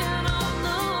broken on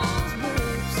those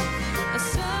boots, a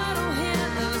subtle hint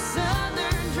of a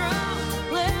southern drawl,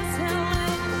 less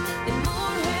Helen and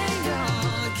more hang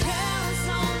on, callous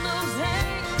on those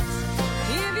hands.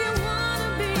 If you wanna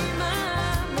be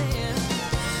my man,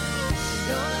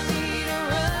 you're gonna need a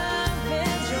rough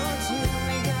edge or two.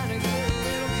 We gotta get a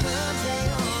little country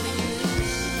on you.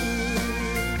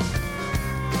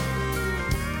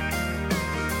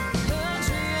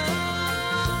 Country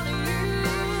on you.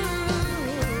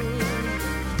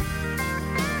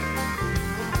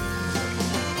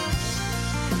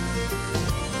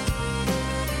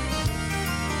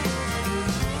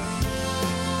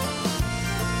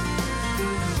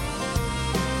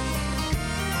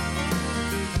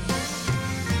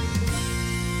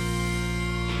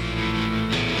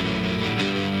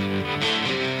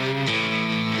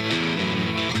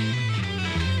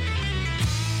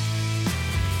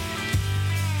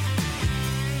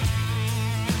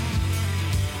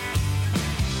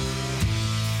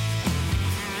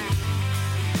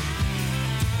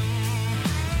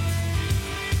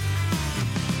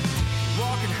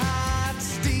 Walking hot,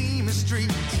 steamy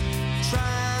streets,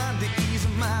 trying to ease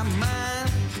my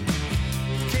mind.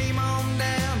 Came on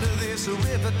down to this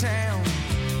river town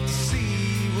to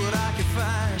see what I could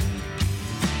find.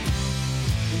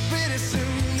 And pretty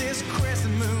soon this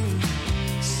crescent moon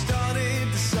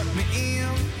started to suck me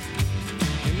in.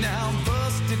 And now I'm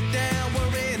busted down,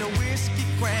 wearing a whiskey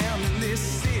crown in this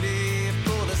city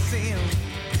full of sin.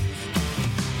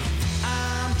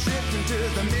 I'm drifting to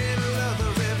the middle of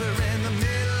the river, in the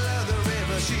middle of the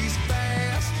river, she's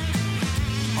fast.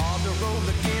 Hard to roll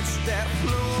against that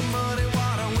flow of muddy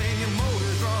water when your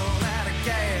motor's run out of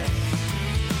gas.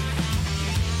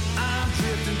 I'm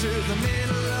drifting to the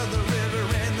middle of the river,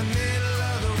 in the middle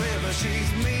of the river,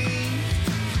 she's mean.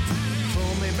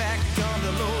 Pull me back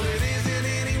under load, it isn't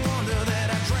any wonder that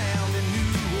I drowned in New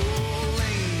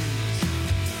Orleans.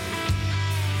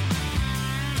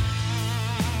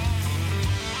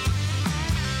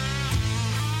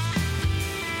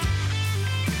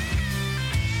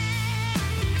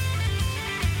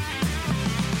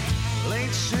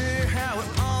 Ain't sure how it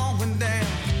all went down.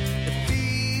 It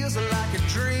feels like a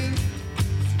dream.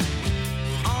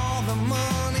 All the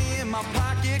money in my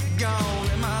pocket gone,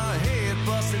 and my head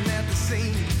busting at the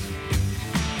seams.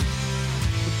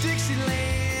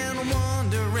 Dixieland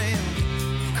wandering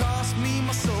cost me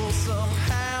my soul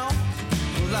somehow.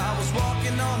 Well, I was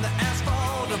walking on the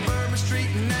asphalt of Bourbon Street,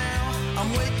 and now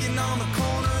I'm waking on the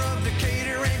corner of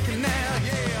Decatur and Canal.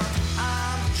 Yeah,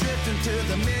 I'm drifting to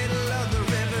the middle of the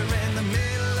river, in the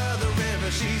middle of the river,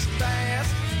 she's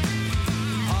fast.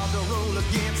 Hard to roll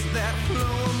against that flow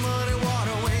of muddy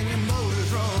water when your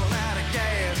motor's run out of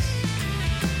gas.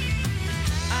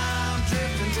 I'm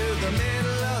drifting to the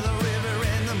middle of the river,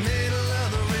 in the middle of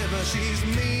the river, she's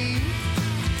mean.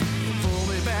 Pull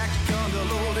me back under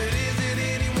load, it isn't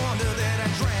any wonder that I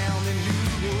drowned in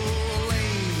New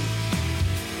Orleans.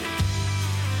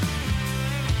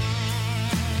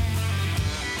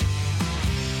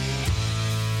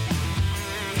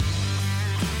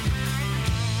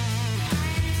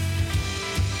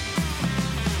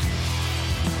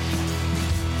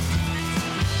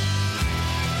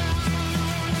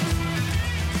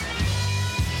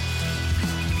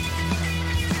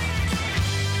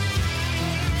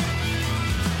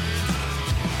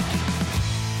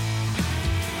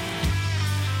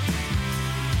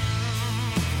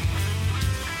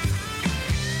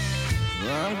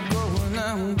 I'm going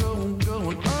under.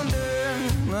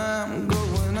 I'm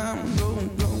going under.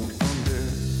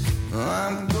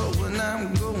 I'm going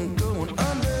under.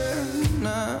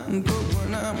 I'm going under.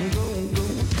 I'm going under. I'm going under.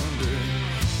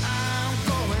 I'm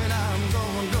going under.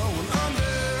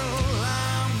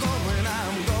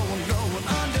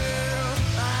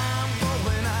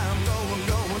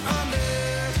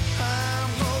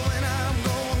 I'm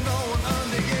going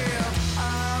under. Yeah,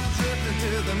 I'm drifting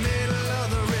to the middle of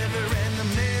the river, in the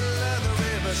middle of the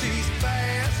river, she's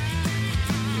fast.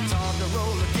 It's hard to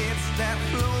roll against that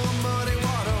flow of muddy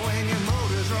water when your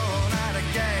motor's run out of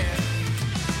gas.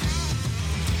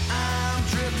 I'm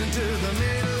drifting to the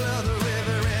middle of the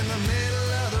river, in the middle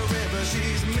of the river,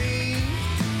 she's mean.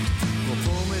 Well,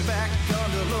 pull me back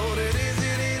under load, it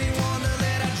isn't any wonder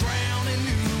that I drown in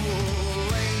New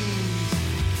Orleans.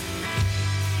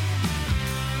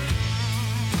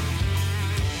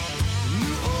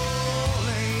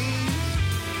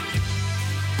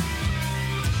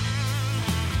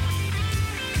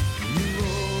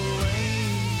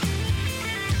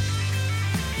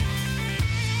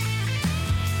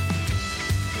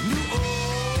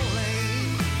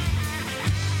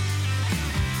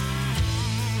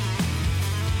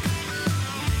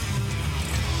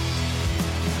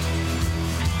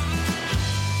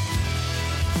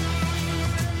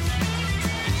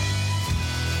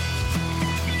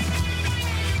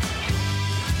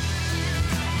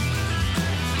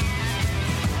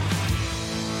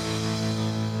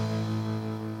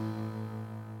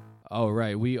 All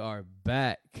right, we are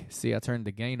back. See, I turned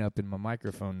the gain up in my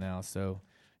microphone now, so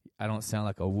I don't sound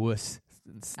like a wuss.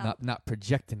 It's not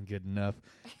projecting good enough.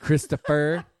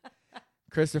 Christopher,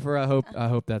 I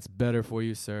hope that's better for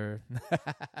you, sir.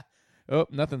 Oh,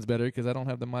 nothing's better because I don't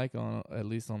have the mic on, at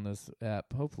least on this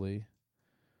app. Hopefully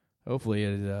it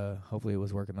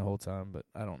was working the whole time, but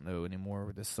I don't know anymore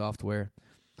with this software.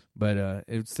 But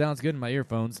it sounds good in my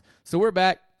earphones. So we're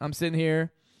back. I'm sitting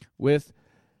here with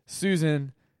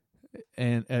Susan,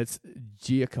 and it's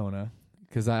Giacona,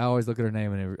 because I always look at her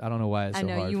name and I don't know why it's so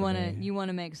hard. I know you want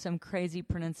to make some crazy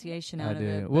pronunciation out of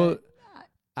it. Well,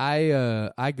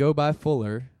 I go by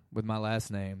Fuller with my last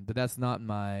name, but that's not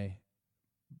my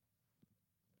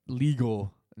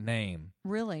legal name.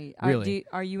 Really? Really?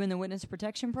 Are you in the witness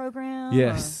protection program?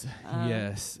 Yes. Or,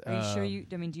 yes. Are you sure you?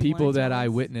 I mean, do you people want to that tell I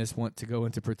us? witness want to go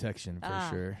into protection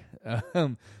for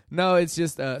sure. No, it's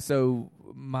just so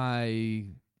my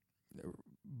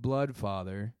blood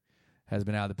father has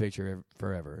been out of the picture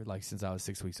forever. Like since I was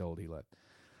 6 weeks old, he left.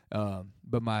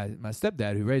 But my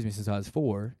stepdad, who raised me since I was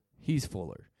 4, he's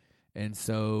Fuller. And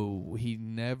so he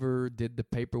never did the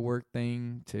paperwork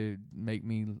thing to make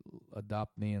me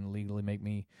adopt me and legally make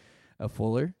me a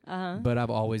Fuller. But I've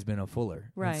always been a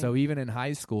Fuller. Right. And so even in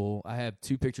high school, I have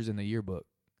 2 pictures in the yearbook.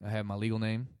 I have my legal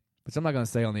name, which I'm not going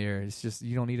to say on the air. It's just,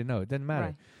 you don't need to know. It doesn't matter.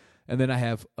 Right. And then I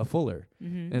have a Fuller.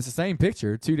 And it's the same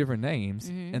picture, 2 different names.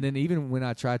 And then even when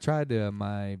I tried to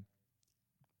my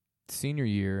junior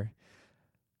year,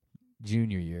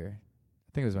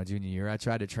 I think it was my junior year, I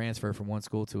tried to transfer from one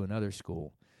school to another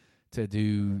school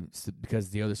because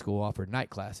the other school offered night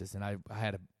classes, and I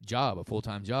had a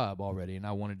full-time job already, and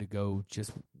I wanted to go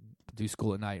just do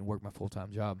school at night and work my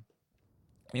full-time job.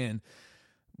 And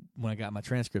when I got my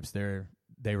transcripts there,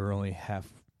 they were only half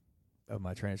of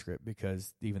my transcript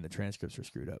because even the transcripts were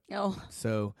screwed up. Oh,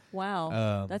 so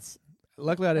wow.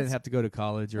 Luckily, I didn't have to go to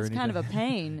college or anything. It's kind of a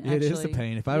pain, It actually. is a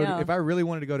pain. If I really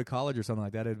wanted to go to college or something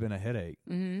like that, it would have been a headache.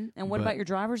 And what about your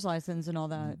driver's license and all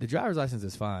that? The driver's license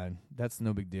is fine. That's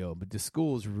no big deal. But the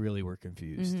schools really were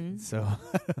confused. So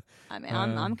I mean,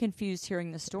 I'm confused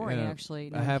hearing the story, actually.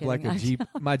 No, I have kidding.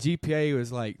 like my GPA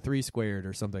was like 3 squared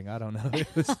or something. I don't know.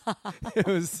 It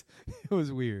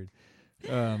was weird.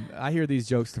 I hear these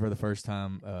jokes for the first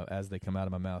time as they come out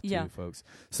of my mouth too, folks.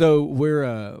 So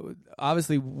we're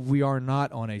obviously we are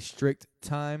not on a strict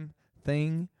time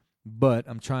thing, but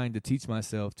I'm trying to teach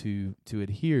myself to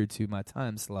adhere to my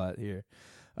time slot here.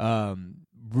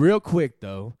 Real quick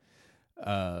though,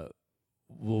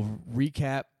 we'll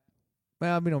recap.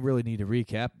 Well, we don't really need to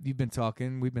recap. We've been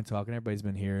talking. Everybody's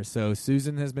been here. So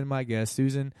Susan has been my guest.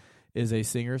 Susan is a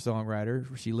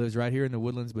singer-songwriter. She lives right here in the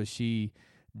Woodlands, but she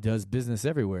does business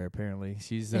everywhere. Apparently,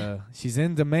 she's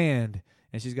in demand,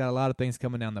 and she's got a lot of things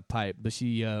coming down the pipe. But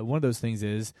she one of those things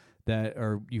is that,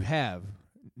 or you have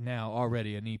now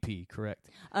already an EP, correct?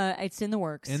 It's in the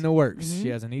works. In the works. She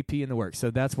has an EP in the works. So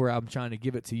that's where I'm trying to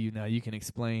give it to you now. You can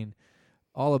explain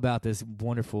all about this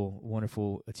wonderful,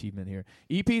 wonderful achievement here.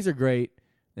 EPs are great,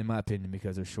 in my opinion,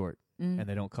 because they're short and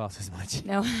they don't cost as much.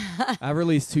 No, I've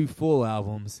released 2 full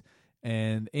albums.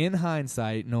 And in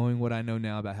hindsight, knowing what I know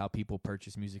now about how people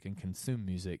purchase music and consume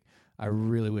music, I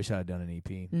really wish I had done an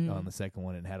EP on the second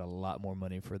one and had a lot more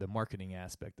money for the marketing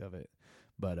aspect of it.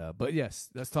 But yes,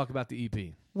 let's talk about the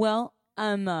EP. Well,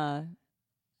 I'm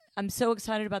so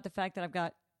excited about the fact that I've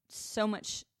got so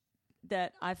much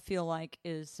that I feel like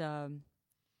is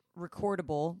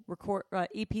recordable,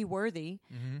 EP worthy.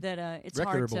 That it's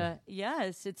hard to.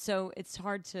 Yes, it's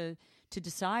hard to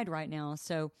decide right now.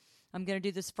 So I'm going to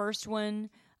do this first one,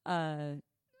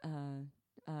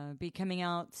 be coming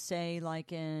out, say,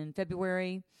 like in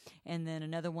February, and then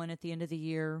another one at the end of the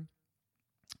year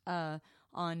on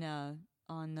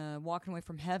Walking Away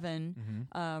from Heaven.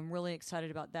 I'm really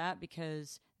excited about that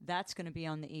because that's going to be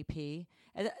on the EP.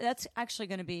 That's actually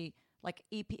going to be like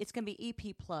EP. It's going to be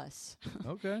EP plus.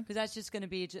 Okay. Because that's just going to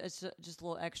be just a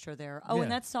little extra there. Oh,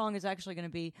 and that song is actually going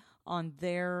to be on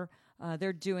their.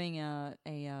 They're doing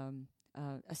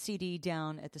a CD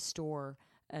down at the store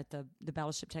at the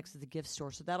Battleship Texas, the gift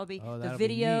store. So that'll be the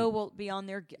video will be on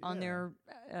their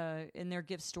in their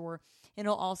gift store, and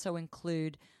it'll also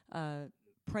include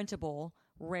printable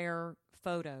rare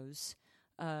photos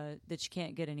that you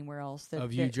can't get anywhere else.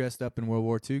 Of you dressed up in World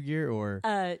War II gear, or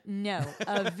no,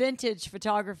 vintage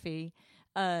photography.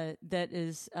 That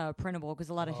is printable because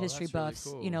a lot of history buffs,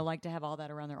 really cool. Like to have all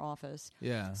that around their office.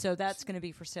 Yeah. So that's going to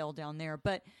be for sale down there.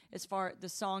 But as far the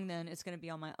song, then it's going to be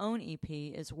on my own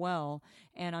EP as well,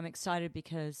 and I'm excited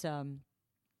because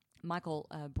Michael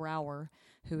Brower,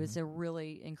 who is Mm-hmm. a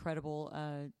really incredible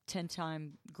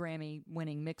 10-time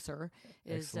Grammy-winning mixer,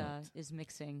 is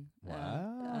mixing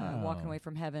Walking Away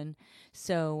from Heaven.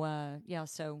 So,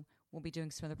 so we'll be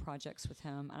doing some other projects with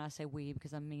him. And I say we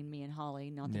because I mean me and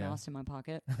Holly, not the mouse in my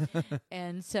pocket.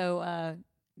 And so,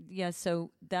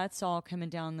 so that's all coming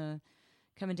down the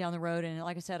road. And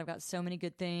like I said, I've got so many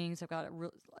good things. I've got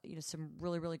some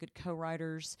really, really good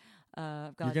co-writers.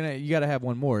 I've got you got to have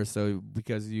one more, so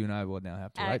because you and I will now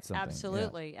have to write something.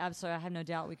 Absolutely. I have no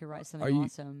doubt we could write something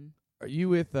awesome. Are you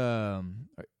with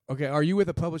Are you with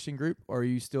a publishing group, or are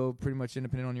you still pretty much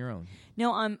independent on your own?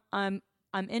 No, I'm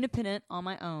independent on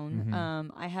my own.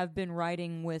 Mm-hmm. I have been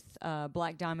writing with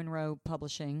Black Diamond Row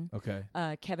Publishing. Okay.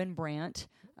 Kevin Brandt.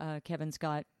 Kevin's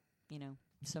got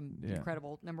some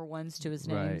incredible number ones to his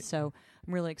name. Right. So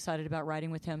I'm really excited about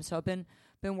writing with him. So I've been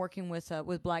working with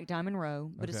Black Diamond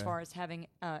Row, but as Okay. far as having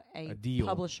a deal.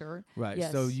 publisher, Right.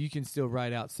 yes. So you can still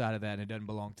write outside of that, and it doesn't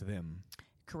belong to them.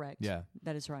 Correct. Yeah.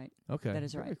 That is right. Okay. That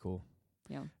is Very right. cool.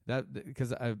 Yeah. That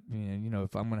because if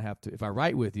I'm gonna if I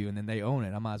write with you and then they own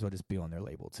it, I might as well just be on their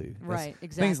label too. Right.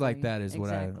 Exactly. Things like that is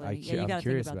what Exactly. I'm you gotta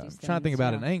curious think about. these I'm trying to think things,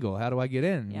 about yeah. an angle. How do I get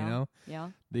in? Yeah. You know.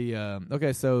 Yeah. The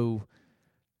okay, so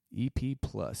EP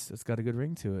Plus. It's got a good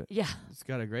ring to it. Yeah. It's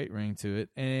got a great ring to it,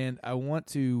 and I want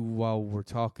to, while we're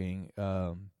talking,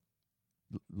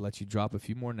 let you drop a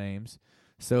few more names.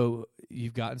 So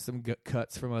you've gotten some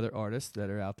cuts from other artists that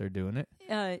are out there doing it.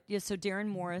 So Darren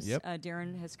Morris. Yep.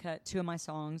 Darren has cut 2 of my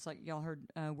songs, like y'all heard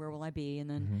Where Will I Be, and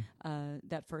then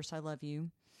That First I Love You.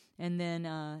 And then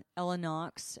Ella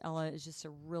Knox. Ella is just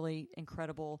a really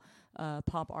incredible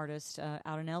pop artist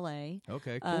out in L.A.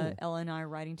 Okay, cool. Ella and I are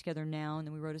writing together now, and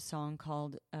then we wrote a song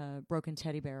called Broken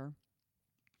Teddy Bear,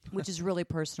 which is really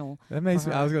personal. That makes for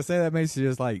me, her. I was gonna say that makes you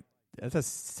just like, that's a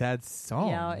sad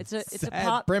song. Yeah, it's a sad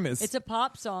pop premise. It's a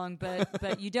pop song,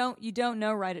 but you don't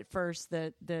know right at first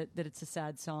that it's a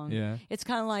sad song. Yeah. It's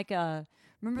kind of like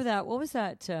remember that, what was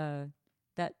that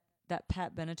that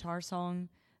Pat Benatar song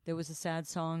that was a sad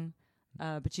song,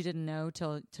 but you didn't know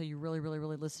till you really really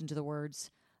really listened to the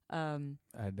words. I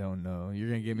don't know. You're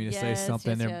gonna get me to say Yes,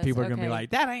 something, yes, and yes, people are gonna be okay. like,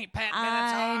 "That ain't Pat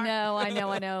Benatar."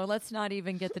 I know. Let's not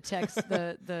even get the text,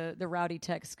 the rowdy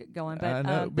text going. But I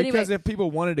know, but because anyway, if people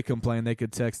wanted to complain, they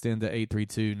could text into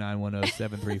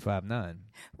 832-910-7359.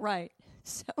 right.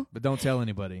 So But don't tell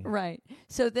anybody. right.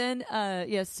 So then,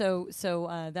 so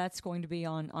that's going to be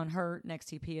on her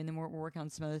next EP, and then we're working on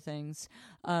some other things.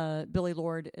 Billy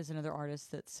Lord is another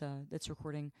artist that's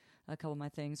recording a couple of my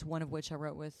things. One of which I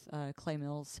wrote with Clay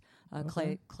Mills.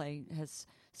 Clay has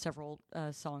several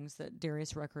songs that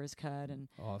Darius Rucker has cut, and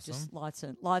Awesome. just lots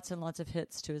and lots of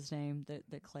hits to his name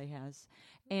that Clay has.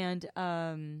 And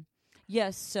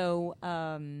yes, so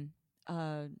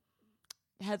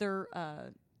Heather.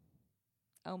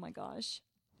 Oh my gosh,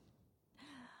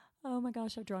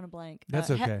 I've drawn a blank.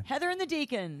 That's okay. Heather and the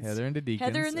Deacons. Heather and the Deacons.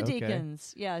 Heather and the Okay.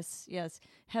 Deacons. Yes.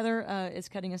 Heather is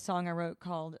cutting a song I wrote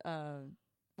called. Well,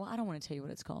 I don't want to tell you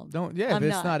what it's called. Don't. Yeah, I'm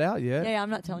if it's not out yet. Yeah,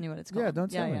 I'm not telling you what it's called. Yeah, don't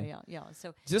tell me. Yeah.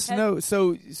 So Just know.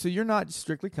 So you're not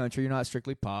strictly country. You're not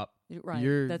strictly pop.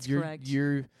 right. That's correct.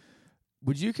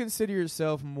 Would you consider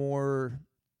yourself more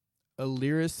a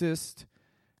lyricist,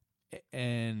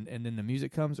 and then the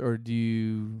music comes, or do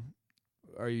you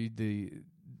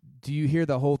hear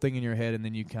the whole thing in your head and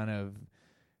then you kind of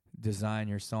design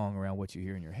your song around what you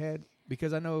hear in your head?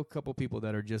 Because I know a couple people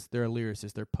that are they're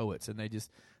lyricists, they're poets, and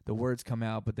the words come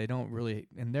out, but they don't really,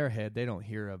 in their head, they don't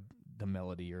hear the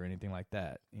melody or anything like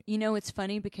that. It's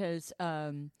funny because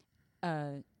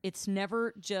it's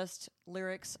never just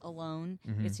lyrics alone.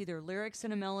 Mm-hmm. It's either lyrics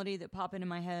and a melody that pop into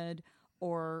my head,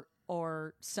 or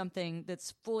something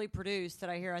that's fully produced that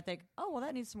I hear. I think, oh well,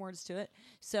 that needs some words to it.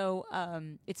 So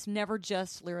it's never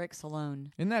just lyrics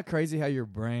alone. Isn't that crazy how your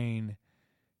brain,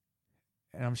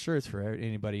 and I'm sure it's for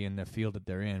anybody in the field that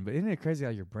they're in, but isn't it crazy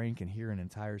how your brain can hear an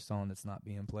entire song that's not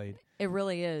being played? It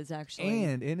really is, actually.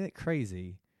 And isn't it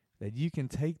crazy that you can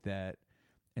take that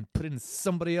and put it in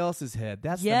somebody else's head?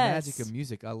 That's Yes. the magic of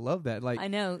music. I love that. Like, I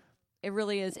know. It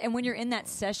really is. And when you're in that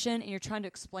session and you're trying to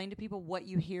explain to people what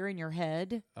you hear in your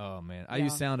head. oh man, I Yeah.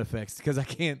 use sound effects because I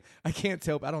can't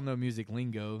tell. I don't know music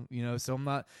lingo,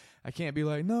 so I can't be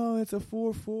like, no, it's a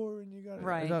 4/4, and you got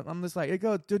Right. I'm just like, it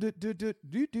goes do do do do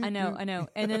do do. I know.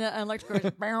 And then the electric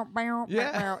goes, bow, bow,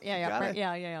 Yeah. bow, yeah, Got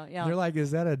yeah, it. yeah. They're like, is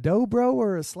that a dobro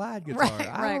or a slide guitar? Right,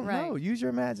 I don't right. know. Use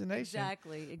your imagination.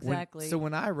 Exactly. So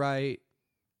when I write,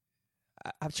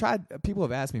 I've tried. People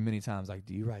have asked me many times, like,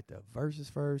 do you write the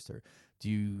verses first, or do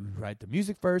you write the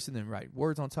music first and then write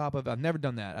words on top of it? I've never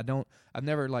done that. I've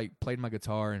never like played my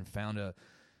guitar and found a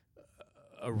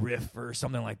a riff or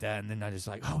something like that, and then I just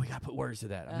like, oh, we gotta put words to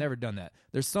that. I've never done that.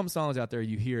 There's some songs out there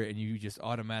you hear it and you just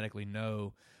automatically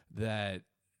know that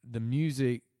the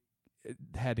music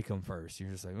had to come first.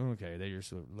 You're just like, okay, they're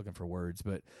just looking for words,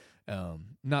 but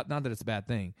not that it's a bad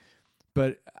thing.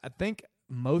 But I think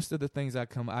most of the things I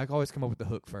always come up with the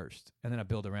hook first, and then I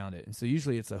build around it. And so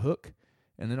usually it's a hook,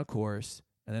 and then a chorus,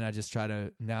 and then I just try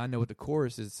to. Now I know what the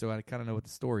chorus is, so I kind of know what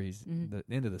the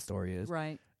end of the story is,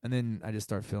 Right. and then I just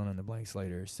start filling in the blanks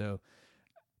later. So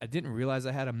I didn't realize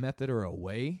I had a method or a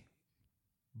way,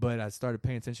 but I started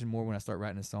paying attention more when I start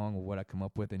writing a song of what I come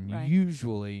up with, and Right.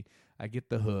 usually I get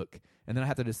the hook, and then I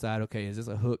have to decide, okay, is this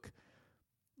a hook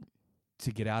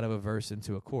to get out of a verse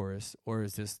into a chorus, or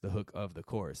is this the hook of the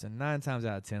chorus? And 9 times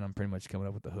out of 10, I'm pretty much coming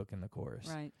up with the hook and the chorus.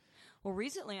 Right. Well,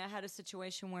 recently I had a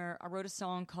situation where I wrote a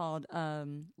song called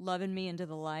 "Loving Me Into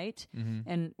the Light,"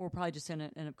 and we're probably just going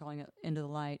to end up calling it "Into the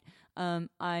Light."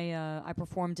 I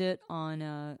performed it on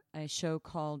a show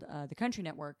called the Country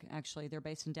Network. Actually, they're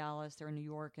based in Dallas, they're in New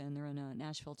York, and they're in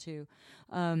Nashville too.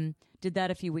 Did that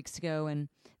a few weeks ago, and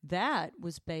that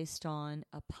was based on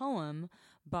a poem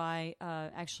by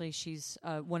actually she's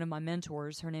one of my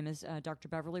mentors. Her name is Dr.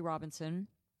 Beverly Robinson.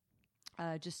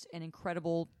 Just an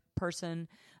incredible person.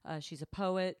 She's a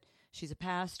poet. She's a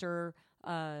pastor.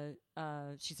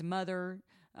 She's a mother.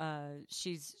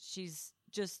 She's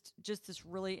just this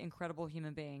really incredible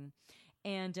human being.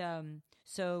 And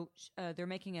so they're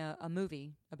making a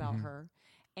movie about her.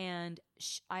 And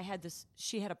she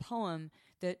had a poem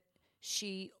that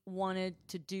she wanted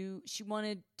to do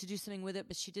something with it,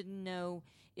 but she didn't know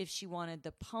if she wanted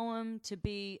the poem to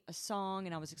be a song.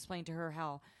 And I was explaining to her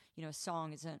how, a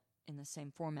song isn't in the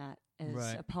same format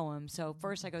as a poem. So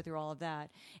first I go through all of that.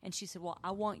 And she said, well,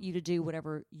 I want you to do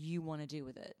whatever you want to do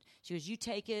with it. She goes, you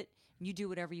take it and you do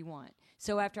whatever you want.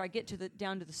 So after I get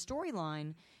down to the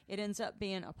storyline, it ends up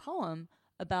being a poem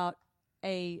about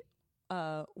a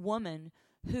woman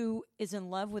who is in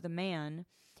love with a man,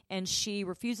 and she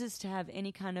refuses to have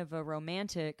any kind of a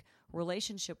romantic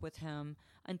relationship with him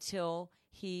until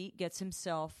he gets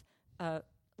himself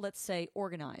let's say,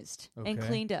 organized and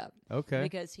cleaned up. Okay.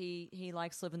 Because he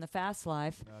likes living the fast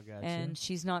life, and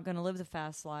she's not going to live the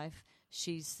fast life.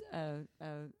 She's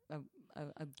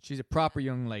she's a proper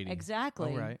young lady.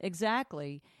 Exactly. All right.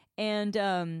 Exactly.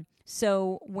 And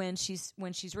so when she's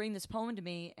reading this poem to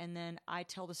me, and then I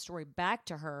tell the story back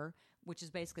to her, which is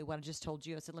basically what I just told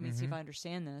you. I said, let me see if I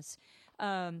understand this.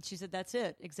 She said, that's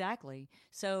it. Exactly.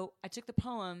 So I took the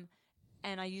poem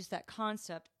and I used that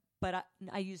concept, but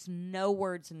I used no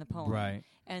words in the poem. Right.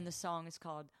 And the song is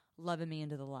called "Loving Me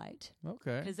Into the Light."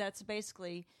 Okay. Because that's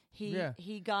basically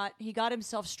he got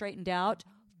himself straightened out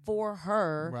for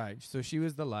her. Right. So she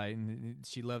was the light, and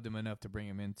she loved him enough to bring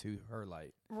him into her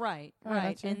light. Right.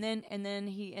 Right. And then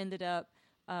he ended up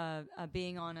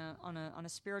being on a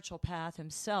spiritual path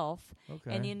himself.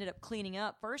 Okay. And he ended up cleaning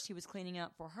up. First, he was cleaning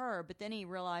up for her, but then he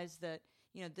realized that,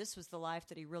 this was the life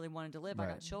that he really wanted to live. Right.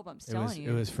 I got chill bumps telling you.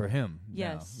 It was for him.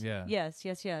 Yes. Now. Yeah.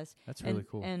 Yes. That's really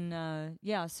cool. And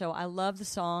so I love the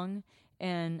song,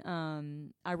 and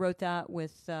I wrote that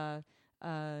with a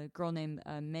girl named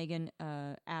Megan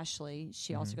Ashley.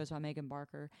 She also goes by Megan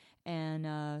Barker,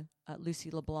 and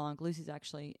Lucy LeBlanc. Lucy's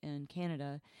actually in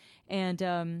Canada, and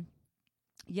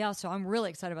so I'm really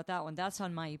excited about that one. That's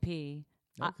on my EP.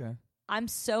 Okay. I'm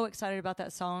so excited about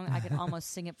that song. I could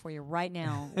almost sing it for you right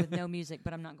now with no music,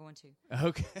 but I'm not going to.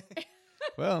 Okay.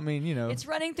 Well, I mean, it's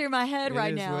running through my head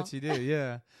right now. It is what you do,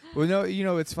 yeah. Well,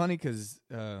 no, it's funny because,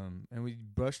 and we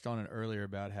brushed on it earlier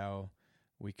about how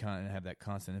we kind of have that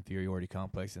constant inferiority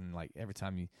complex, and like every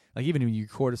time even when you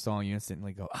record a song, you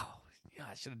instantly go, oh, yeah,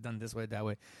 I should have done this way, that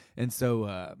way. And so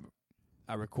when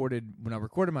I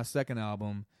recorded my second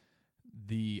album,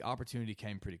 the opportunity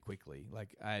came pretty quickly.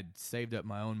 Like, I had saved up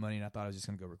my own money, and I thought I was just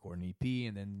going to go record an EP,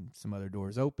 and then some other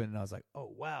doors opened, and I was like,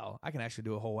 oh, wow, I can actually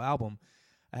do a whole album.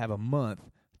 I have a month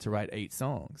to write 8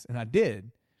 songs, and I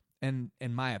did. And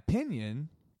in my opinion,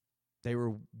 they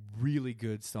were really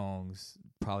good songs,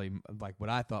 probably like what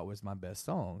I thought was my best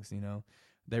songs,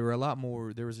 They were a lot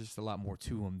more, there was just a lot more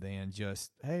to them than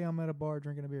just, hey, I'm at a bar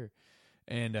drinking a beer.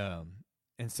 And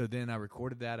so then I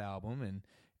recorded that album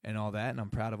and all that, and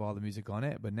I'm proud of all the music on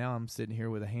it. But now I'm sitting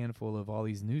here with a handful of all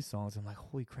these new songs. I'm like,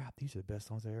 holy crap, these are the best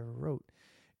songs I ever wrote.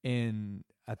 And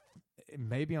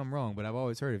maybe I'm wrong, but I've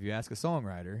always heard if you ask a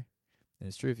songwriter, and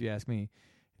it's true if you ask me,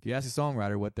 if you ask a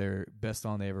songwriter what their best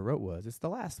song they ever wrote was, it's the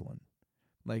last one.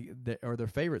 Or their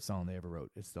favorite song they ever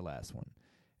wrote, it's the last one.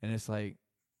 And it's like,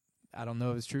 I don't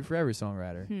know if it's true for every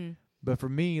songwriter. But for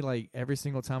me, like, every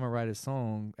single time I write a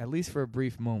song, at least for a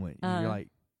brief moment, you're like,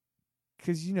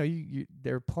 because you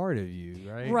they're part of you,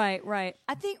 right? Right.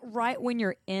 I think right when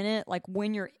you're in it, like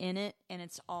when you're in it and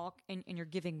it's all and you're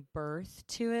giving birth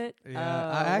to it. Yeah,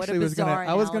 I what a actually was gonna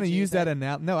bizarre use that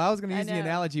analogy, no, I was gonna I use the know.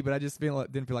 analogy, but I just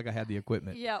didn't feel like I had the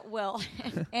equipment. Yeah, well,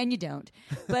 and you don't.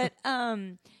 But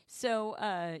so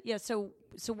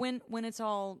when it's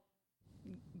all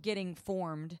getting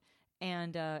formed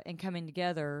and coming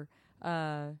together,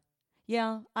 I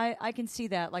can see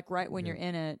that, like right when you're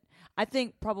in it. I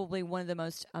think probably one of the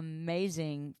most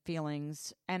amazing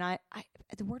feelings, and I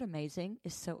the word amazing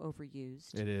is so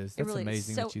overused. It is. It That's really is.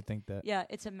 amazing So- that you think that. Yeah,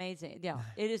 it's amazing. Yeah,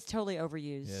 it is totally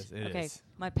overused. Yes, it okay, is.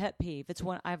 my pet peeve. It's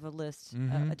one. I have a list.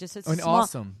 Just it's I mean, a small,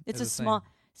 awesome. It's They're a the same. small.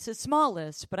 It's a small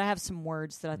list, but I have some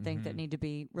words that I think that Mhm. need to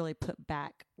be really put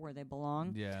back where they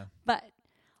belong. Yeah. But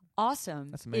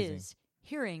awesome That's amazing. is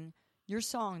hearing your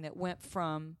song that went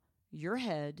from your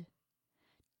head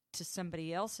to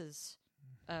somebody else's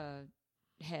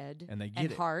head And they get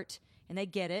it. heart, and they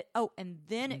get it. Oh, and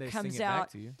then And they it sing comes it back out,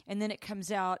 to you. and then it comes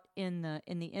out in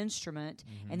the instrument,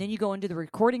 Mm-hmm. and then you go into the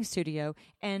recording studio,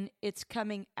 and it's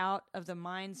coming out of the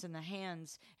minds and the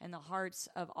hands and the hearts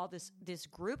of all this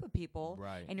group of people,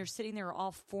 Right. and you're sitting there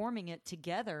all forming it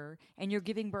together, and you're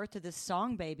giving birth to this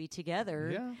song baby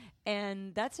together. Yeah.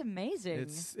 And that's amazing.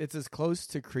 It's as close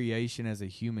to creation as a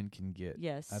human can get.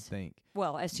 Yes. I think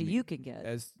well, as to you can get.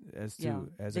 as Yeah.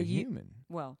 as The a you- human,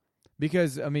 well,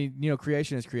 because I mean,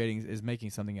 creation is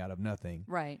making something out of nothing,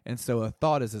 right. and so a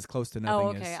thought is as close to nothing. Oh,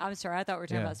 okay. As, I'm sorry. I thought we were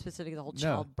talking Yeah. about specifically the whole No.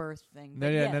 childbirth thing. No,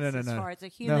 But yeah, yes, no. as far as a no,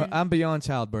 human. I'm beyond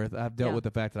childbirth. I've dealt Yeah. with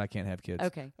the fact that I can't have kids.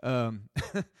 Okay.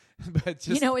 But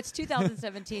just It's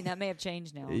 2017. That may have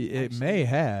changed now. it actually. may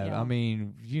have. Yeah. I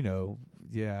mean,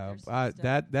 yeah. There's some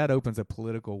stuff. That opens a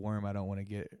political wormhole I don't want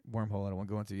to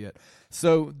go into yet.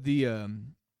 So the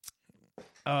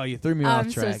oh, you threw me I'm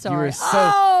off so track. sorry. You were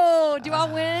so Oh, do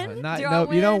I win? not- do I no,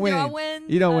 win? you don't win. Do I win?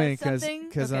 You don't win something?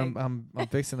 because Okay. I'm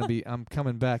fixing to be I'm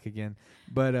coming back again.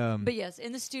 But But yes,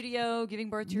 in the studio, giving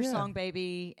birth to your Yeah. song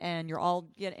baby, and you're all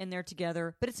get in there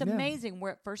together. But it's Yeah. amazing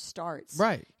where it first starts.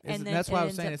 right, And then that's why it I was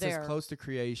ends saying up it's there. as close to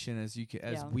creation as you can,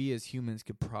 as Yeah. we as humans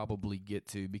could probably get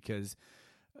to, because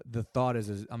the thought is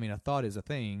a thought is a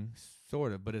thing,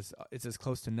 sort of, but it's as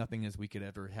close to nothing as we could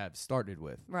ever have started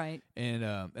with. Right. And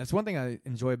that's one thing I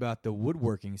enjoy about the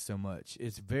woodworking so much.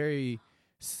 It's very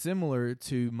similar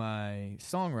to my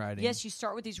songwriting. Yes, you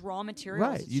start with these raw materials.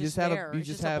 Right. It's You just have there. you It's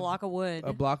just a have block of wood.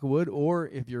 a block of wood, or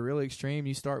if you're really extreme,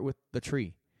 you start with the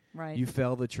tree. right. You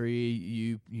fell the tree,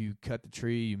 you cut the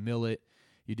tree, you mill it,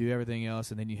 you do everything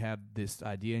else, and then you have this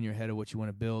idea in your head of what you want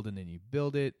to build, and then you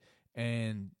build it.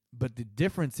 But the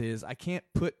difference is I can't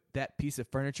put that piece of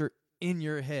furniture in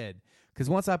your head, because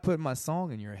once I put my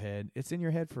song in your head, it's in your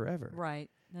head forever. Right.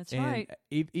 That's And right.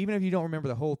 even if you don't remember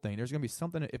the whole thing, there's going to be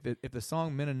something. If the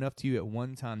song meant enough to you at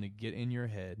one time to get in your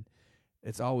head,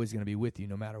 it's always going to be with you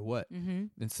no matter what. Mm-hmm.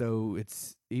 And so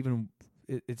it's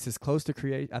as close to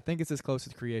create. I think it's as close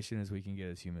to creation as we can get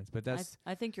as humans. But that's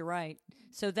I think you're right.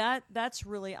 So that's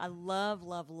really, I love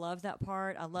that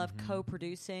part. I love Mm-hmm.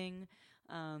 co-producing.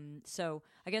 So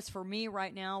I guess for me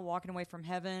right now, Walking Away from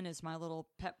Heaven is my little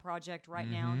pet project right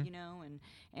now,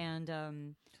 and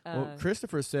well,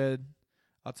 Christopher said.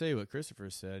 I'll tell you what Christopher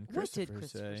said. what did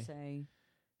Christopher say?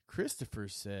 Christopher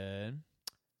said,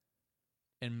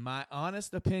 in my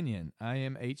honest opinion, I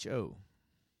am H.O.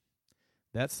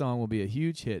 That song will be a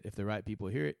huge hit if the right people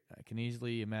hear it. I can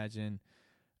easily imagine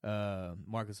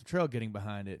Marcus Luttrell getting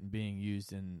behind it and being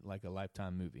used in like a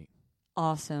Lifetime movie.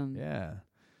 Awesome. Yeah.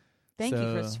 Thank you,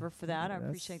 So, Christopher, for that. I that's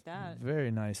appreciate that. Very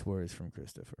nice words from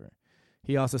Christopher.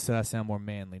 He also said I sound more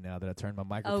manly now that I turned my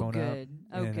microphone up. good.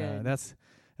 Oh, And, good.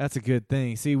 That's a good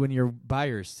thing. See, when you're by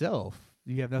yourself,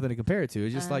 you have nothing to compare it to.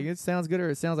 It's just like it sounds good or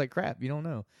it sounds like crap. You don't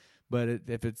know. But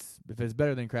if it's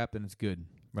better than crap, then it's good,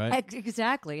 right?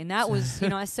 Exactly. And that was,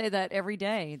 I say that every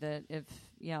day, that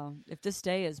if this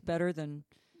day is better than,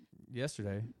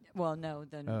 Yesterday. well, no,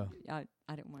 then Oh.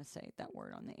 I didn't want to say that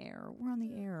word on the air. We're on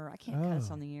the air. I can't cuss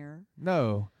Oh. on the air.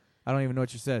 No, I don't even know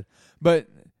what you said. But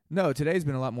no, today's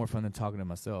been a lot more fun than talking to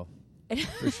myself,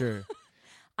 for sure.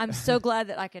 I'm so glad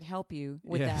that I could help you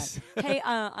with Yes. that. Hey,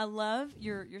 I love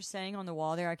your saying on the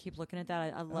wall there. I keep looking at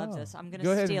that. I love Oh. this. I'm going Go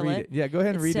to ahead steal and read it. Yeah, go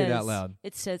ahead and read it out says- loud.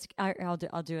 It says,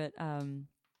 I'll do it.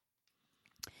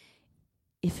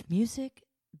 If music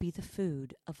be the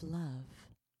food of love,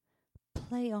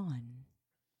 play on.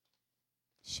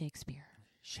 Shakespeare.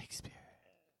 Shakespeare.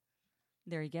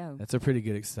 There you go. That's a pretty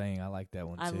good saying. I like that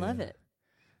one too. I love it.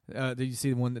 Did you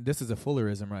see the one? This is a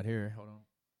Fullerism right here. Hold on.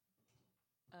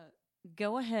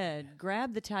 Go ahead.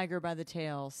 Grab the tiger by the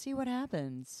tail. See what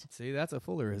happens. See, that's a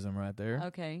Fullerism right there.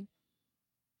 Okay.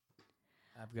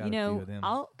 I've got You a few know, of them.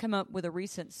 I'll come up with a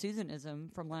recent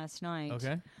Susanism from last night.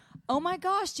 Okay. Oh my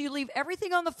gosh, do you leave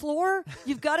everything on the floor?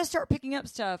 You've got to start picking up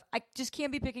stuff. I just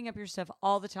can't be picking up your stuff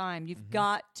all the time. You've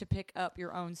got to pick up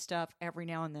your own stuff every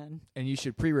now and then. And you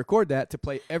should pre-record that to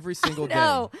play every single day.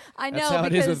 I know. That's how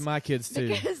it is with because- my kids too.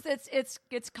 Because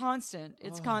it's constant.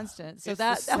 It's constant. So it's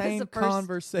that the that was same the first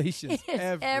conversations It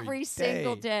is every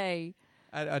single day.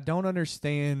 day. I don't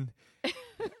understand.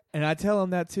 And I tell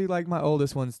them that too. Like my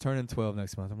oldest one's turning 12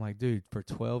 next month. I'm like, dude, for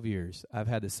 12 years, I've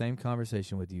had the same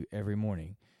conversation with you every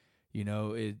morning. You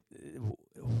know,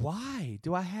 why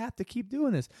do I have to keep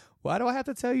doing this? Why do I have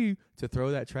to tell you to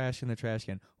throw that trash in the trash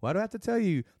can? Why do I have to tell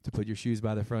you to put your shoes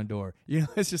by the front door? You know,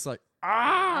 it's just like,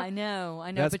 I know.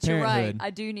 That's but you're right. parenthood. I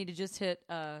do need to just hit.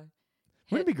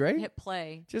 Wouldn't it be great? Hit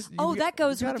play. Just that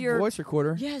goes you got with a your voice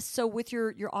recorder. Yes. So with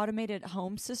your automated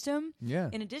home system, Yeah.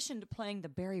 in addition to playing the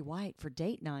Barry White for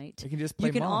date night, You can just play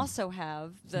you can Mom. also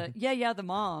have the the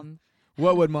mom.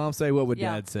 What would Mom say? What would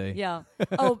Yeah, Dad say? Yeah.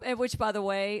 Oh, and which by the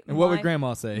way, And what would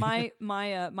Grandma say? my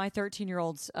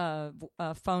 13-year-old's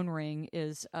phone ring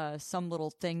is some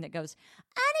little thing that goes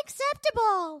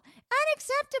unacceptable.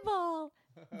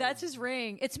 That's his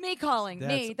ring. It's me calling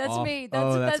me. That's me.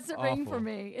 That's the ring awful. for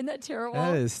me. Isn't that terrible?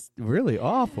 That is really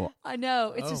awful. I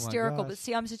know it's Oh, my hysterical, but gosh.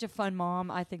 see, I'm such a fun mom.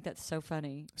 I think that's so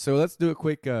funny. So let's do a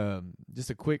quick, just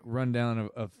a quick rundown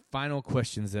of final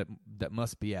questions that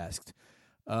must be asked.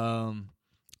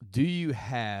 Do you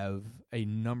have a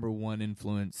number one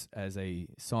influence as a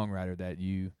songwriter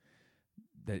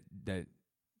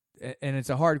and it's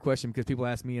a hard question because people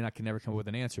ask me and I can never come up with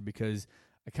an answer because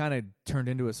I kind of turned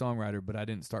into a songwriter, but I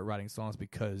didn't start writing songs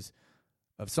because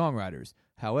of songwriters.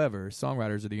 However,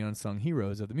 songwriters are the unsung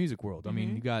heroes of the music world. I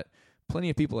mean, you got plenty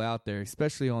of people out there,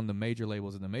 especially on the major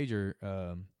labels and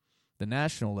the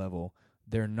national level.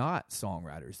 They're not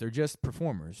songwriters; they're just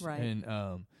performers, Right.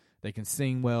 And they can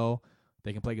sing well,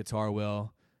 they can play guitar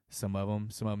well. Some of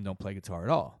them don't play guitar at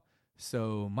all.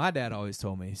 So my dad always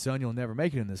told me, son, you'll never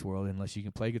make it in this world unless you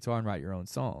can play guitar and write your own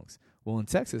songs. Well, in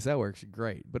Texas, that works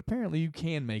great. But apparently you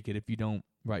can make it if you don't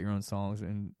write your own songs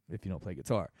and if you don't play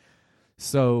guitar.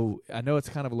 So I know it's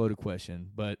kind of a loaded question,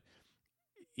 but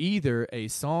either a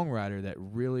songwriter that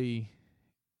really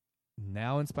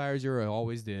now inspires you or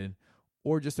always did,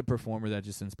 or just a performer that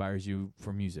just inspires you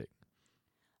for music.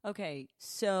 Okay,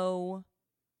 so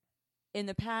in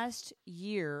the past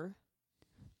year,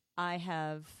 I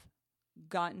have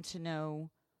gotten to know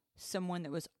someone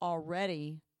that was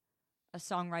already a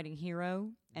songwriting hero,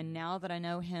 and now that I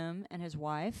know him and his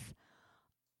wife,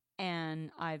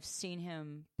 and I've seen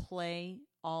him play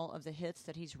all of the hits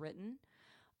that he's written,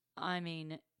 I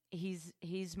mean, he's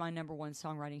my number one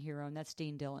songwriting hero, and that's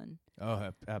Dean Dillon.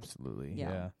 Oh, absolutely.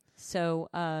 Yeah. So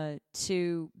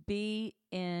to be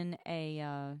in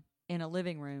a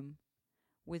living room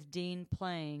with Dean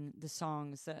playing the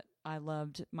songs that I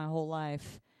loved my whole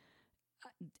life,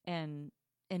 and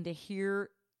to hear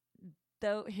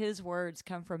though his words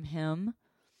come from him.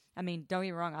 I mean, don't get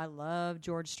me wrong, I love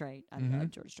George Strait. I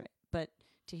love George Strait. But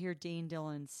to hear Dean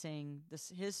Dillon sing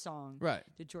his song Right.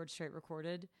 that George Strait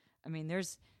recorded, I mean,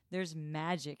 there's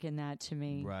magic in that to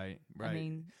me. Right. I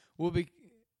mean,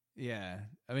 yeah.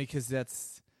 I mean, because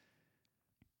it's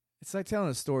like telling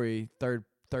a story third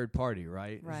party,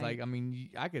 right? Right. It's like, I mean,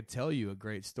 I could tell you a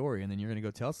great story, and then you're going to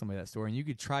go tell somebody that story, and you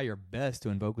could try your best to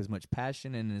invoke as much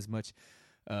passion and as much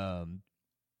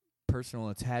personal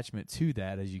attachment to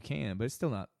that as you can, but it's still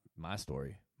not my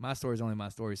story. My story is only my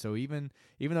story. So even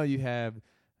though you have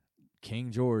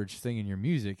King George singing your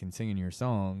music and singing your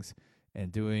songs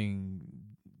and doing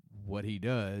what he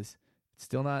does, it's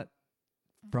still not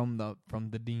from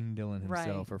the Dean Dillon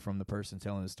himself, Right. or from the person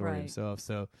telling the story Right. himself.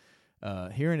 So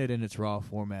hearing it in its raw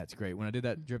format's great. When I did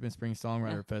that Dripping Spring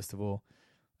Songwriter Festival,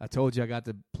 I told you I got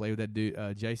to play with that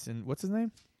dude, Jason. What's his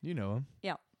name? You know him.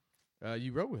 Yeah.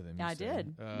 You wrote with him. Yeah, you I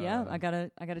said. did. Yeah, I got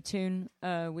a tune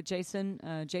with Jason.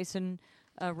 Jason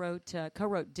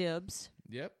co-wrote Dibs,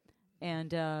 Yep.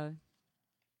 and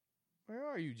Where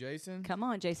are you, Jason? come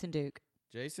on, Jason Duke.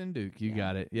 Jason Duke, you Yeah.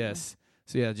 got it. Yes.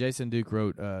 So yeah, Jason Duke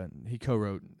wrote. He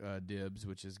co-wrote Dibs,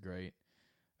 which is great.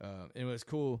 It was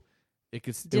cool.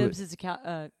 Dibs is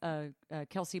a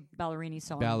Kelsey Ballerini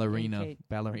song. Ballerina.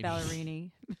 Ballerini.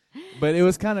 But it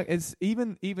was kind of, it's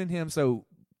even him. So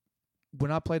when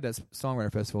I played that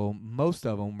songwriter festival, most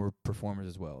of them were performers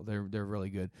as well. They're really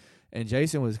good. And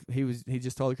Jason he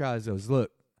just told the crowd, he goes,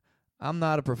 look, I'm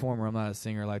not a performer. I'm not a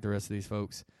singer like the rest of these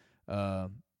folks. I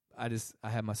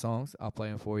have my songs. I'll play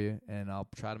them for you, and I'll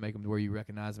try to make them to where you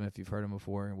recognize them if you've heard them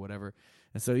before and whatever.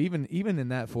 And so even in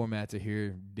that format, to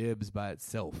hear Dibs by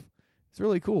itself, it's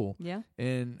really cool. Yeah.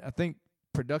 And I think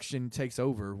production takes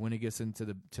over when it gets into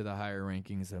the higher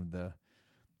rankings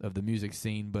of the music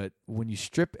scene. But when you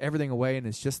strip everything away and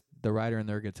it's just the writer and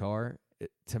their guitar,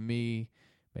 to me,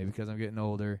 maybe because I'm getting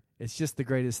older, it's just the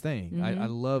greatest thing. Mm-hmm. I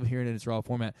love hearing it in its raw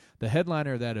format. The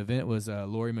headliner of that event was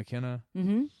Lori McKenna,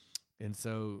 Mm-hmm. and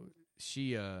so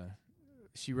she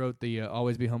wrote the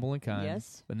Always Be Humble and Kind.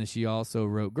 Yes. And then she also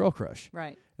wrote Girl Crush.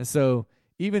 Right. And so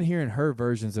even hearing her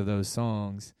versions of those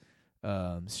songs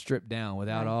stripped down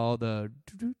without all the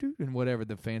doo-doo-doo and whatever,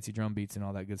 the fancy drum beats and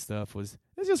all that good stuff it's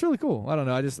just really cool. I don't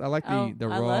know. I like the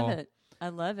raw. I love it. I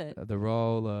love it. The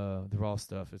raw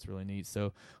stuff. It's really neat.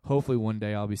 So hopefully one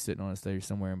day I'll be sitting on a stage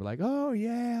somewhere and be like, oh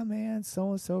yeah, man,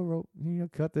 so and so wrote,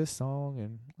 cut this song,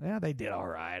 and yeah, they did all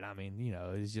right. I mean,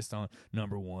 it's just on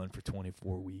 #1 for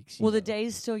 24 weeks. Well, the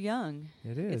day's still young.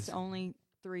 It is. It's only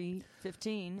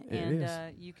 3:15, It and is.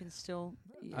 You can still.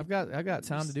 I got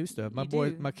time to do stuff. My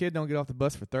do. my kid don't get off the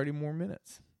bus for 30 more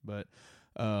minutes, but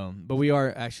we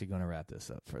are actually going to wrap this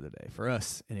up for the day, for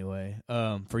us anyway.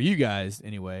 For you guys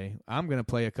anyway, I'm going to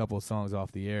play a couple of songs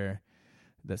off the air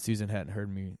that Susan hadn't heard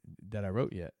me that I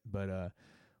wrote yet, but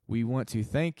we want to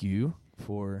thank you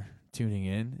for tuning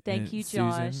in. Thank And you,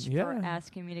 Susan, Josh, yeah. for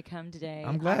asking me to come today.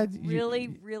 I'm glad I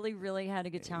really had a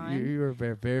good time. You were our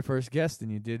very, very first guest, and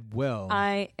you did well.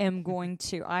 I am going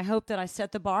to. I hope that I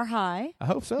set the bar high. I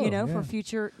hope so. For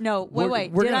future. No, We're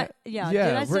wait. gonna- Did I? Yeah. Yeah,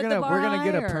 Did I we're set gonna the bar we're gonna high,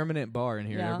 get a or- permanent bar in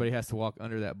here. Yeah. Everybody has to walk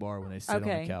under that bar when they sit on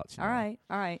the couch. All right.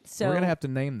 So we're gonna have to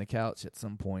name the couch at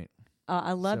some point.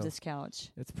 I love So- this couch.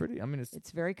 It's pretty. I mean,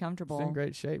 it's Very comfortable. in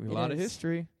great shape. A It lot of is.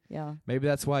 history. Yeah. Maybe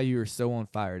that's why you were so on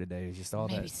fire today. It's just all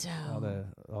Maybe that, so.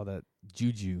 all that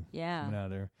juju Yeah. coming out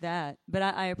of there. That. But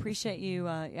I appreciate you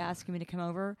asking me to come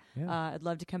over. Yeah. I'd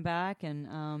love to come back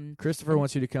and. Christopher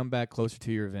wants you to come back closer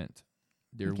to your event,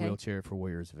 your Okay. Wheelchair for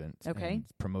Warriors event. Okay. And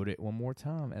promote it one more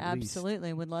time at least.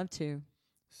 Absolutely, would love to.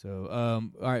 So,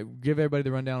 all right, give everybody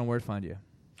the rundown on where to find you.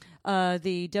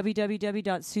 The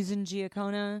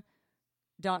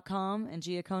www.susangiacona.com, and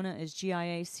Giacona is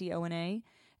Giacona,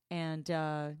 and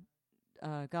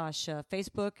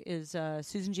Facebook is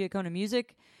Susan Giacona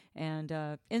Music, and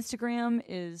Instagram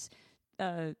is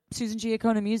Susan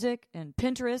Giacona Music, and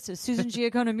Pinterest is Susan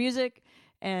Giacona Music,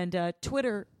 and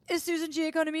Twitter is Susan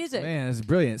Giacona Music. Man, it's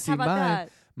brilliant. See, How about that?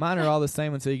 mine are all the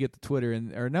same until you get to Twitter,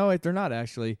 no, they're not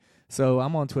actually. So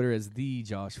I'm on Twitter as the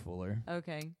Josh Fuller.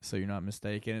 Okay. So you're not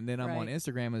mistaken. And then I'm on Right.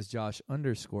 Instagram as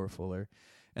Josh_Fuller.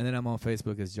 And then I'm on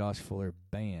Facebook as Josh Fuller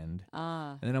Band.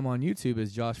 Ah. And then I'm on YouTube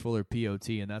as Josh Fuller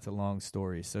POT, and that's a long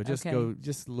story. So just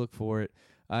just look for it.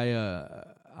 I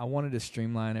wanted to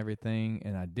streamline everything,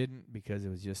 and I didn't because it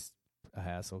was just a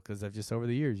hassle. Because I've just over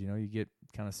the years, you get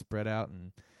kind of spread out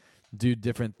and do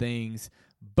different things.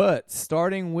 But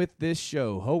starting with this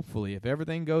show, hopefully, if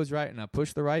everything goes right and I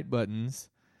push the right buttons,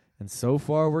 and so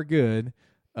far we're good,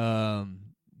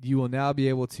 you will now be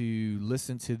able to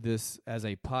listen to this as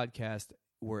a podcast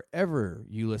wherever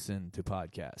you listen to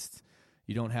podcasts.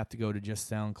 You don't have to go to just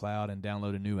SoundCloud and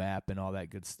download a new app and all that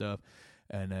good stuff.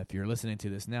 And if you're listening to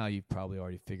this now, you've probably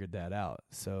already figured that out.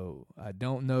 So I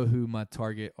don't know who my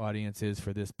target audience is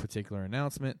for this particular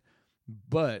announcement,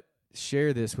 but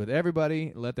share this with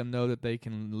everybody. Let them know that they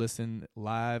can listen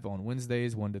live on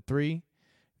Wednesdays 1 to 3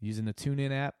 using the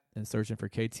TuneIn app and searching for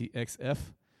KTXF,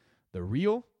 The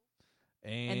Real.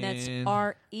 And that's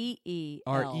REEL.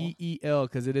 REEL,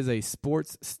 because it is a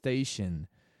sports station.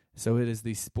 So it is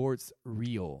the sports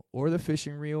reel or the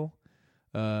fishing reel.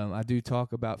 I do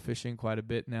talk about fishing quite a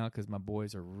bit now because my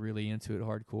boys are really into it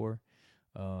hardcore.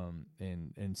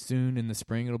 And soon in the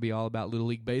spring it'll be all about Little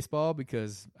League Baseball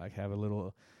because I have a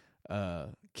little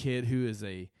kid who is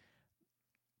a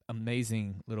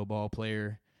amazing little ball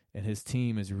player, and his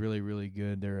team is really, really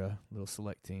good. They're a little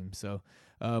select team. So,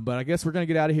 but I guess we're going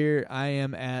to get out of here. I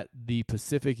am at the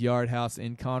Pacific Yard House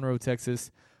in Conroe,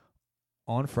 Texas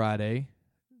on Friday.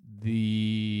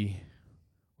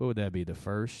 What would that be? The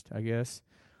 1st, I guess.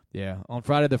 Yeah, on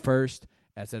Friday the 1st.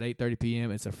 That's at 8:30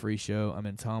 p.m. It's a free show. I'm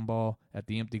in Tomball at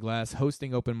the Empty Glass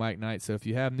hosting open mic night. So if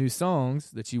you have new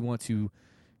songs that you want to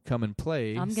come and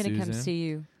play, I'm going to come Susan, see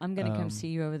you. I'm going to come see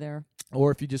you over there.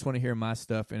 or if you just want to hear my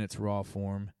stuff in its raw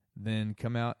form, then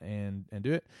come out and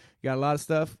do it. Got a lot of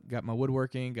stuff. Got my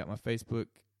woodworking. Got my Facebook.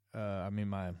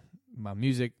 My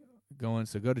music going.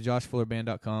 So go to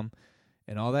joshfullerband.com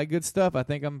and all that good stuff. I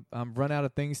think I'm run out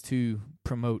of things to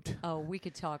promote. Oh, we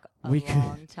could talk a We could.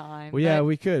 long time. Well, yeah,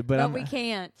 we could, but we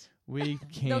can't. We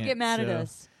can't. Don't get mad at so-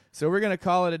 us. So we're going to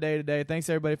call it a day today. Thanks,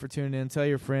 everybody, for tuning in. Tell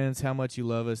your friends how much you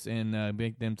love us and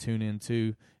make them tune in,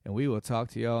 too. And we will talk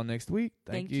to y'all next week.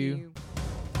 Thank you.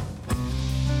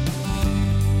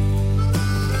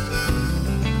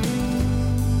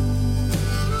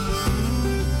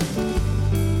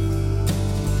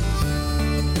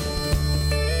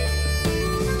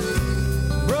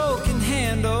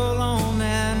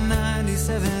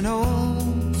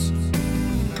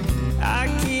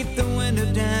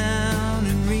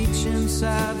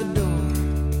 outside the door.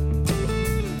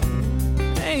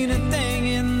 Ain't a thing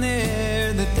in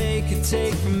there that they could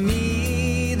take from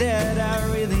me that I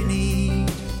really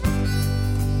need.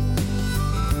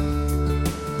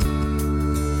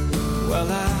 Well,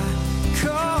 I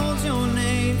called your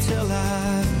name till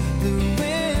I blew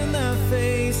in the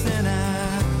face, and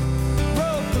I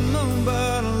broke the moon,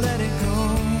 but I let it go.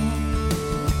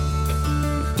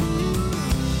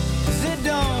 'Cause it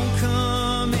don't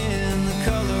come in the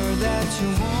color that you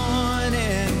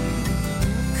wanted.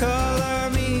 Color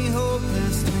me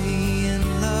hopelessly in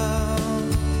love.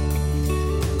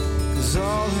 'Cause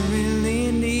all I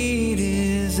really need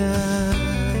is us.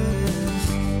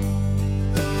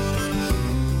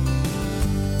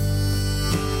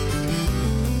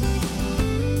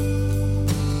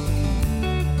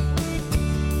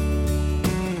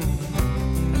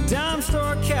 Dime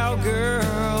store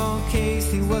cowgirl,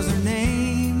 Casey was her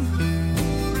name.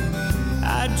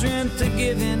 I dreamt of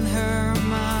giving her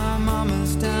my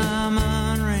mama's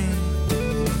diamond ring.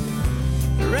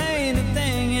 There ain't a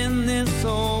thing in this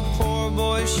old poor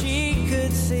boy she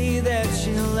could see that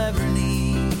she'll ever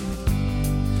need.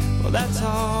 Well, that's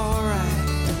alright,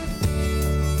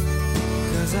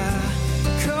 'cause I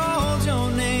called your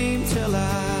name till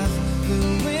I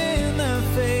blew in the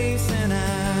face, and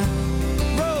I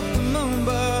broke the moon,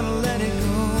 but I let it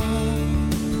go.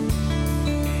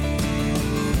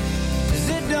 'Cause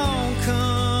it don't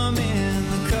come in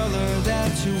the color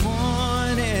that you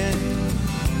wanted.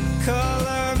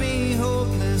 Color me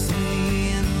hopelessly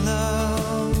in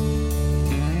love.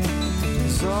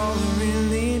 'Cause all I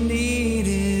really need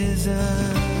is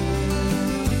us.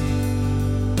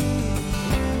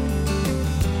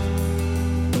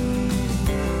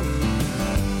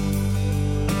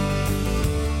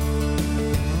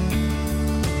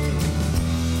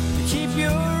 Keep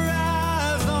your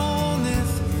eyes on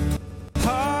this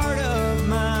heart of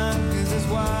mine, 'cause it's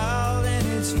wild and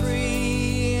it's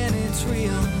free and it's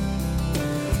real.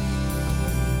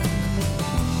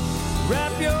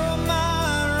 Wrap your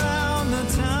mind around the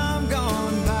time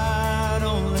gone by.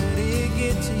 Don't let it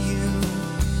get to you,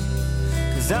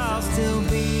 'cause I'll still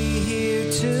be here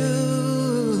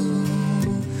too.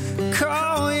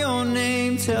 Call your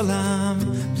name till I'm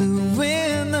blue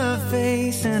in the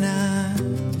face, and I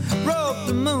broke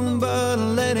the moon, but I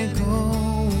let it go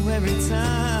every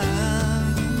time.